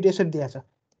युनिट यसरी दिएको छ,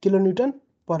 किलोन्युटन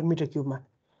पर मिटर क्युबमा।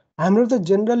 हाम्रो त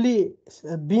जेनरली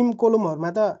बिम कोलमहरूमा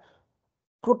त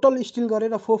टोटल स्टिल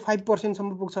गरेर 4-5%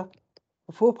 सम्म पुग्छ।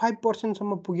 4-5%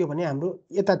 सम्म पुग्यो भने हाम्रो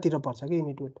यतातिर पर्छ कि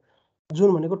युनिट वेट,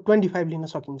 जुन भनेको 25 लिन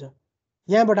सकिन्छ।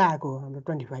 यहाँबाट आएको हो हाम्रो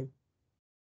 25,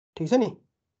 ठिक छ नि,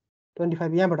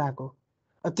 25 यहाँबाट आएको।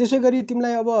 त्यसै गरी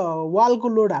तिमीलाई अब वालको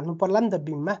लोड हाल्नु पर्ला नि त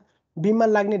बिममा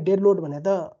लाग्ने डेड लोड भने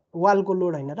त वालको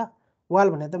लोड होइन र। वाल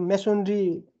भने त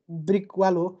मेसोनरी ब्रिक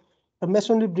वाल हो। र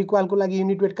मेसोनरी ब्रिक वालको लागि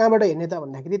युनिट वेट कहाँबाट हेर्ने त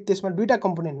भन्दाखेरि त्यसमा दुईवटा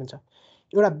कम्पोनेन्ट हुन्छ,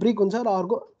 एउटा ब्रिक हुन्छ र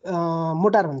अर्को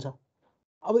मोटार हुन्छ।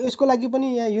 अब यसको लागि पनि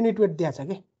यहाँ युनिट वेट दिएको छ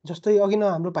कि, जस्तै अघि न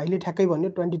हाम्रो भाइले ठ्याक्कै भन्यो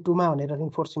 22 मा भनेर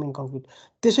रिन्फोर्स सिमेन्ट कङ्क्रिट।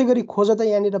 त्यसै गरी खोज त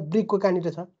यहाँनिर ब्रिकको कहाँनिर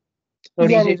छ,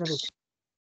 यहाँनिर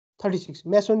 36,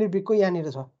 मेसोनरी ब्रिकको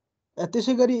यहाँनिर छ।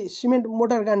 त्यसै गरी सिमेन्ट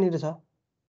मोटर कहाँनिर छ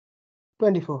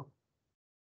 24,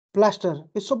 प्लास्टर,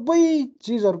 यो सबै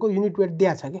चिजहरूको युनिट वेट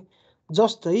दिएको छ कि।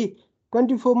 जस्तै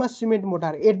 24 मा सिमेन्ट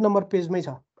मोटार 8 नम्बर पेजमै छ।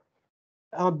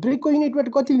 ब्रिकको युनिट वेट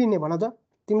कति लिने भन त?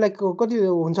 तिमीलाई कति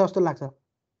हुन्छ जस्तो लाग्छ?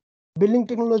 बिल्डिङ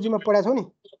टेक्नोलोजीमा पढाएको छौ नि,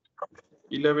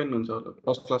 11 हुन्छ होला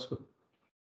फर्स्ट क्लासको।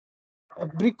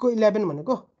 ब्रिकको 11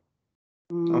 भनेको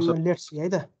लेट्स सी है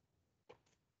त।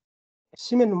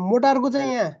 सिमेन्ट मोटारको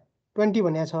चाहिँ यहाँ 20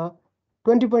 भनेको छ,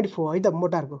 20.4 है त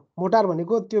मोटारको। मोटार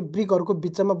भनेको त्यो ब्रिकहरूको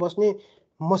बिचमा बस्ने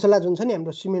मसला जुन छ नि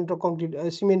हाम्रो सिमेन्ट र कङ्क्रिट,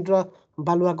 सिमेन्ट र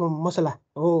बालुवाको मसला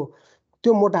हो,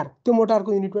 त्यो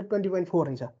मोटारको युनिट वेट 20.4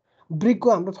 रहेछ। ब्रिकको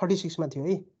हाम्रो 36 मा थियो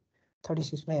है,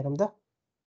 36 मा हेरौँ त।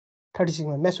 36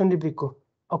 मा masonry ब्रिकको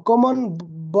common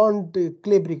bond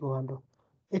clay brick हो हाम्रो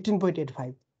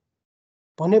 18.85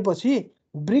 भनेपछि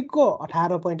ब्रिकको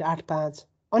 18.85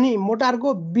 अनि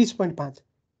मोटारको 20.5।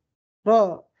 र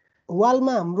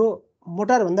वालमा हाम्रो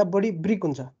मोटारभन्दा बढी ब्रिक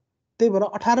हुन्छ, त्यही भएर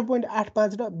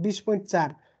 18.85 र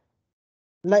 20.4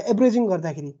 लाई एभरेजिङ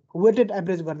गर्दाखेरि, वेटेड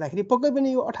एभरेज गर्दाखेरि पक्कै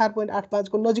पनि यो 18.85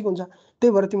 को नजिक हुन्छ।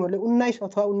 त्यही भएर तिमीहरूले 19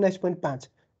 अथवा 19.5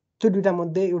 त्यो दुईटा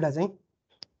मध्ये एउटा चाहिँ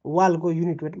वालको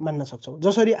युनिट वेट मान्न सक्छौ।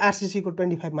 जसरी आरसिसी को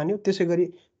 25 मान्यो त्यसै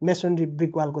गरी मेसोनरी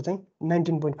ब्रिक वालको चाहिँ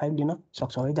 19.5 लिन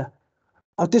सक्छौ है त।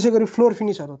 अब त्यसै गरी फ्लोर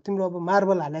फिनिसहरू तिम्रो अब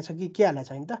मार्बल हालेको छ कि के हालेको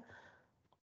छ हैन त,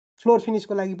 फ्लोर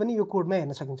फिनिसको लागि पनि यो कोडमा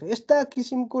हेर्न सकिन्छ। यस्ता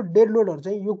किसिमको डेड लोडहरू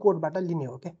चाहिँ यो कोडबाट लिने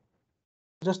हो क्या।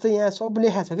 जस्तै यहाँ सब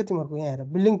लेखा छ कि तिमीहरूको, यहाँ हेर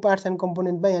बिल्डिङ पार्ट्स एन्ड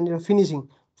कम्पोनेन्टमा यहाँनिर फिनिसिङ,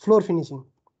 फ्लोर फिनिसिङ,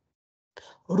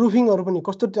 रुफिङहरू पनि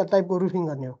कस्तो टाइपको रुफिङ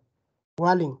गर्ने हो,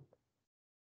 वालिङ,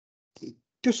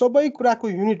 त्यो सबै कुराको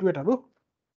युनिट वेटहरू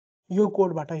यो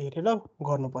कोडबाट हेरेर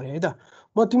गर्नु पर्यो है त।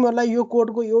 म तिमीहरूलाई यो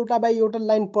कोडको एउटा बाई एउटा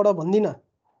लाइन पढ भन्दिनँ,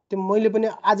 त्यो मैले पनि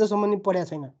आजसम्म नि पढाएको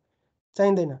छैन,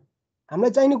 चाहिँदैन।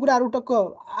 हामीलाई चाहिने कुराहरू टक्क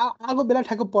आएको बेला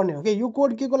ठ्याक्क पढ्ने हो कि। यो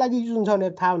कोड के को लागि युज हुन्छ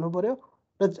भनेर थाहा हुनु पर्यो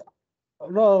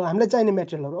र हामीलाई चाहिने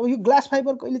मेटेरियलहरू। अब यो ग्लास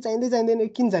फाइबर कहिले चाहिँदैन,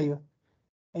 किन चाहियो,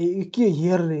 के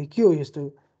हियर के हो यस्तो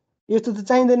त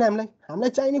चाहिँदैन हामीलाई। हामीलाई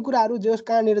चाहिने कुराहरू जे होस्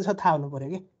कहाँनिर छ थाहा हुनु पर्यो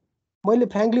कि। मैले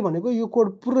फ्रेङ्कली भनेको यो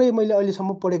कोड पुरै मैले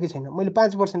अहिलेसम्म पढेकै छैन। मैले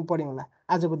 5% पढेँ होला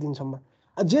आजको दिनसम्म।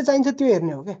 जे चाहिन्छ त्यो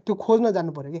हेर्ने हो क्या, त्यो खोज्न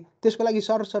जानु पऱ्यो कि त्यसको लागि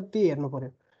सरसर्ती हेर्नु पऱ्यो।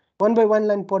 1 बाई 1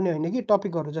 लाइन पढ्ने होइन कि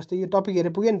टपिकहरू जस्तै यो टपिक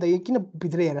हेरेर पुग्यो नि त, यो किन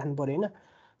भित्रै हेरिरहनु पऱ्यो होइन।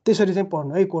 त्यसरी चाहिँ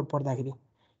पढ्नु है कोड पढ्दाखेरि।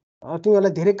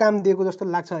 तिमीहरूलाई धेरै काम दिएको जस्तो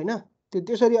लाग्छ होइन, त्यो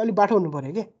त्यसरी अलिक बाठो हुनु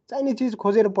पऱ्यो कि चाहिने चिज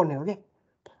खोजेर पढ्ने हो कि।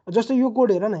 जस्तै यो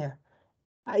कोड हेर न यहाँ,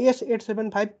 IS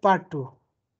 875 पार्ट 2।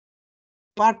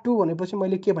 पार्ट 2 भनेपछि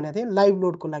मैले के भनेको थिएँ, लाइभ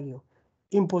लोडको लागि हो,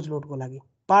 इम्पोज लोडको लागि।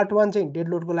 पार्ट 1 चाहिँ डेड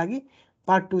लोडको लागि,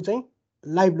 पार्ट 2 चाहिँ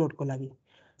लाइभ लोडको लागि।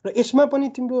 र यसमा पनि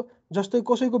तिम्रो जस्तै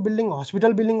कसैको बिल्डिङ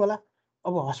हस्पिटल बिल्डिङ होला।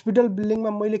 अब हस्पिटल बिल्डिङमा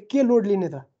मैले के लोड लिने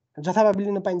त, जथाभावी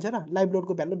लिन पाइन्छ र? लाइभ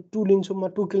लोडको भ्यालु 2 लिन्छु म,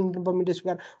 2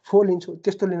 kN/m², 4 लिन्छु,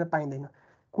 त्यस्तो लिन पाइँदैन।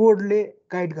 कोडले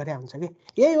गाइड गरे हुन्छ कि।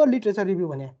 यही हो लिटरेचर रिभ्यू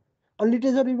भने।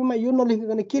 लिटरेचर रिभ्यूमा यो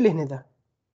नलेखिकन के लेख्ने त?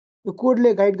 यो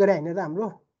कोडले गाइड गरे होइन त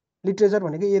हाम्रो लिटरेचर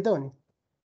भनेको यही त हो नि।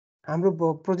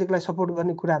 हाम्रो प्रोजेक्टलाई सपोर्ट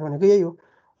गर्ने कुराहरू भनेको यही हो।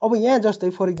 अब यहाँ जस्तै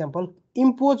for example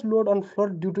impose load on floor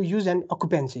due to use and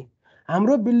occupancy.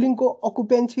 हाम्रो बिल्डिङको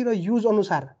अकुपेन्सी र युज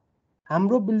अनुसार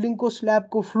हाम्रो बिल्डिङको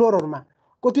स्ल्याबको फ्लोरहरूमा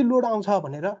कति लोड आउँछ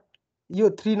भनेर यो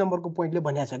 3 नम्बरको पोइन्टले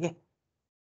भनिएको छ कि।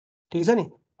 ठिक छ नि।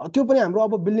 त्यो पनि हाम्रो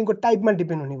अब बिल्डिङको टाइपमा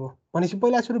डिपेन्ड हुने भयो भनेपछि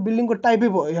पहिला सुरु बिल्डिङको टाइपै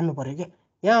हेर्नु पऱ्यो कि।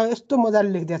 यहाँ यस्तो मजाले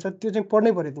लेखिदिएको छ, त्यो चाहिँ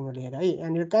पढ्नै पऱ्यो तिमीले हेर है।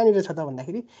 यहाँनिर कहाँनिर छ त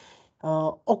भन्दाखेरि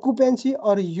अकुपेन्सी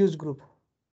अर युज ग्रुप।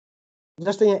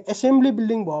 जस्तै यहाँ एसेम्ब्ली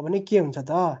बिल्डिङ भयो भने के हुन्छ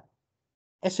त?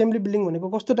 एसेम्ब्ली बिल्डिङ भनेको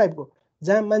कस्तो टाइपको,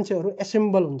 जहाँ मान्छेहरू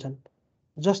एसेम्बल हुन्छन्।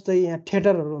 जस्तै यहाँ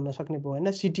थिएटरहरू हुन सक्ने भयो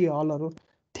होइन, सिटी हलहरू,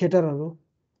 थिएटरहरू।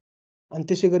 अनि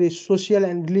त्यसै गरी सोसियल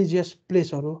एन्ड रिलिजियस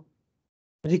प्लेसहरू,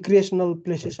 रिक्रिएसनल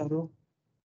प्लेसेसहरू,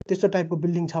 त्यस्तो टाइपको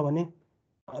बिल्डिङ छ भने।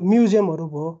 म्युजियमहरू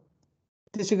भयो,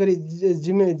 त्यसै गरी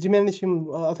जिम्नासियम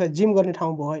अथवा जिम गर्ने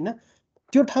ठाउँ भयो होइन।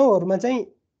 त्यो ठाउँहरूमा चाहिँ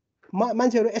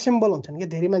मान्छेहरू एसेम्बल हुन्छन् कि,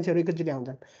 धेरै मान्छेहरू एकैचोटि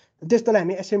आउँछन्, त्यस्तोलाई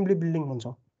हामी एसेम्ब्ली बिल्डिङ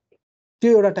भन्छौँ।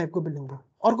 त्यो एउटा टाइपको बिल्डिङ भयो।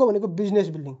 अर्को भनेको बिजनेस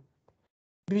बिल्डिङ।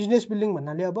 बिजनेस बिल्डिङ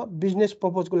भन्नाले अब बिजनेस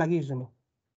पर्पजको लागि युज हुने।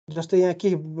 जस्तै यहाँ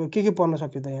के पर्न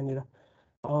सक्यो त यहाँनिर,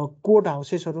 कोर्ट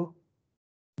हाउसेसहरू,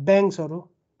 ब्याङ्कहरू,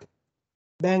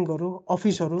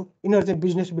 अफिसहरू, यिनीहरू चाहिँ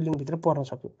बिजनेस बिल्डिङभित्र पर्न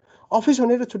सक्यो। अफिस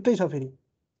भनेर छुट्टै छ फेरि,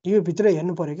 यो भित्र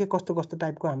हेर्नु पऱ्यो कि कस्तो कस्तो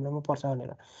टाइपको हाम्रोमा पर्छ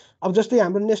भनेर। अब जस्तै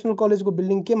हाम्रो नेसनल कलेजको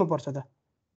बिल्डिङ केमा पर्छ त?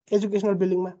 एजुकेसनल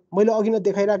बिल्डिङमा। मैले अघि नै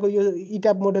देखाइरहेको यो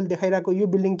इट्याप मोडल देखाइरहेको यो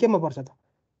बिल्डिङ केमा पर्छ त?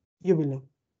 यो बिल्डिङ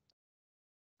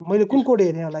मैले कुन कोड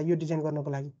हेरेँ होला यो डिजाइन गर्नको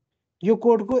लागि? यो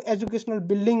कोडको एजुकेसनल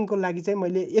बिल्डिङको लागि चाहिँ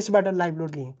मैले यसबाट लाइभ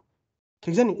लोड लिएँ।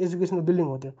 ठिक छ नि, एजुकेसनल बिल्डिङ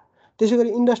हो त्यो। त्यसै गरी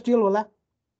इन्डस्ट्रियल होला,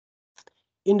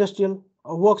 इन्डस्ट्रियल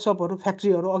वर्कसपहरू,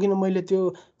 फ्याक्ट्रीहरू। अघि नै मैले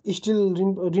त्यो स्टिल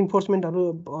रिन्फोर्समेन्टहरू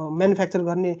म्यानुफ्याक्चर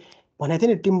गर्ने भनेको थिएँ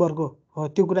नि, टिम्बरको,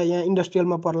 त्यो कुरा यहाँ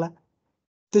इन्डस्ट्रियलमा पर्ला।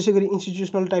 त्यसै गरी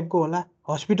इन्स्टिट्युसनल टाइपको होला,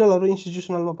 हस्पिटलहरू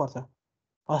इन्स्टिट्युसनलमा पर्छ,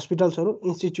 हस्पिटल्सहरू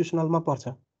इन्स्टिट्युसनलमा पर्छ।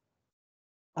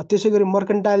 त्यसै गरी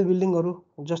मर्केन्टाइल बिल्डिङहरू,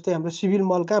 जस्तै हाम्रो सिभिल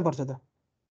मल कहाँ पर्छ त?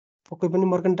 पक्कै पनि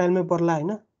मर्केन्टाइलमै पर्ला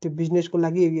होइन। त्यो बिजनेसको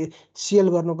लागि सेल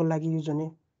गर्नको लागि युज हुने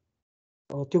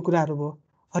त्यो कुराहरू भयो।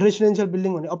 रेसिडेन्सियल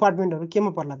बिल्डिङ भने अपार्टमेन्टहरू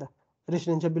केमा पर्ला त?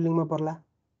 रेसिडेन्सियल बिल्डिङमा पर्ला।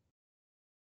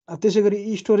 त्यसै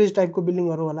गरी स्टोरेज टाइपको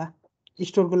बिल्डिङहरू होला,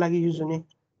 स्टोरको लागि युज हुने,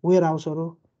 वेयर हाउसहरू।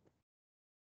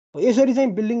 यसरी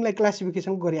चाहिँ बिल्डिङलाई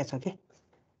क्लासिफिकेसन गरिएको छ कि।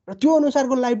 र त्यो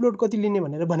अनुसारको लाइभ लोड कति लिने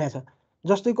भनेर भनेको छ।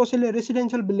 जस्तै कसैले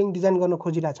रेसिडेन्सियल बिल्डिङ डिजाइन गर्न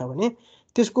खोजिरहेछ भने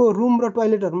त्यसको रुम र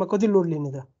टोयलेटहरूमा कति लोड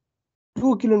लिने त?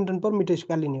 2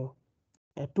 kN/m² लिने हो,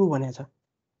 2 भनेको छ।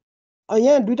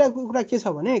 यहाँ दुईवटा कुरा के छ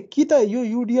भने, कि त यो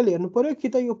युडिएल हेर्नु पर्यो कि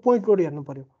त यो पोइन्ट लोड हेर्नु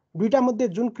पर्यो। दुईवटा मध्ये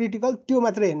जुन क्रिटिकल त्यो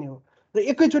मात्र हेर्ने हो। र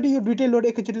एकैचोटि यो दुइटै लोड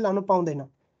एकैचोटि लाउनु पाउँदैन।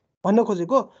 भन्न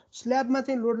खोजेको स्ल्याबमा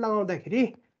चाहिँ लोड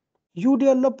लगाउँदाखेरि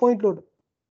युडिएल र पोइन्ट लोड,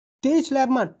 त्यही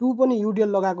स्ल्याबमा 2 पनि युडिएल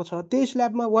लगाएको छ, त्यही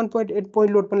स्ल्याबमा 1.8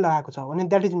 पोइन्ट लोड पनि लगाएको छ भने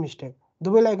द्याट इज मिस्टेक।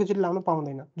 दुवैलाई एकैचोटि लाउनु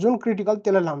पाउँदैन। जुन क्रिटिकल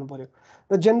त्यसलाई लाउनु पर्यो।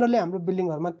 र जेनरली हाम्रो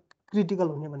बिल्डिङहरूमा क्रिटिकल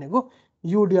हुने भनेको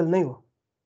युडिएल नै हो।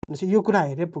 भनेपछि यो कुरा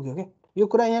हेरेर पुग्यो कि। यो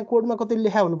कुरा यहाँ कोडमा कतै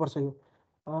लेखा हुनुपर्छ।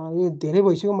 यो धेरै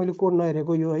भइसक्यो मैले कोड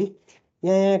नहेरेको यो है।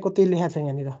 यहाँ कतै लेखा छ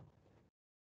यहाँनिर।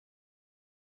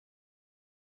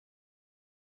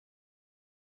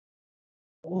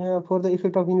 यहाँ for the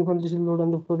effect of uniform load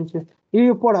on the floor,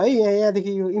 यो पढ है।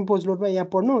 यहाँदेखि यो इम्पोज लोडमा यहाँ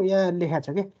पढ्नु, यहाँ लेखा छ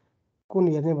कि कुन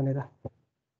हेर्ने भनेर।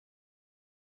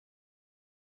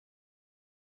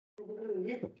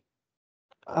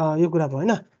 यो कुरा भयो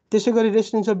होइन। त्यसै गरी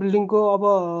रेसिडेन्सियल बिल्डिङको अब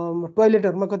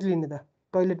टोयलेटहरूमा कति लिने त?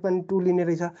 टोयलेट पनि 2 लिने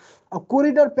रहेछ। अब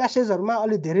कोरिडोर प्यासेजहरूमा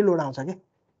अलिक धेरै लोड आउँछ कि,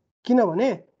 किनभने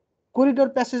कोरिडोर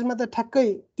प्यासेजमा त ठ्याक्कै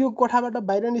त्यो कोठाबाट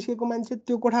बाहिर निस्केको मान्छे,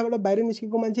 त्यो कोठाबाट बाहिर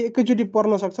निस्केको मान्छे एकैचोटि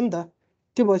पर्न सक्छ नि त।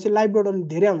 त्यो भएपछि लाइभ लोड अलिक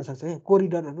धेरै आउन सक्छ क्या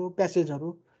कोरिडोरहरू,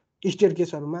 प्यासेजहरू, स्टेयर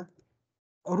केसहरूमा।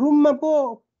 रुममा पो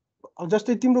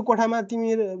जस्तै तिम्रो कोठामा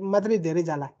तिमी मात्रै धेरै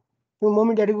जाला, तिम्रो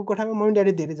मम्मी ड्याडीको कोठामा मम्मी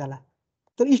ड्याडी धेरै जाला,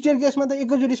 तर स्टेयरकेसमा त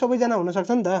एकैचोटि सबैजना हुन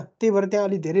सक्छ नि त, त्यही भएर त्यहाँ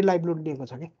अलि धेरै लाइभ लोड लिएको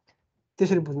छ कि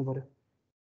त्यसरी बुझ्नु पर्यो।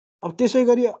 अब त्यसै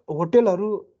गरी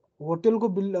होटेलको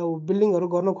बिल्डिङहरू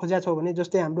गर्न खोजेको छौ भने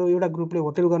जस्तै हाम्रो एउटा ग्रुपले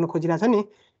होटेल गर्न खोजिरहेको छ नि,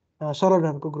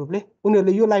 सररहरूको ग्रुपले,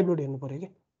 उनीहरूले यो लाइभ लोड हेर्नु पर्यो कि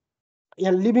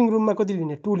यहाँ लिभिङ रुममा कति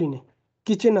लिने, 2 लिने,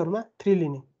 किचनहरूमा 3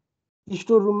 लिने,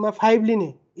 स्टोर रुममा 5 लिने।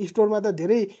 स्टोरमा त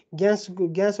धेरै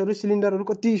ग्यासहरू सिलिन्डरहरू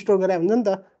कति स्टोर गरे हुन्छ नि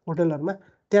त होटेलहरूमा,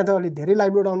 त्यहाँ त अलिक धेरै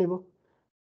लाइभ लोड आउने भयो।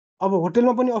 अब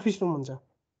होटेलमा पनि अफिस रुम हुन्छ,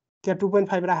 त्यहाँ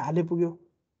 2.5 हाले पुग्यो,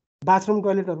 बाथरुम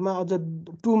टोयलेटहरूमा अझ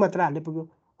 2 मात्र हाले पुग्यो।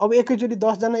 अब एकैचोटि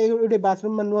 10 जना एउटै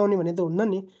बाथरुममा नुहाउने भने त हुन्न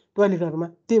नि टोयलेटहरूमा,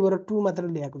 त्यही भएर 2 मात्र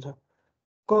ल्याएको छ,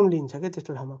 कम लिन्छ क्या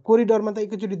त्यस्तो ठाउँमा। कोरिडोरमा त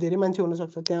एकैचोटि धेरै मान्छे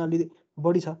हुनसक्छ, त्यहाँ अलि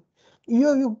बढी छ।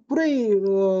 यो पुरै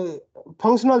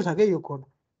फङ्सनल छ क्या यो कोड,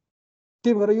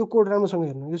 त्यही भएर यो कोड राम्रोसँग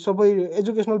हेर्नु। यो सबै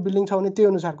एजुकेसनल बिल्डिङ छ भने त्यही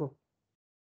अनुसारको।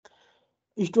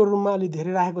 स्टोर रुममा अलि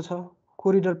धेरै राखेको छ,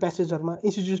 कोरिडोर प्यासेजहरूमा।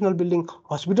 इन्स्टिट्युसनल बिल्डिङ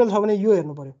हस्पिटल छ भने यो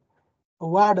हेर्नु पर्यो।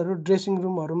 वार्डहरू ड्रेसिङ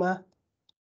रुमहरूमा,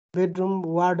 बेडरुम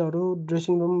वार्डहरू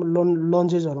ड्रेसिङ रुम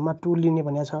लन्जेसहरूमा 2 लिने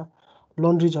भनेको छ,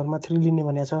 लन्ड्रिजहरूमा 3 लिने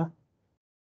भनेको छ,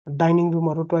 डाइनिङ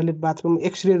रुमहरू टोयलेट बाथरुम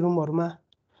एक्सरे रुमहरूमा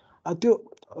त्यो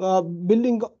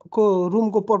बिल्डिङको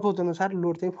रुमको पर्पज अनुसार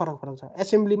लोड चाहिँ फरक फरक छ।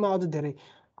 एसेम्ब्लीमा अझ धेरै,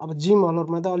 अब जिम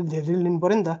हलहरूमा त अलिक धेरै लिनु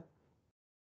पऱ्यो नि त,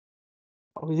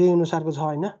 अब यही अनुसारको छ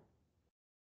होइन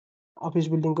अफिस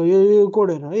बिल्डिङको। यो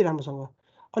कोड हेर्नु है राम्रोसँग।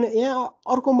 अनि यहाँ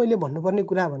अर्को मैले भन्नुपर्ने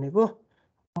कुरा भनेको,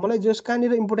 मलाई जस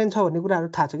कहाँनिर इम्पोर्टेन्ट छ भन्ने कुराहरू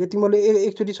थाहा छ कि तिमीहरूले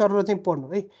एकचोटि सर चाहिँ पढ्नु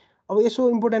है। अब यसो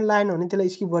इम्पोर्टेन्ट लागेन भने त्यसलाई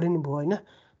स्किप गरे नि भयो होइन।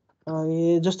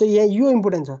 जस्तै यहाँ यो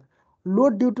इम्पोर्टेन्ट छ,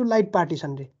 load due to light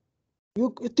partition रे। यो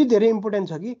यति धेरै इम्पोर्टेन्ट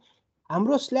छ कि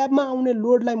हाम्रो स्ल्याबमा आउने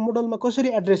लोडलाई मोडलमा कसरी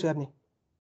एड्रेस गर्ने,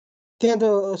 त्यहाँ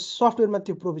त सफ्टवेयरमा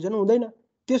त्यो प्रोभिजन हुँदैन।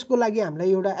 त्यसको लागि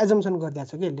हामीलाई एउटा एजम्सन गरिदिएको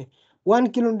छ कि यसले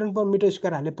 1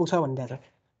 kN/m² हाले पुग्छ भनिदिएको छ।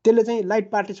 त्यसले चाहिँ लाइट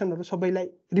पार्टिसनहरू सबैलाई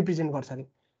रिप्रेजेन्ट गर्छ अरे।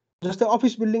 जस्तै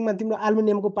अफिस बिल्डिङमा तिम्रो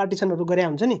एल्युमिनियमको पार्टिसनहरू गरे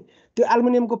हुन्छ नि, त्यो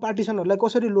एल्युमिनियमको पार्टिसनहरूलाई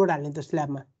कसरी लोड हाल्ने त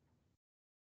स्ल्याबमा?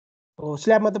 हो,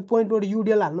 स्ल्याबमा त पोइन्ट लोड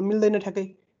युडिएल हाल्नु मिल्दैन ठ्याक्कै,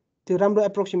 त्यो राम्रो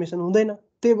एप्रोक्सिमेसन हुँदैन।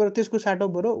 त्यही भएर त्यसको साटो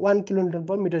बरु 1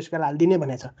 kN/m² हालिदिने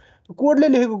भनेको छ। कोडले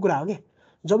लेखेको कुरा हो कि।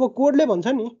 जब कोडले भन्छ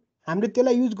नि, हामीले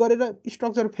त्यसलाई युज गरेर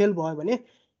स्ट्रक्चर फेल भयो भने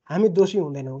हामी दोषी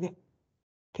हुँदैनौँ कि,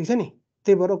 ठिक छ नि।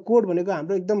 त्यही भएर कोड भनेको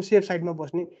हाम्रो एकदम सेफ साइडमा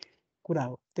बस्ने कुरा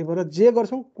हो। त्यही भएर जे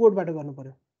गर्छौँ कोडबाट गर्नु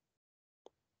पर्यो।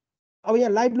 अब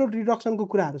यहाँ लाइभ लोड रिडक्सनको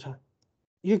कुराहरू छ।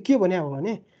 यो के भने हो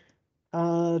भने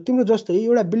तिम्रो जस्तै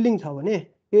एउटा बिल्डिङ छ भने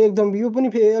यो एकदम यो पनि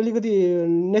अलिकति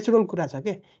नेचुरल कुरा छ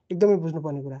के, एकदमै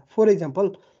बुझ्नुपर्ने कुरा। फर इक्जाम्पल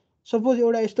सपोज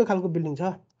एउटा यस्तो खालको बिल्डिङ छ,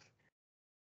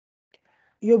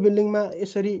 यो बिल्डिङमा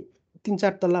यसरी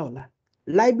 3-4 तल्ला होला,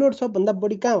 लाइभ लोड सबभन्दा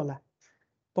बढी कहाँ होला?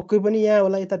 पक्कै पनि यहाँ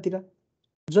होला, यतातिर।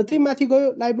 जति माथि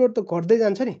गयो लाइभ लोड त घट्दै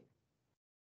जान्छ नि,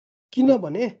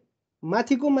 किनभने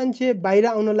माथिको मान्छे बाहिर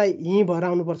आउनलाई यहीँ भएर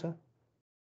आउनुपर्छ,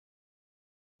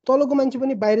 तलको मान्छे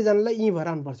पनि बाहिर जानलाई यहीँ भएर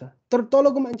आउनुपर्छ। तर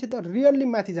तलको मान्छे त रियल्ली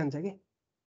माथि जान्छ कि,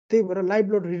 त्यही भएर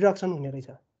लाइभ लोड रिडक्सन हुने रहेछ।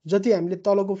 जति हामीले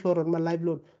तलको फ्लोरहरूमा लाइभ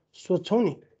लोड सोध्छौँ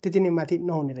नि त्यति नै माथि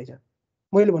नहुने रहेछ।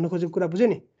 मैले भन्नु खोजेको कुरा बुझ्यो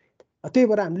नि। त्यही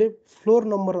भएर हामीले फ्लोर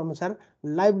नम्बर अनुसार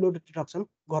लाइभ लोड रिडक्सन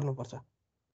गर्नुपर्छ।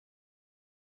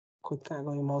 खोइ कहाँ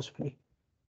गयो माउस पनि।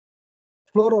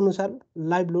 फ्लोर अनुसार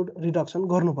लाइभ लोड रिडक्सन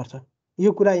गर्नुपर्छ,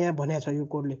 यो कुरा यहाँ भनेको छ यो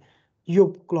कोडले, यो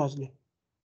क्लजले।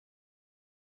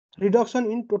 Reduction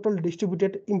in total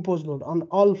distributed impose load on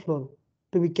all floor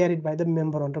to be carried by the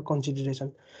member under consideration.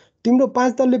 तिम्रो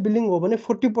 5 तल्ले बिल्डिङ हो भने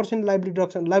 40%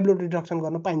 लाइभ लोड रिडक्सन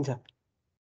गर्न पाइन्छ।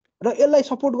 र यसलाई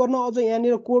सपोर्ट गर्न अझ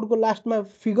यहाँनिर कोडको लास्टमा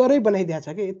फिगरै बनाइदिएको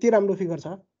छ कि, यति राम्रो फिगर छ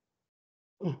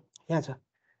यहाँ छ।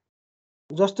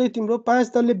 जस्तै तिम्रो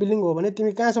 5 तल्ले बिल्डिङ हो भने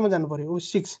तिमी कहाँसम्म जानु पर्यो?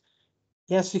 6,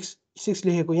 यहाँ 6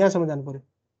 लेखेको यहाँसम्म जानु पर्यो।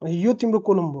 यो तिम्रो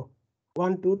कोलम हो,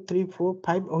 1 2 3 4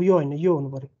 5 हो, यो होइन यो हुनु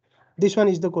पर्यो। This one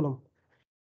is the kolam.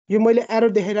 यो मैले एरो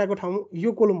देखाइरहेको ठाउँ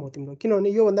यो कोलम हो तिम्रो, किनभने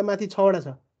योभन्दा माथि 6वटा छ,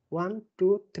 1 2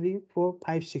 3 4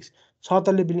 5 6, 6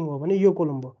 तल्ले बिल्डिङ हो भने यो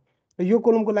कोलम भयो। र यो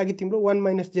कोलमको लागि तिम्रो 1 -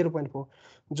 0.4,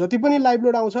 जति पनि लाइभ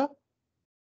लोड आउँछ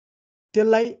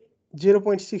त्यसलाई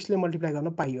 0.6 ले मल्टिप्लाई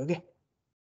गर्न पाइयो के,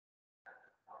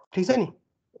 ठिक छ नि।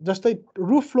 जस्तै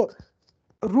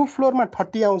रुफ फ्लोरमा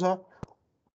 30 आउँछ,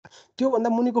 त्योभन्दा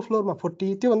मुनिको फ्लोरमा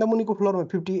 40, त्योभन्दा मुनिको फ्लोरमा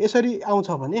 50, यसरी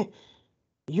आउँछ भने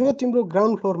यो तिम्रो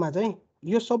ग्राउन्ड फ्लोरमा चाहिँ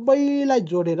यो सबैलाई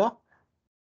जोडेर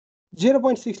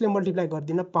 0.6 ले मल्टिप्लाई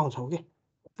गरिदिन पाउँछौ के।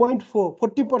 0.4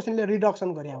 40%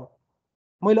 रिडक्सन गरे हो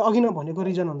मैले अघि नै भनेको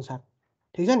रिजन अनुसार,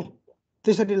 ठिक छ नि।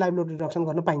 त्यसरी लाइभ लोड रिडक्सन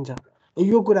गर्न पाइन्छ।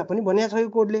 यो कुरा पनि भनेको छ यो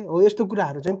कोडले। हो, यस्तो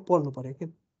कुराहरू चाहिँ पढ्नु पर्यो कि,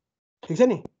 ठिक छ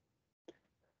नि।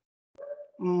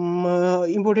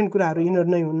 इम्पोर्टेन्ट कुराहरू यिनीहरू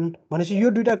नै हुन् भनेपछि यो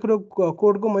दुईवटा कुरो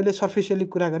कोडको मैले सर्फेसियली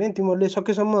कुरा गरेँ। तिमीहरूले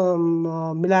सकेसम्म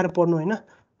मिलाएर पढ्नु होइन।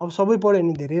 अब सबै पढ्यो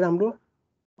भने धेरै राम्रो,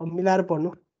 अब मिलाएर पढ्नु।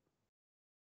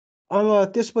 अब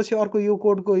त्यसपछि अर्को यो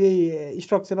कोडको यही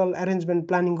स्ट्रक्चरल एरेन्जमेन्ट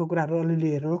प्लानिङको कुराहरू अलिअलि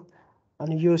हेर्नु,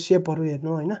 अनि यो सेपहरू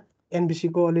हेर्नु होइन,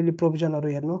 एनबिसीको अलिअलि प्रोभिजनहरू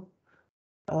हेर्नु।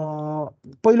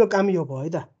 पहिलो काम यो भयो है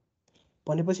त।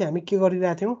 भनेपछि हामी के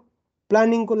गरिरहेको थियौँ,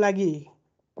 प्लानिङको लागि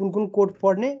कुन कुन कोड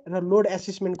पढ्ने र लोड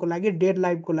एसेसमेन्टको लागि डेड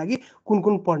लाइफको लागि कुन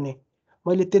कुन पढ्ने,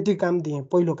 मैले त्यति काम दिएँ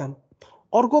पहिलो काम।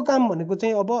 अर्को काम भनेको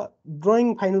चाहिँ अब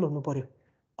ड्रइङ फाइनल हुनु पर्यो।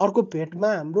 अर्को भेटमा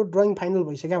हाम्रो ड्रइङ फाइनल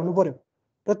भइसक्यो हुनु पर्यो,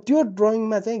 र त्यो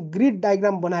ड्रइङमा चाहिँ ग्रिड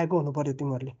डायग्राम बनाएको हुनु पर्यो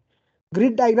तिमीहरूले।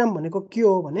 ग्रिड डायग्राम भनेको के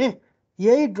हो भने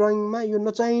यही ड्रइङमा यो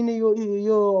नचाहिने यो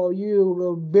यो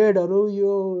यो बेडहरू,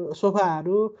 यो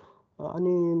सोफाहरू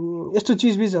अनि यस्तो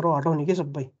चिजबिजहरू हटाउने के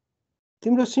सबै।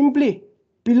 तिम्रो सिम्पली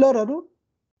पिलरहरू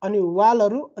अनि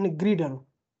वालहरू अनि ग्रिडहरू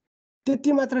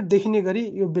त्यति मात्र देखिने गरी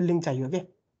यो बिल्डिङ चाहियो क्या।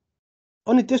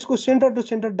 अनि त्यसको सेन्टर टु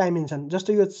सेन्टर डाइमेन्सन,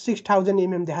 जस्तो यो 6000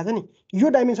 mm देखाएको छ नि, यो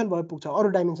डाइमेन्सन भए पुग्छ, अरू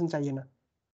डाइमेन्सन चाहिएन।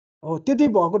 हो त्यति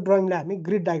भएको ड्रइङलाई हामी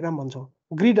ग्रिड डायग्राम भन्छौँ।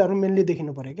 ग्रिडहरू मेनली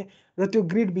देखिनु पऱ्यो क्या, र त्यो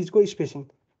ग्रिड बिचको स्पेसिङ।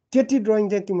 त्यति ड्रइङ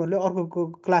चाहिँ तिमीहरूले अर्को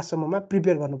क्लाससम्ममा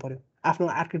प्रिपेयर गर्नु पऱ्यो आफ्नो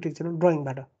आर्किटेक्चरल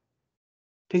ड्रइङबाट।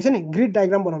 ठिक छ नि, ग्रिड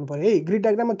डायग्राम बनाउनु पऱ्यो है। ग्रिड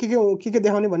डायग्राममा के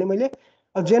देखाउने भने मैले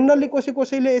जेनरली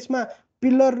कसैले यसमा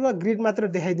पिलर र ग्रिड मात्र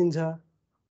देखाइदिन्छ,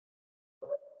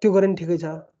 त्यो गरे नि ठिकै छ।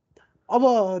 अब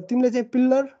तिमीले चाहिँ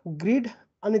पिलर, ग्रिड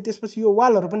अनि त्यसपछि यो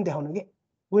वालहरू पनि देखाउनु कि,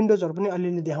 विन्डोजहरू पनि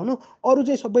अलिअलि देखाउनु, अरू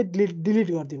चाहिँ सबै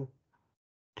डिलिट गरिदिनु।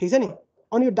 ठिक छ नि।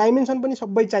 अनि यो डाइमेन्सन पनि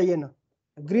सबै चाहिएन।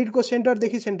 ग्रिडको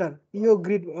सेन्टरदेखि सेन्टर यो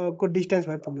ग्रिडको डिस्टेन्स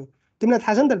भए पुग्यो। तिमीलाई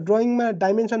थाहा छ नि त ड्रइङमा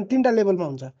डाइमेन्सन 3टा लेभलमा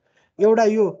हुन्छ। एउटा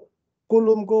यो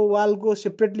कोलमको वालको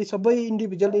सेपरेटली सबै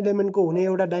इन्डिभिजुअल इलिमेन्टको हुने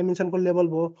एउटा डाइमेन्सनको लेभल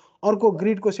भयो। अर्को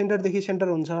ग्रिडको सेन्टरदेखि सेन्टर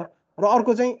हुन्छ, र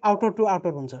अर्को चाहिँ आउटर टु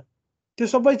आउटर हुन्छ। त्यो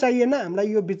सबै चाहिएन हामीलाई,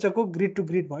 यो बिचको ग्रिड टु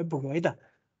ग्रिड भए पुग्यो है त।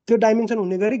 त्यो डाइमेन्सन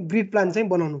हुने गरी ग्रिड प्लान चाहिँ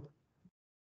बनाउनु।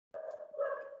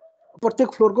 प्रत्येक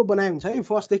फ्लोरको बनाए हुन्छ है,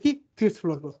 फर्स्टदेखि 5th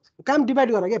फ्लोरको काम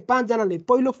डिभाइड गर क्या। 5 जनाले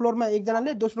पहिलो फ्लोरमा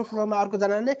एकजनाले, दोस्रो फ्लोरमा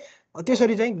अर्कोजनाले,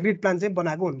 त्यसरी चाहिँ ग्रिड प्लान चाहिँ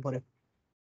बनाएको हुनु पर्यो।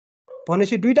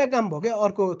 भनेपछि दुईटा काम भयो क्या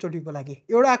अर्को चोटिको लागि।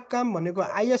 एउटा काम भनेको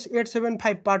IS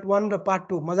 875 पार्ट 1 र पार्ट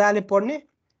 2 मजाले पढ्ने,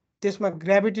 त्यसमा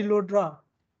ग्राभिटी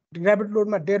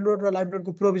लोडमा डेड लोड र लाइभ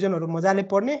लोडको प्रोभिजनहरू मजाले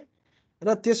पढ्ने,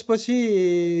 र त्यसपछि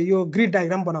यो ग्रिड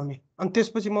डायग्राम बनाउने। अनि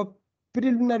त्यसपछि म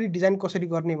प्रिलिमिनरी डिजाइन कसरी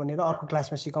गर्ने भनेर अर्को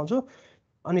क्लासमा सिकाउँछु।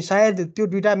 अनि सायद त्यो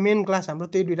दुईटा मेन क्लास हाम्रो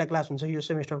त्यही दुईटा क्लास हुन्छ यो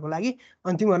सेमेस्टरको लागि।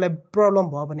 अनि तिमीहरूलाई प्रब्लम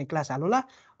भयो भने क्लास हालौँला,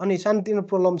 अनि सानोतिनो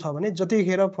प्रब्लम छ भने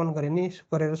जतिखेर फोन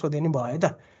गरेर सोधे नि भयो है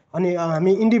त। अनि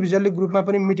हामी इन्डिभिजुअली ग्रुपमा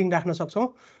पनि मिटिङ राख्न सक्छौँ।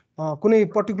 कुनै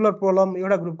पर्टिकुलर प्रब्लम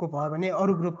एउटा ग्रुपको भयो भने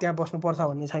अरू ग्रुप त्यहाँ बस्नुपर्छ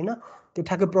भन्ने छैन। त्यो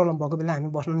ठ्याक्कै प्रब्लम भएको बेला हामी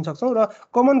बस्न पनि सक्छौँ, र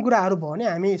कमन कुराहरू भयो भने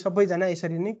हामी सबैजना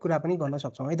यसरी नै कुरा पनि गर्न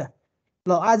सक्छौँ है त।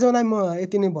 ल आजलाई म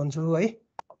यति नै भन्छु है।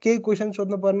 केही क्वेसन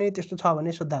सोध्नुपर्ने त्यस्तो छ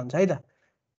भने सोद्धा हुन्छ है त।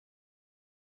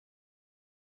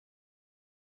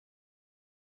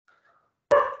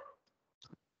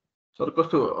 सर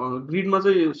कस्तो ग्रिडमा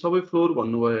चाहिँ सबै फ्लोर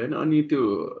भन्नुभयो होइन, अनि त्यो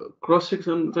क्रस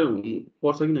सेक्सन चाहिँ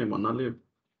हुनुपर्छ कि नै भन्नाले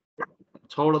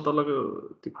 6वटा तलको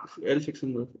एल सेक्सन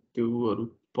त्यो उहरू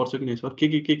पर्छ कि नै सर? के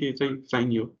चाहिँ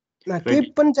चाहियो? केही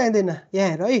पनि चाहिँदैन। यहाँ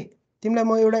हेर है, तिमीलाई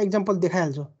म एउटा इक्जाम्पल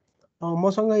देखाइहाल्छु।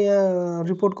 मसँग यहाँ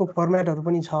रिपोर्टको फर्मेटहरू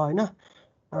पनि छ होइन।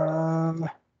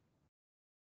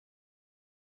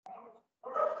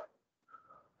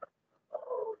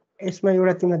 यसमा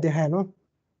एउटा तिमीलाई देखाइहालौँ।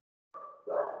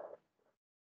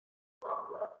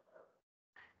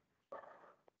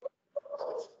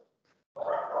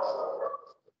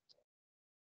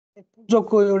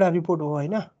 जोको एउटा रिपोर्ट हो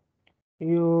होइन।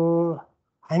 यो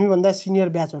हामीभन्दा सिनियर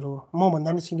ब्याचहरू हो,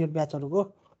 मभन्दा नि सिनियर ब्याचहरूको।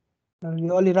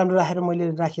 यो अलि राम्रो राखेर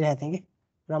मैले राखिरहेको थिएँ कि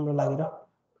राम्रो लागेर।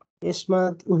 यसमा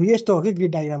यस्तो हो कि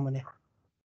ग्रिड डायग्राम भने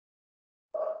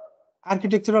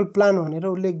आर्किटेक्चरल प्लान भनेर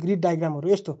उसले ग्रिड डायग्रामहरू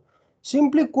यस्तो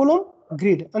सिम्पली कोलम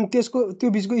ग्रिड अनि त्यो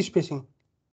बिचको स्पेसिङ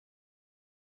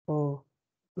हो,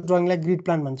 ड्रइङलाई ग्रिड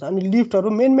प्लान भन्छ। अनि लिफ्टहरू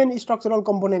मेन स्ट्रक्चरल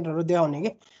कम्पोनेन्टहरू देखाउने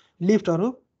कि, लिफ्टहरू,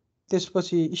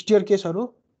 त्यसपछि स्टेयर केसहरू,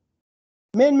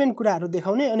 मेन कुराहरू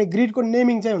देखाउने। अनि ग्रिडको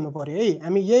नेमिङ चाहिँ हुनु पर्यो है।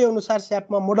 हामी यही अनुसार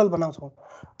स्यापमा मोडल बनाउँछौँ।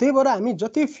 त्यही भएर हामी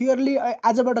जति फियरली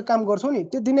आजबाट काम गर्छौँ नि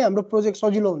त्यति नै हाम्रो प्रोजेक्ट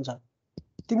सजिलो हुन्छ।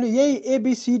 तिमीले यही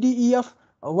ABCDEF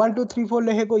 1 2 3 4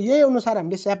 लेखेको यही अनुसार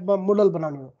हामीले स्यापमा मोडल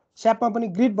बनाउने हो। स्यापमा पनि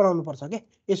ग्रिड बनाउनु पर्छ के।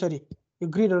 यसरी यो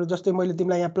ग्रिडहरू जस्तै मैले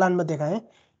तिमीलाई यहाँ प्लानमा देखाएँ,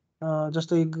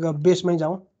 जस्तै बेसमै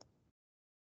जाउँ,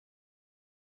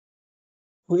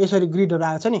 यसरी ग्रिडहरू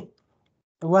आएको छ नि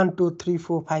 1 2 3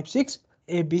 4 5 6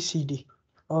 ABCD।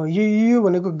 यो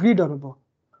भनेको ग्रिडहरू भयो।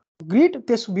 ग्रिड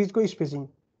त्यस बिचको स्पेसिङ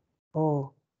हो।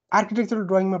 आर्किटेक्चरल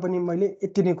ड्रइङमा पनि मैले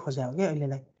यति नै खोजेँ हो कि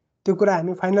अहिलेलाई। त्यो कुरा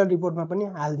हामी फाइनल रिपोर्टमा पनि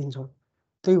हालिदिन्छौँ।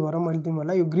 त्यही भएर मैले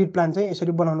तिमीहरूलाई यो ग्रिड प्लान चाहिँ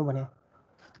यसरी बनाउनु भने।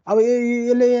 अब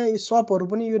यसले यहाँ सपहरू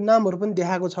पनि यो नामहरू पनि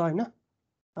देखाएको छ होइन,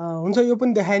 हुन्छ यो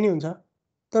पनि देखाए नि हुन्छ,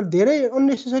 तर धेरै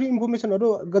अननेसेसरी इन्फर्मेसनहरू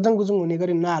गजङ गुजुङ हुने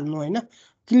गरी नहाल्नु होइन,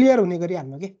 क्लियर हुने गरी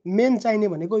हाल्नु के। मेन चाहिने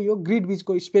भनेको यो ग्रिड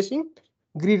बिचको स्पेसिङ,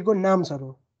 ग्रिडको नाम्सहरू,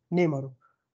 नेमहरू,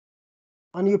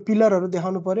 अनि यो पिलरहरू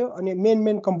देखाउनु पर्यो, अनि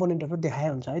मेन कम्पोनेन्टहरू देखाए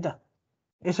हुन्छ है त।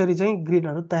 यसरी चाहिँ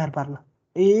ग्रिडहरू तयार पार्न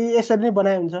यसरी नै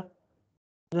बनाए हुन्छ।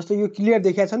 जस्तै यो क्लियर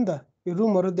देखिया छ नि त, यो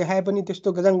रुमहरू देखाए पनि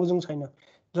त्यस्तो गजाङ गुजुङ छैन।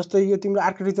 जस्तै यो तिम्रो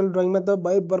आर्किटेक्चरल ड्रइङमा त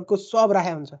भयभरको सब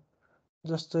राखेको हुन्छ।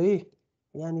 जस्तै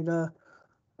यहाँनिर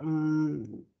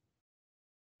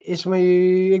यसमा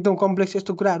एकदम कम्प्लेक्स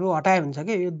यस्तो कुराहरू हटाए हुन्छ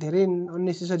कि, यो धेरै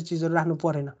अननेसेसरी चिजहरू राख्नु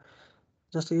परेन।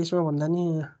 जस्तै यसमा भन्दा नि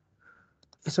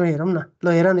यसमा हेरौँ न, ल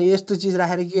हेर न यस्तो चिज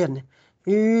राखेर के गर्ने,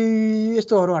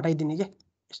 यस्तोहरू हटाइदिने के,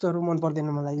 यस्तोहरू मन पर्दैन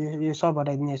मलाई, यो सब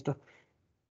हटाइदिने,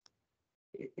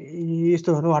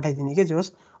 यस्तोहरू हटाइदिने के जे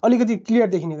होस्, अलिकति क्लियर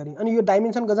देखिने गरी। अनि यो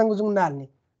डाइमेन्सन गजाङ गुजुङ नहाल्ने,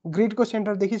 ग्रिडको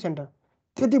सेन्टरदेखि सेन्टर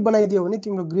त्यति बनाइदियो भने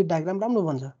तिम्रो ग्रिड डायग्राम राम्रो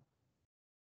बन्छ।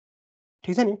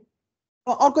 ठिक छ नि।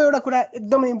 अर्को एउटा कुरा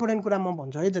एकदमै इम्पोर्टेन्ट कुरा म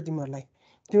भन्छु है त तिमीहरूलाई,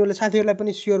 तिमीहरूले साथीहरूलाई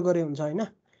पनि सेयर गरे हुन्छ होइन।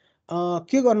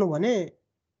 के गर्नु भने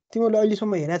तिमीहरूले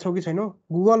अहिलेसम्म हेरेको छौ कि छैनौ,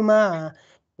 गुगलमा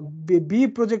बी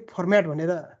प्रोजेक्ट फर्मेट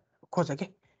भनेर खोज के,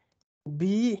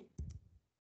 be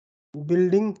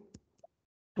building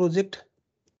project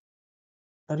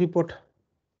report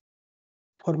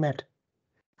format,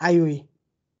 IOE.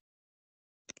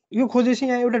 यो खोजेपछि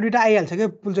यहाँ एउटा दुइटा आइहाल्छ क्या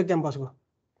पुल्चोक क्याम्पसको।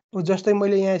 जस्तै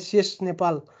मैले यहाँ सेस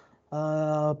नेपाल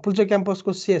पुल्चोक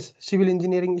क्याम्पसको says civil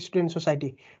engineering student society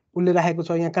उसले राखेको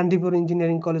छ। यहाँ कान्तिपुर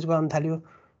इन्जिनियरिङ कलेजको आउनु थाल्यो,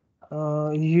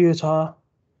 यो छ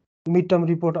mid term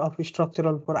report of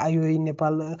structural for IOE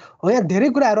Nepal हो। यहाँ धेरै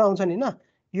कुराहरू आउँछन् होइन,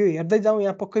 यो हेर्दै जाउँ,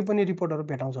 यहाँ पक्कै पनि रिपोर्टहरू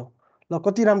भेटाउँछौ। ल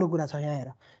कति राम्रो कुरा छ यहाँ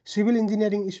हेर, civil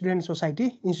engineering student society,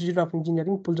 institute of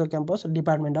engineering Pulchowk campus,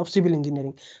 department of civil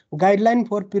engineering, guideline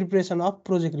for preparation of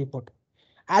project report.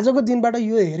 आजको दिनबाट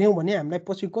यो हेऱ्यौँ भने हामीलाई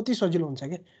पछि कति सजिलो हुन्छ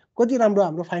क्या, कति राम्रो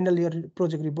हाम्रो फाइनल इयर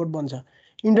प्रोजेक्ट रिपोर्ट बन्छ।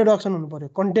 इन्ट्रोडक्सन हुनु पऱ्यो,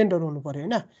 कन्टेन्टहरू हुनु पऱ्यो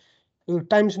होइन, यो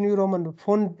times new Roman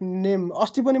phone name.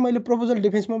 अस्ति पनि मैले प्रपोजल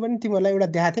डिफेन्समा पनि तिमीहरूलाई एउटा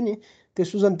देखाएको थिएँ नि, त्यो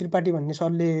सुजन त्रिपाठी भन्ने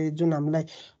सरले जुन हामीलाई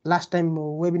लास्ट टाइम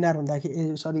वेबिनार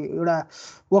हुँदाखेरि सरी एउटा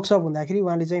वर्कसप हुँदाखेरि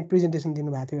उहाँले चाहिँ प्रेजेन्टेसन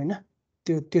दिनुभएको थियो होइन,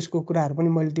 त्यसको कुराहरू पनि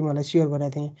मैले तिमीहरूलाई सेयर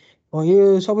गरेको थिएँ हो।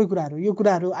 यो सबै कुराहरू, यो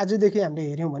कुराहरू आजदेखि हामीले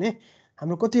हेऱ्यौँ भने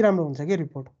हाम्रो कति राम्रो हुन्छ क्या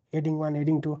रिपोर्ट, हेडिङ 1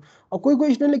 हेडिङ 2। कोही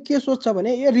कोही स्टुडेन्टले के सोध्छ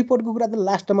भने यो रिपोर्टको कुरा त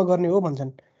लास्टमा गर्ने हो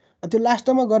भन्छन्, त्यो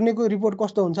लास्टमा गर्नेको रिपोर्ट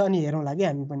कस्तो हुन्छ अनि हेरौँला कि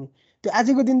हामी पनि। त्यो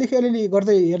आजको दिनदेखि अलिअलि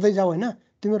गर्दै हेर्दै जाऊ होइन,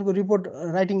 तिमीहरूको रिपोर्ट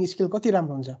राइटिङ स्किल कति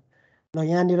राम्रो हुन्छ। ल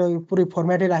यहाँनिर यो पुरै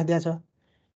फर्मेटै राखिदिएको छ,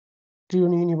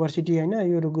 ट्रिब्युन युनिभर्सिटी होइन,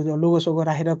 यो लोगो सोगो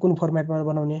राखेर कुन फर्मेटमा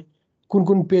बनाउने,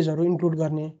 कुन पेजहरू इन्क्लुड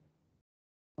गर्ने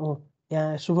हो।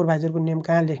 यहाँ सुपरभाइजरको नेम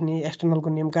कहाँ लेख्ने, एक्सटर्नलको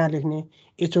नेम कहाँ लेख्ने,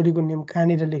 एचओडीको नेम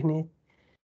कहाँनिर लेख्ने,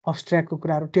 अब्स्ट्र्याक्टको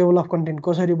कुराहरू, टेबल अफ कन्टेन्ट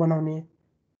कसरी बनाउने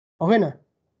हो होइन।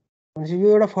 भनेपछि यो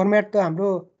एउटा फर्मेट त हाम्रो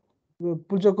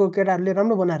पुल्चोकको केटाहरूले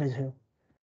राम्रो बनाएर छ,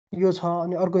 यो छ।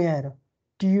 अनि अर्को यहाँ हेर,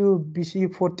 टियुबिसी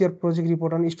 4th year project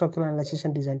report on structural analysis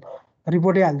and design,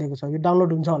 रिपोर्टै हालिदिएको छ। यो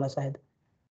डाउनलोड हुन्छ होला सायद,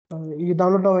 यो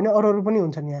डाउनलोड नभए भने अरू पनि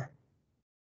हुन्छन् यहाँ।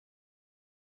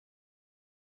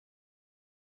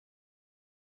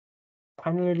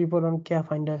 फाइनल रिपोर्ट अन क्या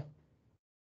फाइन्डर,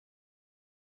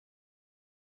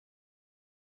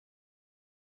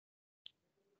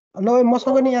 नभए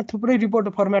मसँग नि यहाँ थुप्रै रिपोर्ट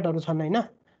फर्मेटहरू छन् होइन,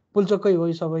 पुल्चोककै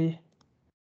हो सबै।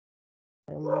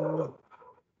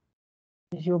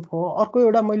 यो अर्को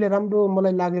एउटा मैले राम्रो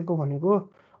मलाई लागेको भनेको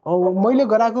मैले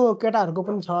गराएको केटाहरूको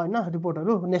पनि छ होइन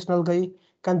रिपोर्टहरू, नेसनलकै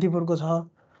कान्तिपुरको छ।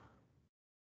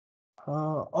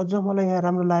 अझ मलाई यहाँ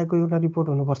राम्रो लागेको एउटा रिपोर्ट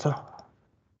हुनुपर्छ,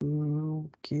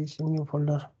 के यो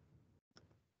फोल्डर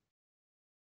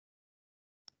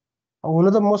हुन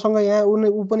त मसँग यहाँ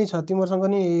ऊ पनि छ, तिमीहरूसँग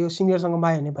नि यो सिनियरसँग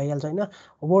मायो भने भइहाल्छ होइन,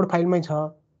 वर्ड फाइलमै छ।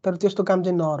 तर त्यस्तो काम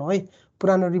चाहिँ नगरौँ है,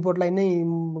 पुरानो रिपोर्टलाई नै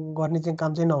गर्ने चाहिँ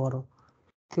काम चाहिँ नगरौँ,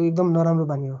 त्यो एकदम नराम्रो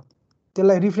बानी हो।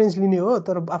 त्यसलाई रिफरेन्स लिने हो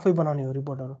तर आफै बनाउने हो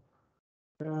रिपोर्टहरू।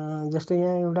 जस्तै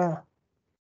यहाँ एउटा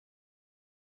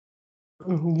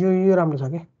यो राम्रो छ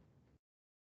क्या,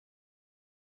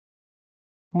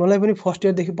 मलाई पनि फर्स्ट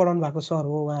इयरदेखि पढाउनु भएको सर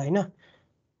हो उहाँ होइन,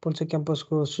 पुल्चोक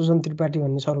क्याम्पसको सुजन त्रिपाठी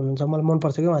भन्ने सर हुनुहुन्छ, मलाई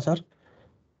मनपर्छ क्या उहाँ सर।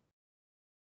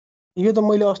 यो त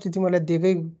मैले अस्ति तिमीलाई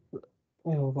दिएकै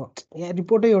हो, यहाँ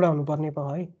रिपोर्टै एउटा हुनुपर्ने पो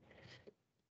है,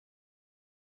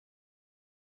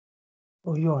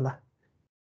 हो यो होला,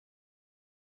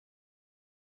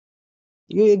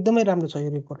 यो एकदमै राम्रो छ यो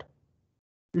report.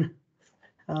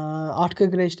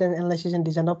 Earthquake resistance analysis and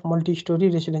design of multi storey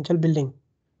residential building,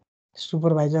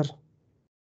 supervisor.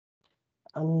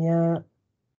 अनि यहाँ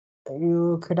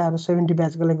यो केटाहरू 70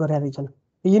 ब्याचकोलाई गरेर रहेछन्,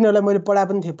 यिनीहरूलाई मैले पढाए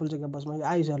पनि थिएँ पुल्चोक क्याम्पसमा, यो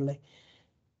आयुषहरूलाई।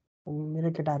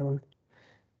 मेरो केटाहरू हुन्।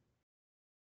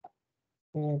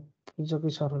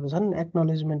 प्रिजोकेसरहरू छन्,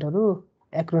 एक्नोलेजमेन्टहरू,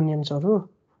 एक्रोनियम्सहरू,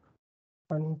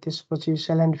 अनि त्यसपछि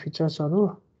सेल एन्ड फिचर्सहरू,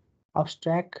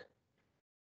 अब्स्ट्र्याक्ट,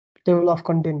 टेबल अफ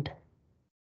कन्टेन्ट।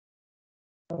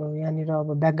 यहाँनिर अब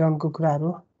ब्याकग्राउन्डको कुराहरू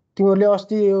तिमीहरूले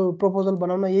अस्ति यो प्रपोजल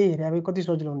बनाउन यही हेरे अब कति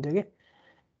सजिलो हुन्थ्यो कि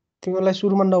तिमीहरूलाई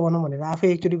सुरुमा नभनौँ भनेर आफै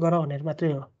एकचोटि गर भनेर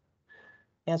मात्रै हो।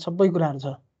 यहाँ सबै कुराहरू छ।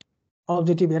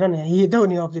 अब्जेक्टिभ हेर न, यही त हो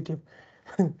नि अब्जेक्टिभ।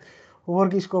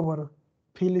 वर्क स्कोपहरू,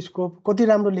 फिल स्कोप कति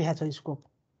राम्रो लेखाएको छ स्कोप।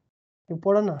 त्यो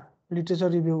पढ न, लिट्रेचर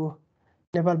रिभ्यू,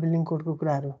 नेपाल बिल्डिङ कोडको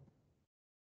कुराहरू,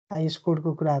 आइएस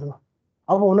कोडको कुराहरू।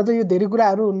 अब हुन त यो धेरै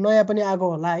कुराहरू नयाँ पनि आएको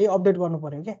होला है, अपडेट गर्नु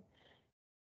पर्यो क्या।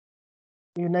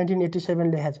 यो 1987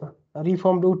 लेखाएको छ,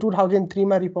 रिफर्म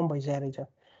 2003मा रिफर्म भइसकेको रहेछ।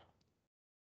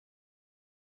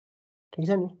 ठिक छ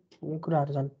नि, यो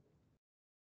कुराहरू छन्।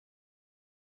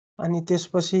 अनि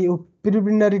त्यसपछि यो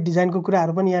प्रिलिमिनरी डिजाइनको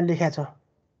कुराहरू पनि यहाँ लेखाएको छ।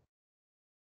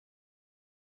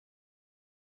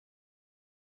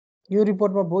 यो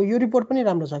रिपोर्टमा भयो, यो रिपोर्ट पनि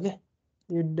राम्रो छ क्या।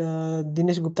 यो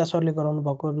दिनेश गुप्ता सरले गराउनु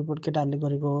भएको रिपोर्ट केटाहरूले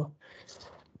गरेको हो।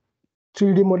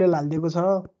 3D मोडेल हालिदिएको छ,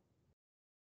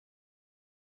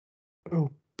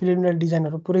 प्रिलिमिनरी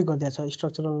डिजाइनहरू पुरै गरिदिएको छ।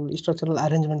 स्ट्रक्चरल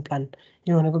अरेन्जमेन्ट प्लान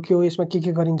यो भनेको के हो, यसमा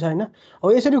के गरिन्छ होइन।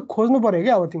 अब यसरी खोज्नु पऱ्यो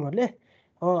क्या। अब तिमीहरूले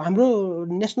हाम्रो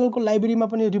नेसनलको लाइब्रेरीमा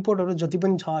पनि रिपोर्टहरू जति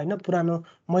पनि छ होइन, पुरानो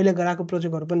मैले गराएको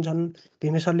प्रोजेक्टहरू पनि छन्,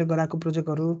 भीमे सरले गराएको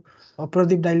प्रोजेक्टहरू,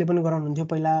 प्रदीप दाईले पनि गराउनुहुन्थ्यो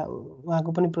पहिला,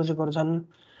 उहाँको पनि प्रोजेक्टहरू छन्।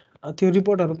 त्यो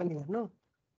रिपोर्टहरू पनि हेर्नु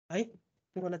है।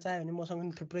 तिमीहरूलाई चाह्यो भने मसँग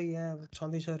पनि थुप्रै यहाँ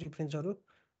छँदैछ रिफरेन्सहरू,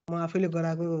 म आफैले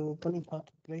गराएको पनि छ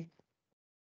थुप्रै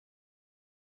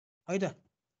है त।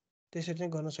 त्यसरी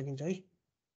चाहिँ गर्न सकिन्छ है।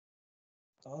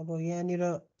 अब यहाँनिर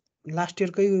लास्ट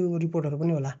इयरकै रिपोर्टहरू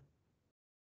पनि होला।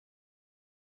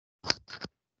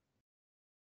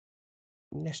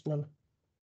 नेसनल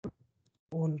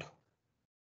ओल्ड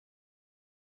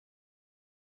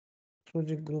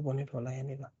प्रोजेक्ट ग्रुप भनेर होला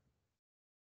यहाँनिर।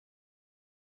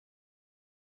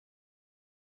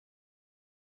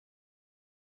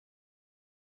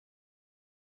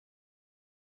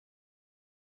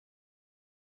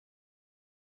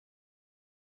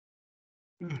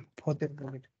 फोर्थ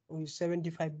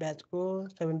 75 ब्याचको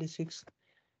 76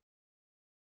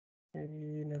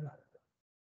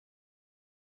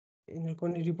 यिनीहरूको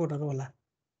नि रिपोर्टहरू होला।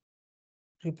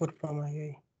 रिपोर्ट फर्म आयो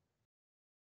है।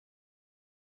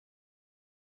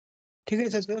 ठिकै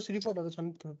छ, जस रिपोर्टहरू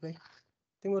छन् थुप्रै।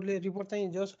 तिमीहरूले रिपोर्ट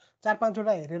चाहिँ जस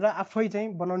 4-5वटा हेरेर आफै चाहिँ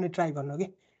बनाउने ट्राई गर्नु कि।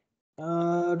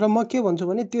 र म के भन्छु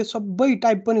भने त्यो सबै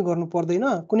टाइप पनि गर्नु पर्दैन,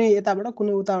 कुनै यताबाट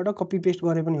कुनै उताबाट कपी पेस्ट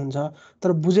गरे पनि हुन्छ।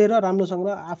 तर बुझेर राम्रोसँग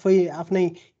आफै आफ्नै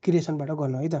क्रिएसनबाट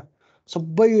गर्नु है त।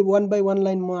 सबै 1 बाई 1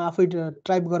 लाइन म आफै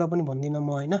टाइप गर पनि भन्दिनँ म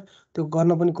होइन। त्यो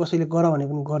गर्न पनि कसैले गर भने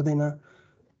पनि गर्दैन।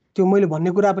 त्यो मैले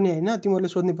भन्ने कुरा पनि होइन, तिमीहरूले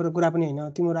सोध्ने कुरा पनि होइन।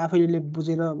 तिमीहरू आफैले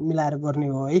बुझेर मिलाएर गर्ने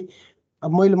हो है। अब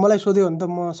मलाई सोध्यो भने त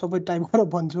म सबै टाइप गरेर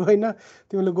भन्छु होइन,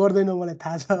 तिमीले गर्दैनौ मलाई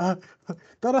थाहा छ।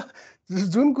 तर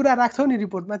जुन कुरा राख्छौ नि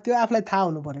रिपोर्टमा त्यो आफूलाई थाहा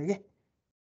हुनु पर्यो कि।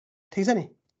 ठिक छ नि।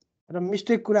 र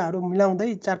मिस्टेक कुराहरू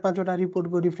मिलाउँदै 4-5वटा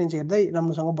रिपोर्टको रिफरेन्स हेर्दै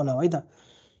राम्रोसँग बनाऊ है त।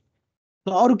 ल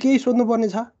अरू केही सोध्नुपर्ने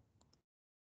छ?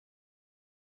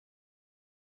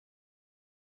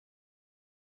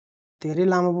 धेरै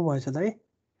लामो पो भएछ त है।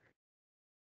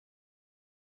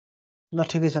 ल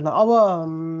ठिकै छ। ल अब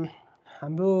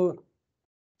हाम्रो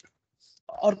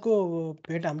अर्को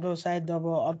भेट हाम्रो सायद अब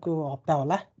अर्को हप्ता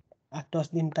होला।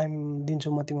 8-10 दिन टाइम दिन्छु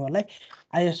म तिमीहरूलाई।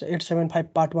 IS 875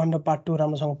 पार्ट 1 र पार्ट 2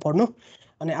 राम्रोसँग पढ्नु,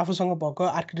 अनि आफूसँग भएको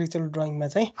आर्किटेक्चरल ड्रइङमा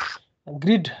चाहिँ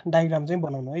ग्रिड डायग्राम चाहिँ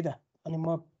बनाउनु है त। अनि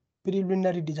म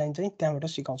प्रिलिमिनरी डिजाइन चाहिँ त्यहाँबाट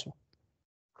सिकाउँछु।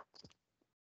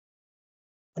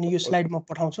 अनि यो स्लाइड म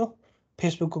पठाउँछु,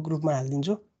 फेसबुकको ग्रुपमा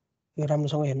हालिदिन्छु। यो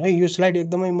राम्रोसँग हेर्नु है। यो स्लाइड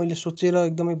एकदमै मैले सोचेर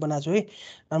एकदमै बनाएको छु है,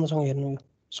 राम्रोसँग हेर्नु।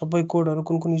 सबै कोडहरू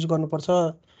कुन कुन युज गर्नुपर्छ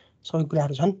सबै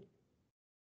कुराहरू छन्।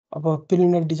 अब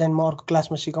प्रिलिमिनरी डिजाइन म अर्को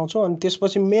क्लासमा सिकाउँछु। अनि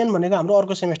त्यसपछि मेन भनेको हाम्रो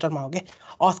अर्को सेमेस्टरमा हो कि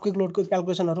अर्थक्वेक लोडको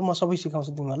क्यालकुलेसनहरू म सबै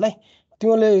सिकाउँछु तिमीहरूलाई।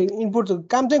 तिमीहरूले इनपुट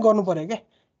काम चाहिँ गर्नु पर्यो क्या।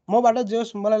 मबाट जे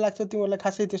होस् मलाई लाग्छ तिमीहरूलाई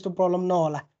खासै त्यस्तो प्रब्लम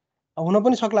नहोला। हुन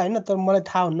पनि सक्ला होइन, तर मलाई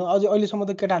थाहा हुन्न। अझै अहिलेसम्म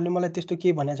त केटाहरूले मलाई त्यस्तो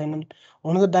केही भनेको छैनन्।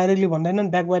 हुन त डाइरेक्टली भन्दैनन्,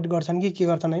 ब्याकवाइट गर्छन् कि के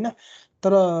गर्छन् होइन।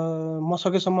 तर म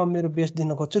सकेसम्म मेरो बेस्ट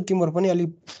दिन खोज्छु। तिमीहरू पनि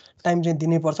अलिक टाइम चाहिँ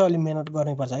दिनैपर्छ, अलिक मिहिनेत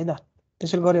गर्नैपर्छ है त।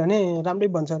 त्यसरी गऱ्यो भने राम्रै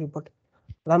बन्छ रिपोर्ट,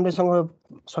 राम्रैसँग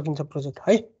सकिन्छ प्रोजेक्ट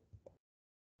है।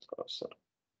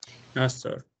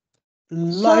 सर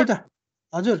ल है त।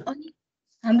 हजुर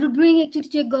हाम्रो ड्रइङ एकचोटि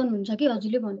चेक गर्नुहुन्छ कि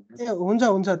हजुरले भन्नु? ए हुन्छ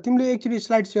हुन्छ, तिमीले एकचोटि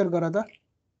स्लाइड सेयर गर त।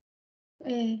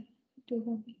 ए त्यो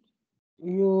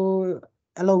यो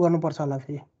एलाउ गर्नुपर्छ होला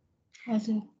फेरि।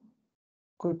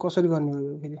 हजुर कसरी गर्ने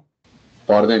हो फेरि?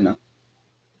 पर्दैन।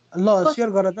 ल सेयर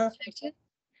गर त।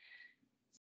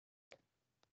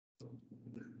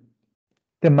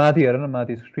 त्यो माथि हेर न,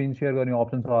 माथि स्क्रिन सेयर गर्ने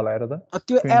अप्सन छ होला हेर त,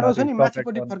 त्यो screen एरो छ माथि नि top right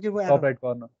माथिपट्टि corner, फर्केको top arrow right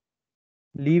corner,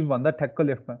 leave भन्दा ठ्याक्क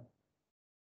लेफ्टमा